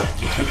that. Yeah.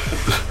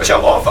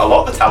 Actually, a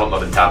lot of the talent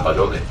live in Tampa,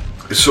 don't they?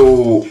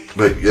 So,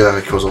 right, yeah,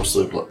 because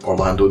obviously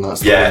Orlando and that's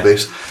the home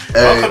base.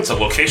 Welcome to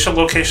location.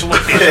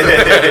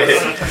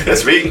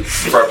 This week,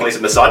 for a place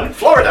in the sun,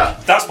 Florida.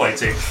 That's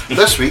plenty.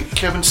 This week,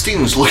 Kevin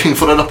Steen's looking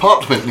for an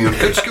apartment near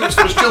good schools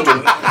for his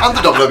children and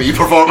the WWE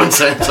Performance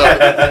Centre.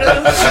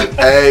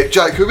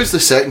 Jack, who was the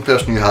second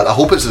person you had? I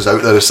hope it's as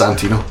out there as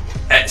Santino.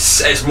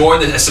 It's more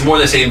in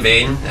the same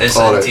vein as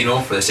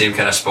Santino for the same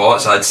kind of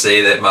spots. I'd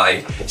say that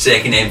my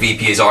second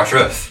MVP is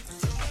R-Truth.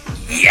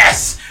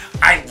 Yes!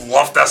 I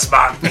love this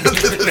man.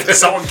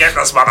 Someone get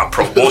this man a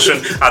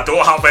promotion. I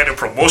don't have any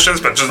promotions,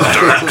 but just do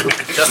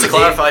it. Just to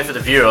clarify for the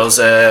viewers,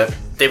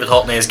 David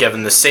Hockney has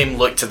given the same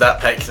look to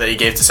that pick that he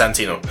gave to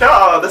Santino.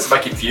 Oh, this is my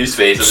confused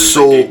face.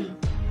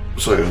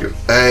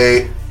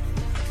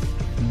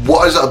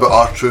 What is it about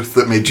R-Truth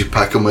that made you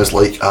pick him as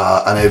like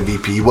an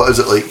MVP? What is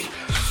it like?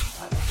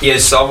 He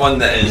is someone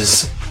that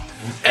is...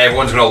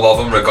 Everyone's going to love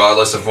him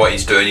regardless of what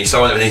he's doing. He's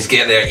someone that when he's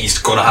getting there, he's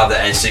going to have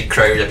the instant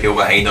crowd appeal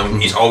behind him.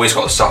 He's always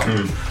got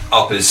something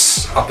up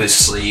his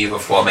sleeve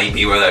of what might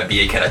be, whether it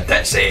be a kind of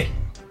ditzy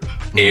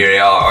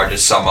area or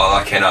just some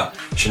other kind of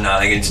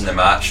shenanigans in the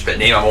match. But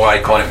name a more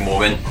iconic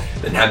moment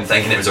than him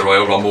thinking it was a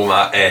Royal Rumble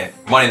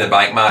Money in the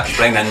Bank match,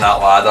 bringing in that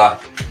ladder,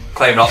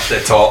 climbing up to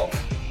the top,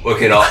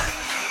 looking up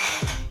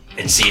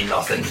and seeing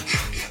nothing.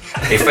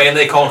 He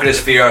finally conquered his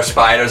fear of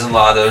spiders and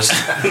ladders.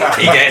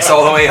 He gets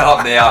all the way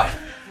up there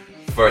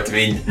for it to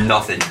mean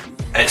nothing.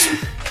 It's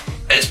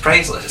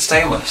priceless, it's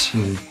timeless.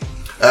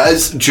 It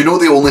is. Do you know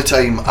the only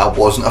time I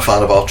wasn't a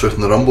fan of R-Truth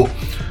in the Rumble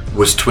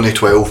was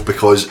 2012,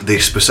 because they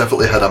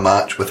specifically had a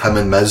match with him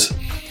and Miz,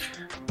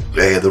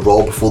 the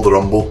Raw before the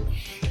Rumble,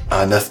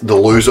 and the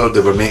loser,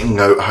 they were making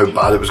out how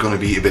bad it was going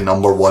to be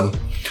number 1.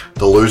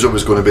 The loser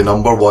was going to be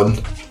number 1,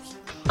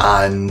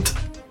 and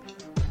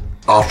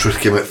R-Truth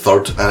came out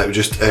third, and it was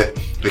just it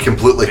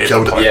completely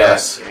killed it.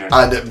 Yes.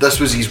 And this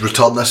was his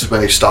return. This is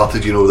when he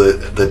started, you know,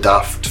 the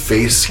daft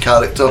face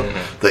character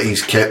that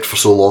he's kept for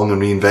so long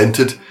and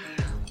reinvented.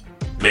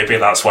 Maybe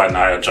that's why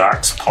Nia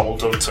Jax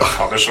pummeled him to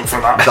punish him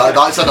for that.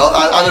 That's another.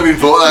 I never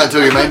even thought of that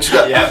until you mentioned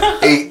it. Yeah.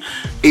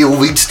 He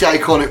leads to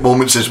iconic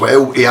moments as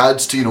well. He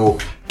adds to, you know,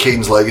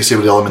 Kane's legacy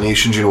with the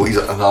eliminations. You know, he's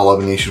an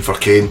elimination for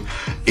Kane.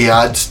 He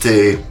adds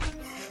to,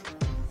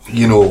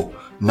 you know,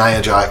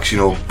 Nia Jax, you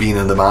know, being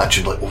in the match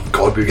and like, oh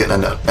god, we're getting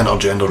into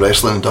intergender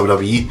wrestling in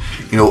WWE.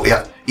 You know,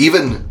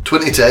 even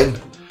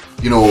 2010,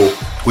 you know,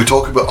 we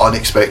talk about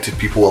unexpected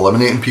people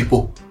eliminating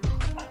people.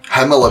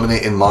 Him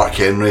eliminating Mark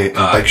Henry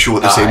and Big Show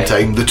at the same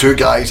time. The two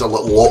guys are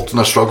like locked in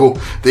a struggle.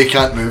 They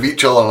can't move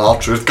each other, and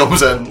R-Truth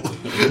comes in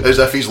as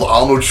if he's like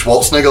Arnold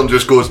Schwarzenegger and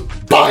just goes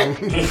bang,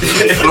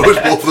 throws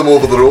both of them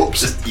over the ropes.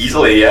 Just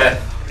easily,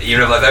 yeah.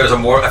 Even if it was a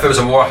more, I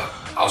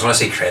was going to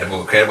say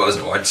credible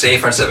isn't the word. Say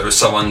for instance, if it was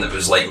someone that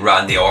was like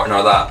Randy Orton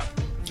or that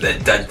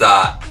did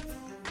that,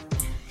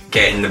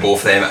 getting the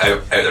both of them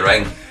out the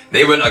ring,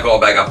 they wouldn't have got a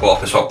bigger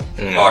pop as what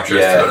R-Truth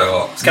would have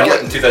got. It's kind of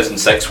like in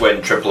 2006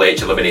 when Triple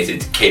H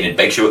eliminated Kane and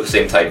Big Show at the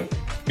same time.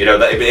 You know,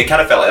 it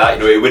kind of felt like that.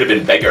 You know, it would have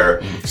been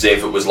bigger, say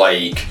if it was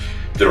like,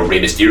 you know,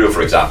 Rey Mysterio,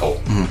 for example,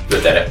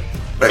 that did it.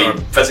 I mean,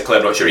 physically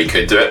I'm not sure he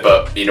could do it,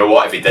 but you know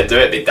what, if he did do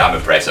it, it'd be damn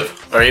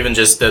impressive. Or even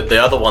just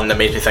the other one that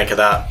made me think of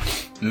that,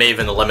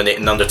 Maven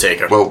eliminating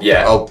Undertaker. Well,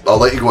 yeah, I'll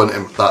let you go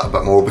into that a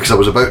bit more, because I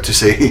was about to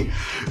say,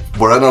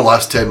 we're in our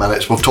last 10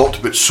 minutes, we've talked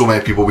about so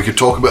many people, we could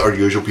talk about our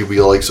usual people, the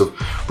likes of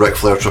Ric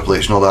Flair, Triple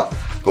H and all that,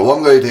 but what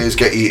I'm going to do is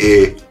get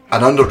you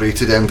an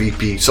underrated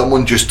MVP,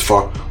 someone just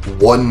for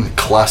one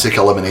classic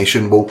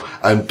elimination. Well,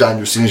 and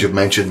Daniel, as soon as you've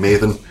mentioned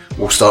Maven,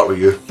 we'll start with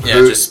you.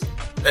 Yeah,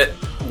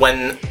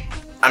 when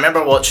I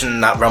remember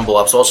watching that Rumble.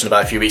 I was watching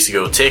about a few weeks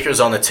ago. Taker's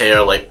on the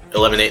tear, like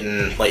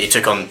eliminating, like he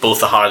took on both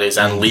the Hardys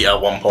and Lita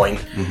at one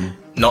point,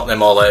 knocking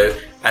them all out.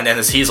 And then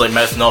as he's like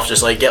mouthing off,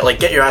 just like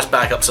get your ass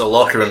back up to the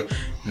locker room.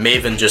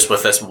 Maven just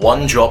with this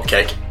one drop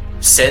kick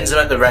sends him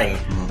out the ring,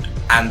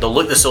 and the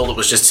look they sold it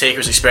was just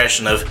Taker's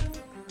expression of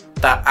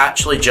that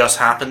actually just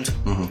happened.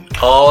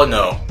 Oh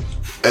no!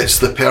 It's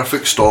the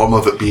perfect storm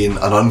of it being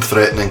an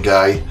unthreatening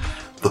guy,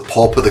 the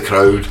pop of the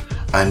crowd,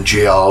 and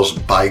JR's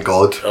by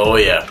God. Oh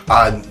yeah.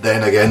 And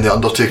then again, the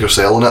Undertaker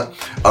selling it.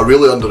 A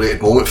really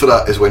underrated moment for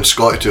that is when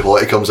Scotty 2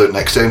 Hotty comes out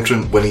next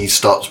entrance, when he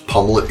starts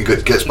pummeling, he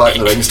gets back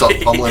in the ring and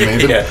starts pummeling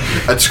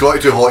Maven, and Scotty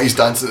 2 Hotty's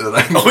dancing at the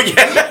ring. Oh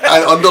yeah.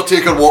 And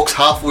Undertaker walks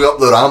halfway up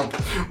the ramp,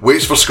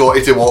 waits for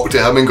Scotty to walk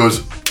to him and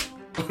goes,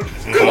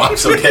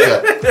 collapse him.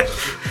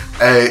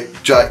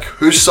 Jack,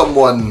 who's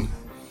someone,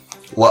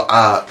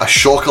 a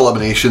shock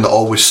elimination that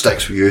always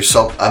sticks with you,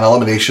 an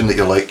elimination that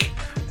you're like...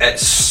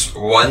 It's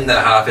one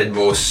that happened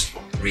most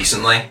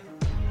recently.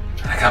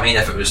 I can't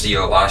remember if it was the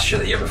year last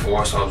year, the year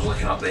before, so I was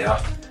looking up there.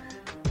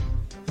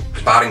 It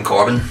was Baron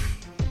Corbin.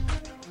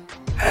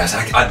 And it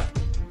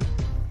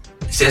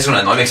says on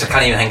it annoying me because I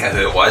can't even think of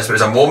who it was, but it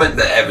was a moment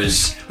that it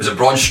was it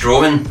Braun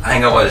Strowman? I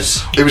think it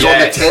was. It was on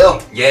the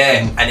tail.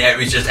 Yeah, and it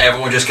was just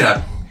everyone just kind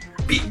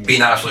of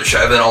being absolute shit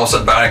of it, and all of a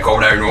sudden Baron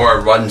Corbin out of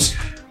nowhere runs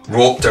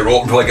rope to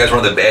rope and probably gives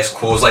one of the best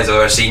clotheslines I've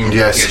ever seen.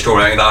 Yes. He gets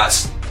thrown out.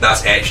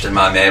 That's etched in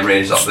my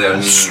memories up there.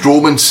 And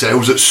Strowman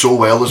sells it so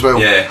well as well.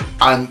 Yeah.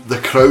 And the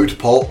crowd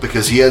pop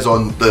because he is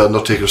on the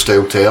Undertaker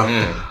style tear.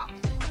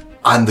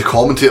 And the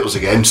commentators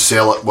again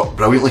sell it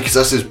brilliantly because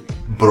this is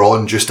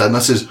Braun just in.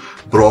 This is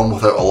Braun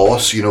without a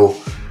loss, you know.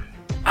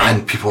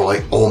 And people are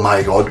like, oh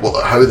my God,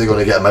 how are they going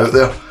to get him out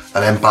there?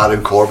 And then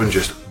Baron Corbin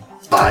just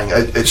bang.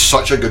 It's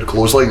such a good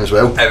clothesline as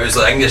well. It was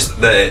like just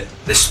the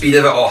speed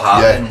of it all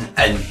happening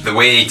and the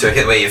way he took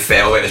it, the way he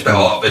fell, it was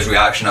his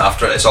reaction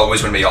after it. It's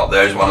always going to be up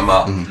there as one of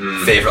my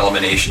favourite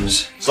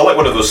eliminations. It's not like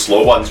one of those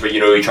slow ones where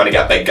you're trying to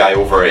get a big guy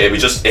over. It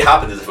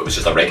happened as if it was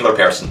just a regular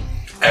person.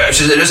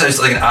 It was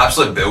like an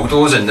absolute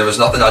bulldoze, and there was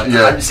nothing. I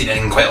hadn't seen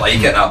anything quite like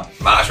it in a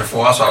match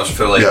before, so I was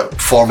fully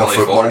former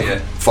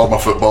fully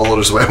footballer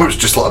as well. It was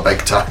just like a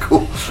big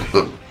tackle.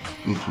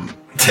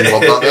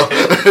 Love that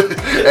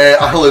there.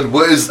 Alan,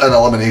 what is an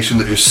elimination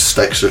that just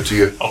sticks out to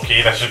you?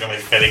 Okay, this is going to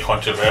be very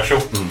controversial.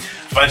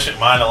 Vince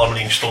McMahon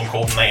eliminating Stone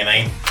Cold in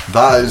 '99.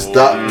 That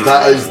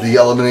is the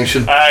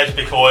elimination. That is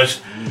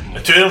because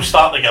the two of them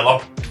start together,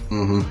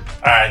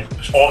 and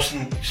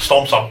Austin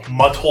stomps a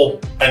mud hole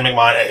in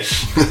McMahon. It is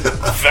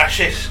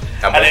vicious,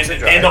 and then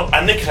they end up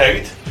in the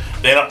crowd.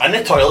 Then in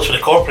the toilets where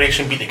the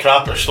corporation beat the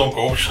crap out of Stone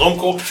Cold. Stone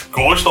Cold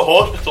goes to the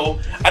hospital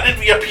and then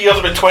reappears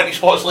about 20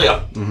 spots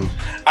later.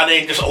 And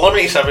then just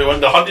eliminates everyone,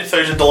 the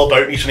 $100,000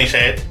 bounties in his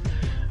head.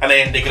 And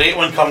then the great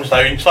one comes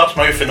down, starts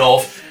mouthing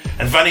off,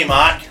 and Vinnie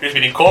Mac, who's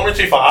been in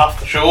commentary for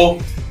half the show,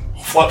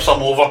 flips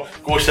him over,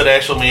 goes to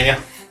WrestleMania.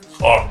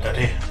 Or did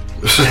he?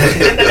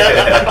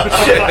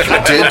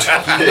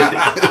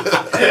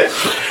 Did.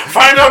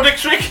 Find out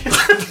next week.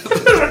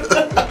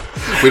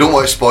 We don't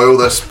want to spoil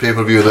this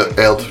pay-per-view that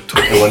aired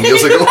 21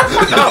 years ago.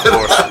 No, of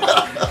course.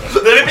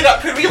 There may be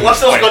that wee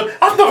listeners going,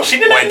 I've never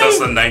seen it. When does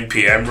the 9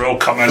 PM rule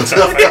come into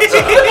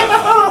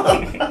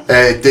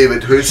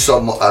David, who's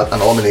an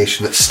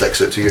elimination that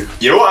sticks out to you?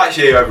 You know what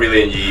actually I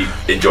really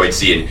enjoyed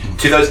seeing?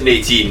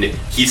 2018,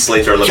 Heath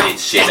Slater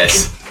eliminates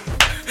Sheamus.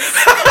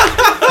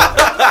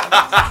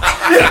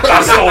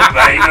 That's all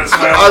mine as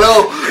well. I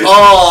know.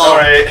 Oh,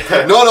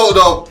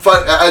 no.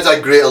 It's a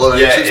great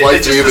elimination. Yeah,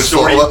 it's just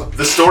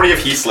the story of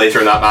Heath Slater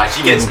in that match.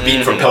 He gets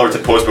beaten from pillar to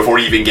post before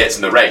he even gets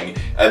in the ring,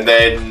 and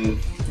then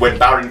when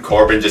Baron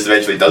Corbin just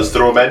eventually does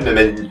throw him in, and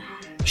then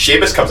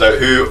Sheamus comes out,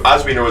 who,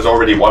 as we know, has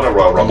already won a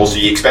Royal Rumble, so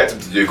you expect him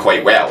to do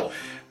quite well.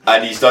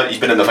 And he's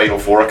been in the Final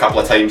Four a couple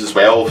of times as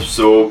well,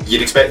 so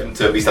you'd expect him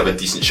to at least have a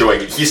decent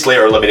showing. Heath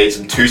Slater eliminates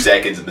him 2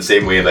 seconds in the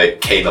same way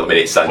that Kane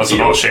eliminates Santino. Was it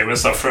not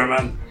Sheamus that threw him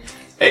in?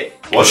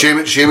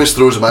 Sheamus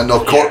throws him in.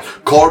 No,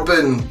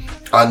 Corbin,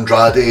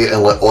 Andrade,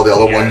 and all the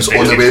other ones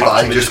on the way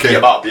by just kind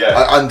of.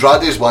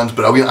 Andrade's one's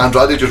brilliant.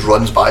 Andrade just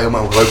runs by him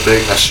and without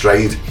breaking a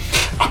stride.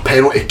 A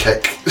penalty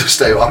kick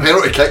style. A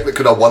penalty kick that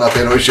could have won a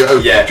penalty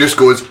shootout. Just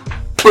goes.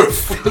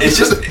 Poof. It's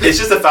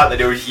just the fact that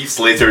Heath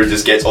Slater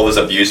just gets all this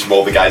abuse from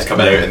all the guys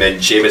coming out, and then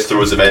Sheamus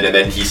throws him in, and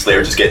then Heath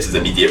Slater just gets his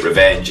immediate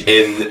revenge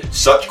in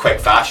such quick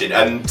fashion.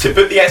 And to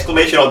put the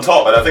exclamation on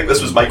top, and I think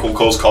this was Michael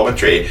Cole's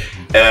commentary,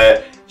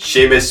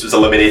 Sheamus was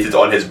eliminated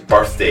on his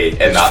birthday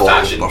in that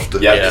fashion.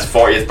 His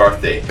 40th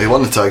birthday. He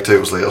won the tag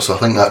titles later, so I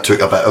think that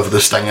took a bit of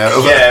the sting out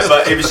of it. Yeah,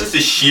 but it was just the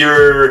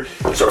sheer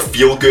sort of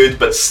feel good,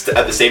 but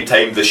at the same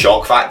time the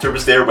shock factor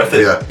was there with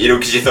it.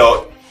 Because you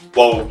thought,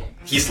 well,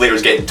 Heath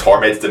Slater's getting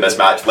tormented in this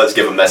match. Let's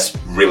give him this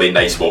really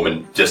nice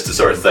moment, just to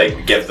sort of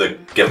give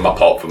him a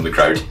pop from the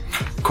crowd.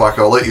 Quack,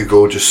 I'll let you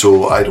go just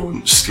so I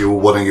don't steal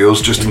one of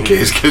yours, just in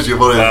case, because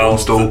you've already one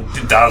stole.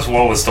 That's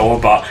what was stolen,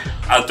 but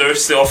I do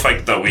still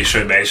think that we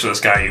should mention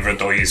this guy, even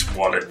though he's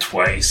won it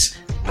twice,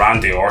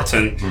 Randy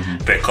Orton,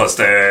 because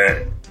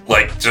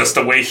like just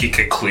the way he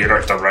can clear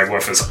out the ring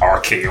with his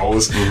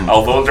RKOs,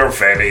 although they're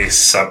very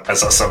as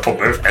a simple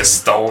move, it's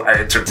still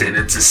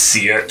entertaining to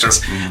see it.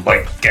 Just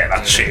like getting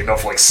a chain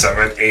of like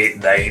 7, 8,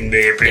 9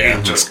 maybe,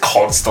 and just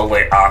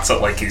constantly at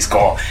it, like he's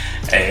got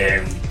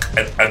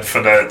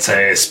infinite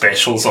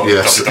specials on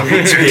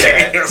WWE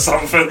 2K or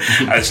something.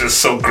 It's just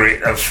so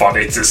great and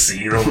funny to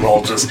see them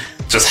all just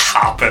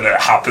happen. It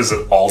happens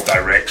in all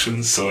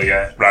directions. So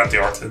yeah, Randy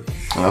Orton.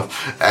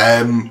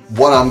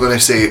 One I'm going to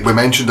say, we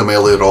mentioned him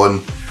earlier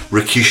on,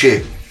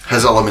 Rikishi,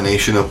 his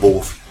elimination of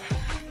both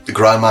the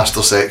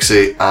Grandmaster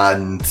Sexy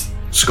and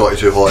Scotty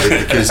Too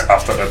Hotty, because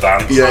after the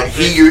dance,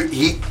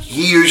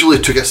 he usually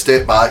took a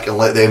step back and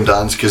let them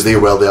dance because they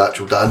were the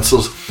actual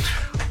dancers.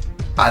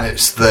 And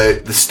it's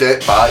the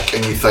step back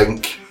and you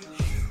think,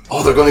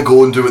 oh, they're going to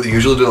go and do what they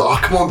usually do. Oh,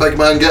 come on, big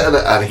man, get in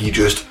it. And he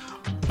just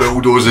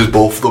bulldozes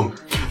both of them.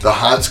 The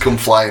hats come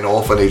flying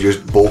off and he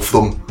just both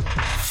them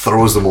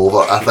throws them over.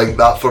 I think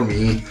that for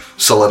me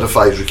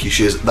solidifies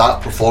Rikishi's,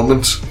 that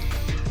performance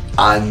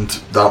and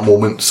that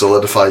moment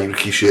solidified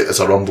Rikishi as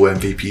a Rumble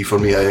MVP for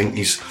me. I think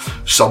he's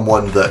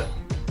someone that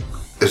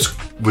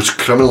was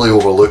criminally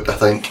overlooked. I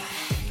think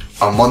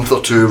a month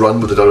or two run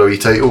with the WWE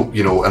title,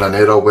 you know, in an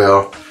era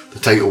where the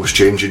title was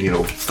changing, you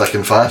know, thick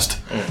and fast.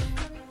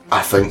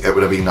 I think it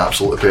would have been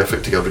absolutely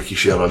perfect to give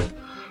Rikishi a run.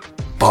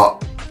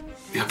 But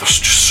yeah, there's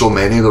just so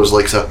many. There was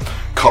like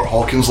Kurt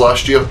Hawkins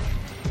last year,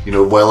 you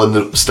know,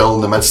 still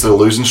in the midst of the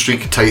losing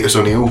streak. Titus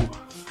O'Neil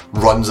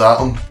runs at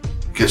him,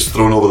 gets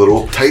thrown over the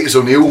rope. Titus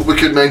O'Neil, we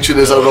could mention,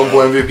 as a Rumble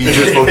MVP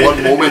just for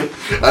one moment,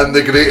 and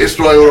the greatest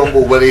Royal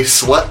Rumble where he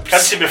slips.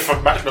 Can't say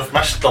we've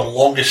missed the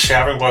longest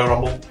serving Royal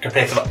Rumble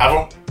competitor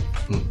ever.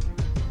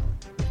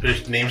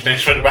 Whose name's now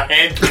in my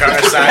head?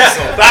 Curtis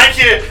Axel. Thank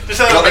you.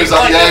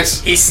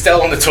 Yes. He's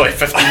still on the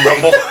 2015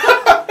 Rumble.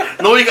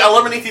 No, he got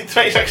eliminated in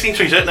 2016,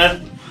 so he's out now.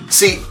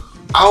 See, he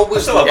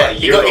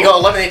got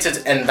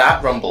eliminated in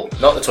that Rumble,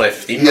 not the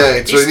 2015.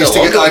 Yeah, so he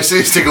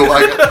needs to go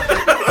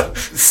back.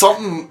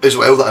 Something as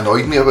well that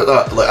annoyed me about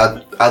that.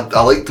 Like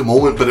I liked the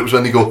moment, but it was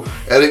when they go,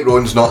 Eric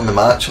Rowan's not in the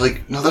match.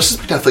 Like, no, this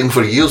has been a thing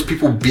for years.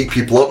 People beat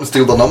people up and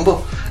steal their number.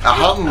 It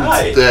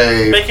happened.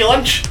 Becky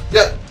Lynch.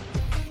 Yeah.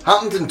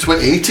 Happened in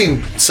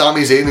 2018.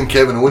 Sami Zayn and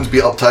Kevin Owens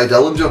beat up Ty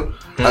Dillinger,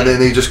 and then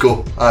they just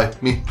go, aye,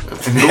 me.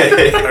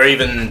 Or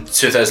even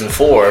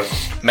 2004,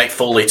 Mick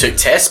Foley took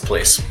Test's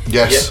place.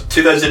 Yes.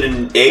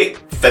 2008,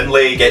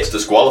 Finlay gets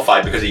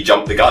disqualified because he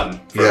jumped the gun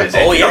for his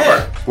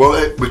number.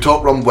 Well, we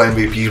talk Rumble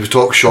MVPs, we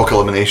talk shock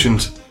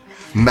eliminations.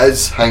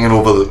 Miz hanging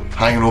over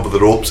the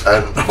ropes,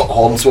 and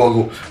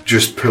Hornswoggle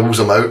just pulls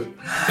him out.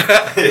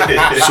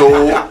 So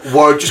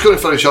we're just going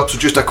to finish up, so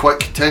just a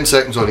quick 10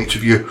 seconds on each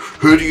of you.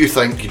 Who do you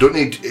think, you don't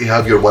need to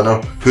have your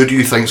winner, who do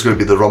you think is going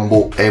to be the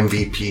Rumble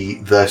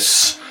MVP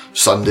this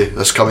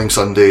coming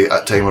Sunday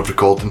at time of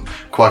recording?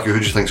 Quacky, who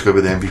do you think is going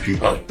to be the MVP?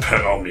 Well, put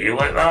it on me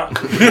like that.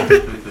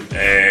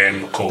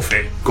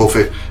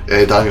 Kofi.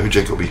 Daniel, who do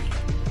you think it'll be?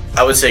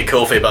 I would say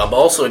Kofi, but I'm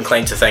also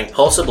inclined to think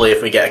possibly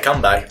if we get a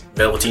comeback,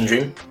 Velveteen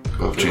Dream.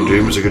 Velveteen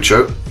Dream is a good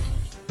shout.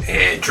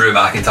 Drew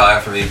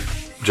McIntyre for me.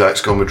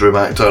 Jack's gone with Drew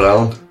McIntyre.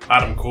 Alan?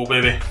 Adam Cole,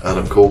 baby.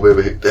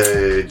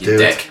 David.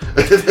 Dick.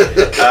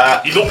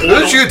 You don't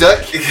own him. You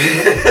dick.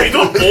 You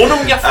don't own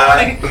him, you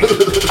funny.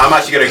 I'm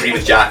actually going to agree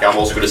with Jack. I'm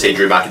also going to say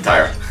Drew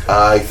McIntyre.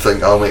 I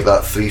think I'll make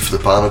that 3 for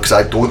the panel, because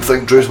I don't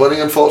think Drew's winning,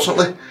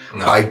 unfortunately.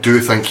 No. I do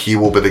think he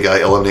will be the guy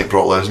to eliminate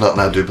Brock Lesnar,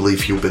 and I do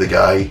believe he'll be the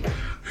guy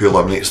who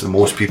eliminates the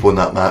most people in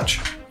that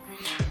match.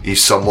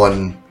 He's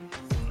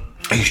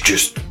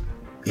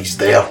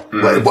there.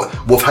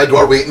 We've had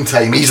our waiting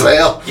time. He's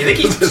there. You think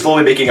he's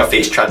slowly making a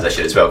face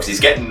transition as well, because he's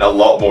getting a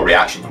lot more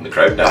reaction from the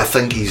crowd now? I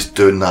think he's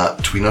doing that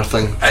tweener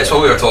thing. It's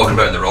what we were talking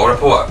about in the Raw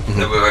report.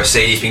 That we were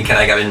saying he's been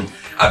kind of given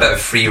a bit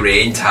of free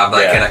reign to have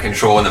that kind of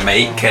control on the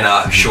mic, kind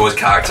of show his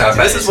character a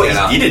bit. This is what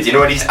he's needed, you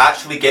know, and he's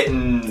actually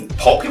getting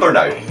popular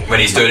now. When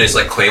he's doing his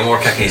like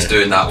Claymore kick, he's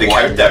doing that the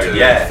 1, countdown, 2,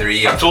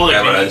 3. I totally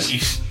agree.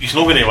 He's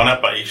not going to win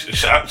it, but he's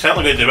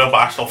certainly going to do it. But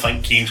I still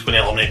think Kane's going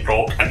to eliminate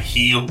Brock, and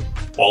he'll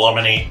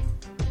eliminate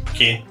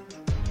Kane.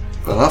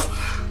 Fair enough.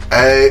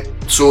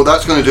 So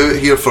that's going to do it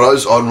here for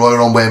us on Royal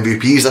Rumble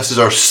MVPs. This is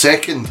our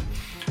second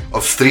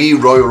of 3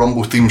 Royal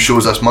Rumble themed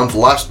shows this month.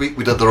 Last week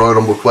we did the Royal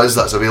Rumble quiz.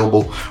 That's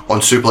available on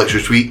Suplex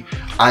Retweet,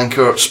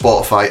 Anchor,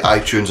 Spotify,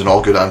 iTunes and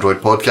all good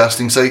Android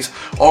podcasting sites,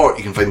 or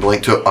you can find the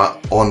link to it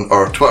on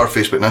our Twitter,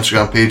 Facebook and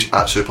Instagram page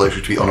at Suplex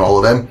Retweet on all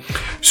of them.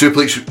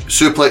 Suplex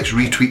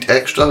Retweet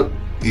Extra,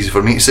 easy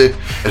for me to say,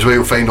 is where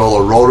you'll find all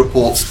our Raw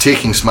reports,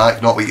 Taking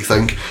Smack, Not What You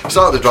Think,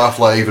 Start of the Draft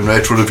Live and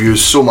Retro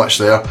Reviews, so much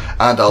there,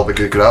 and I'll be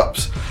good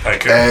graps.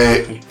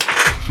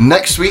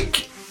 Next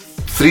week,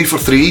 3 for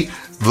 3,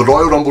 the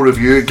Royal Rumble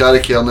review, Gary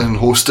Kernan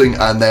hosting,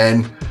 and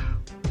then,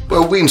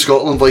 well, we in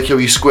Scotland like a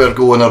wee square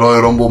go in a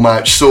Royal Rumble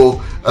match,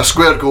 so a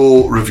square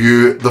go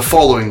review the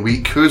following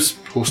week. Who's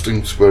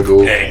hosting square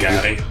go?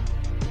 Gary.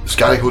 Is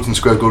Gary hosting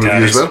square go review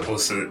as well?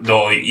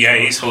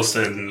 He's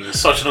hosting.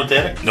 Such no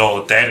Derek?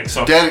 No, Derek.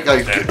 Derek.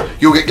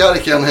 You'll get Gary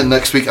Kernahan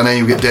next week, and then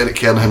you'll get Derek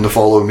Kernahan the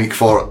following week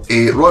for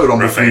a Royal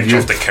Rumble Revenge preview.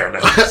 of the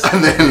Kernahans.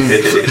 And then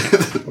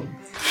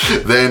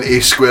then a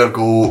Square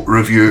Go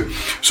review.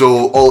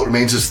 So all that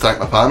remains is to thank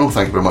my panel.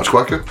 Thank you very much,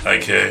 Quacker.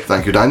 Thank you.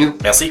 Thank you, Daniel.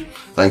 Merci.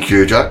 Thank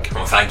you, Jack.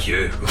 Oh, thank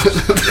you.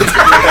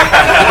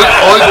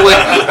 Oddly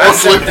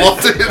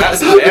plotted.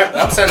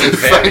 That sounded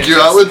fair. Thank you,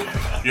 Alan.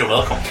 You're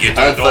welcome. You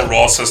do know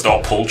Ross is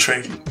not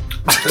poultry.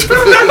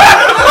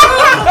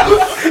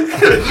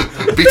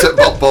 Beat it,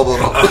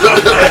 bother up.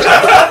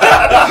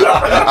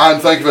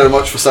 And thank you very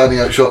much for standing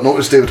out short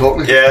notice, David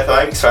Hockney. Yeah,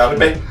 thanks for having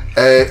me.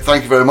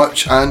 Thank you very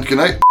much, and good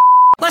night.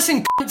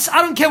 Listen, cunts,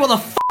 I don't care what the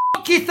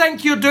fuck you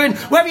think you're doing,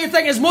 whatever you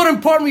think is more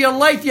important with your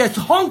life, you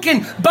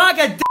honking bag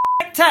of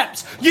dick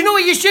tips. You know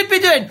what you should be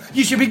doing?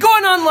 You should be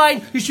going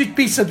online, you should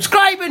be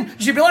subscribing,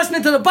 you should be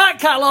listening to the back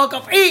catalogue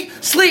of Eat,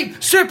 Sleep,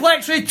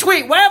 Suplex,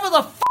 Retweet, whatever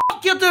the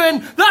fuck you're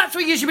doing, that's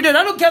what you should be doing.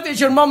 I don't care if it's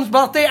your mum's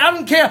birthday, I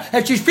don't care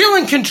if she's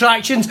feeling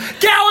contractions,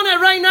 get on it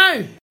right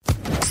now!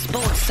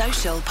 Sports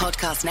Social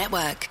Podcast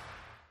Network.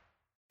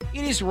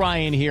 It is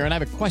Ryan here, and I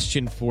have a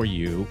question for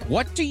you.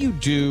 What do you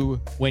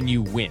do when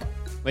you win?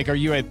 Like, are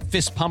you a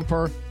fist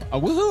pumper, a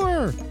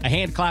woohooer, a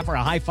hand clapper,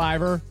 a high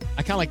fiver?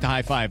 I kind of like the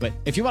high five, but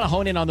if you want to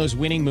hone in on those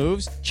winning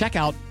moves, check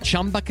out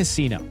Chumba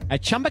Casino.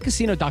 At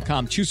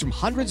ChumbaCasino.com, choose from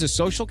hundreds of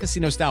social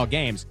casino-style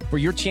games for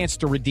your chance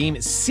to redeem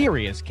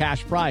serious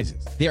cash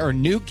prizes. There are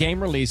new game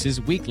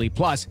releases weekly,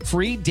 plus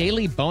free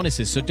daily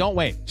bonuses, so don't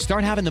wait.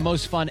 Start having the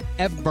most fun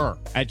ever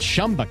at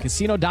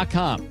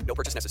ChumbaCasino.com. No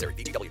purchase necessary.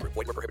 VGW Group.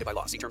 Void where prohibited by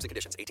law. See terms and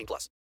conditions. 18+.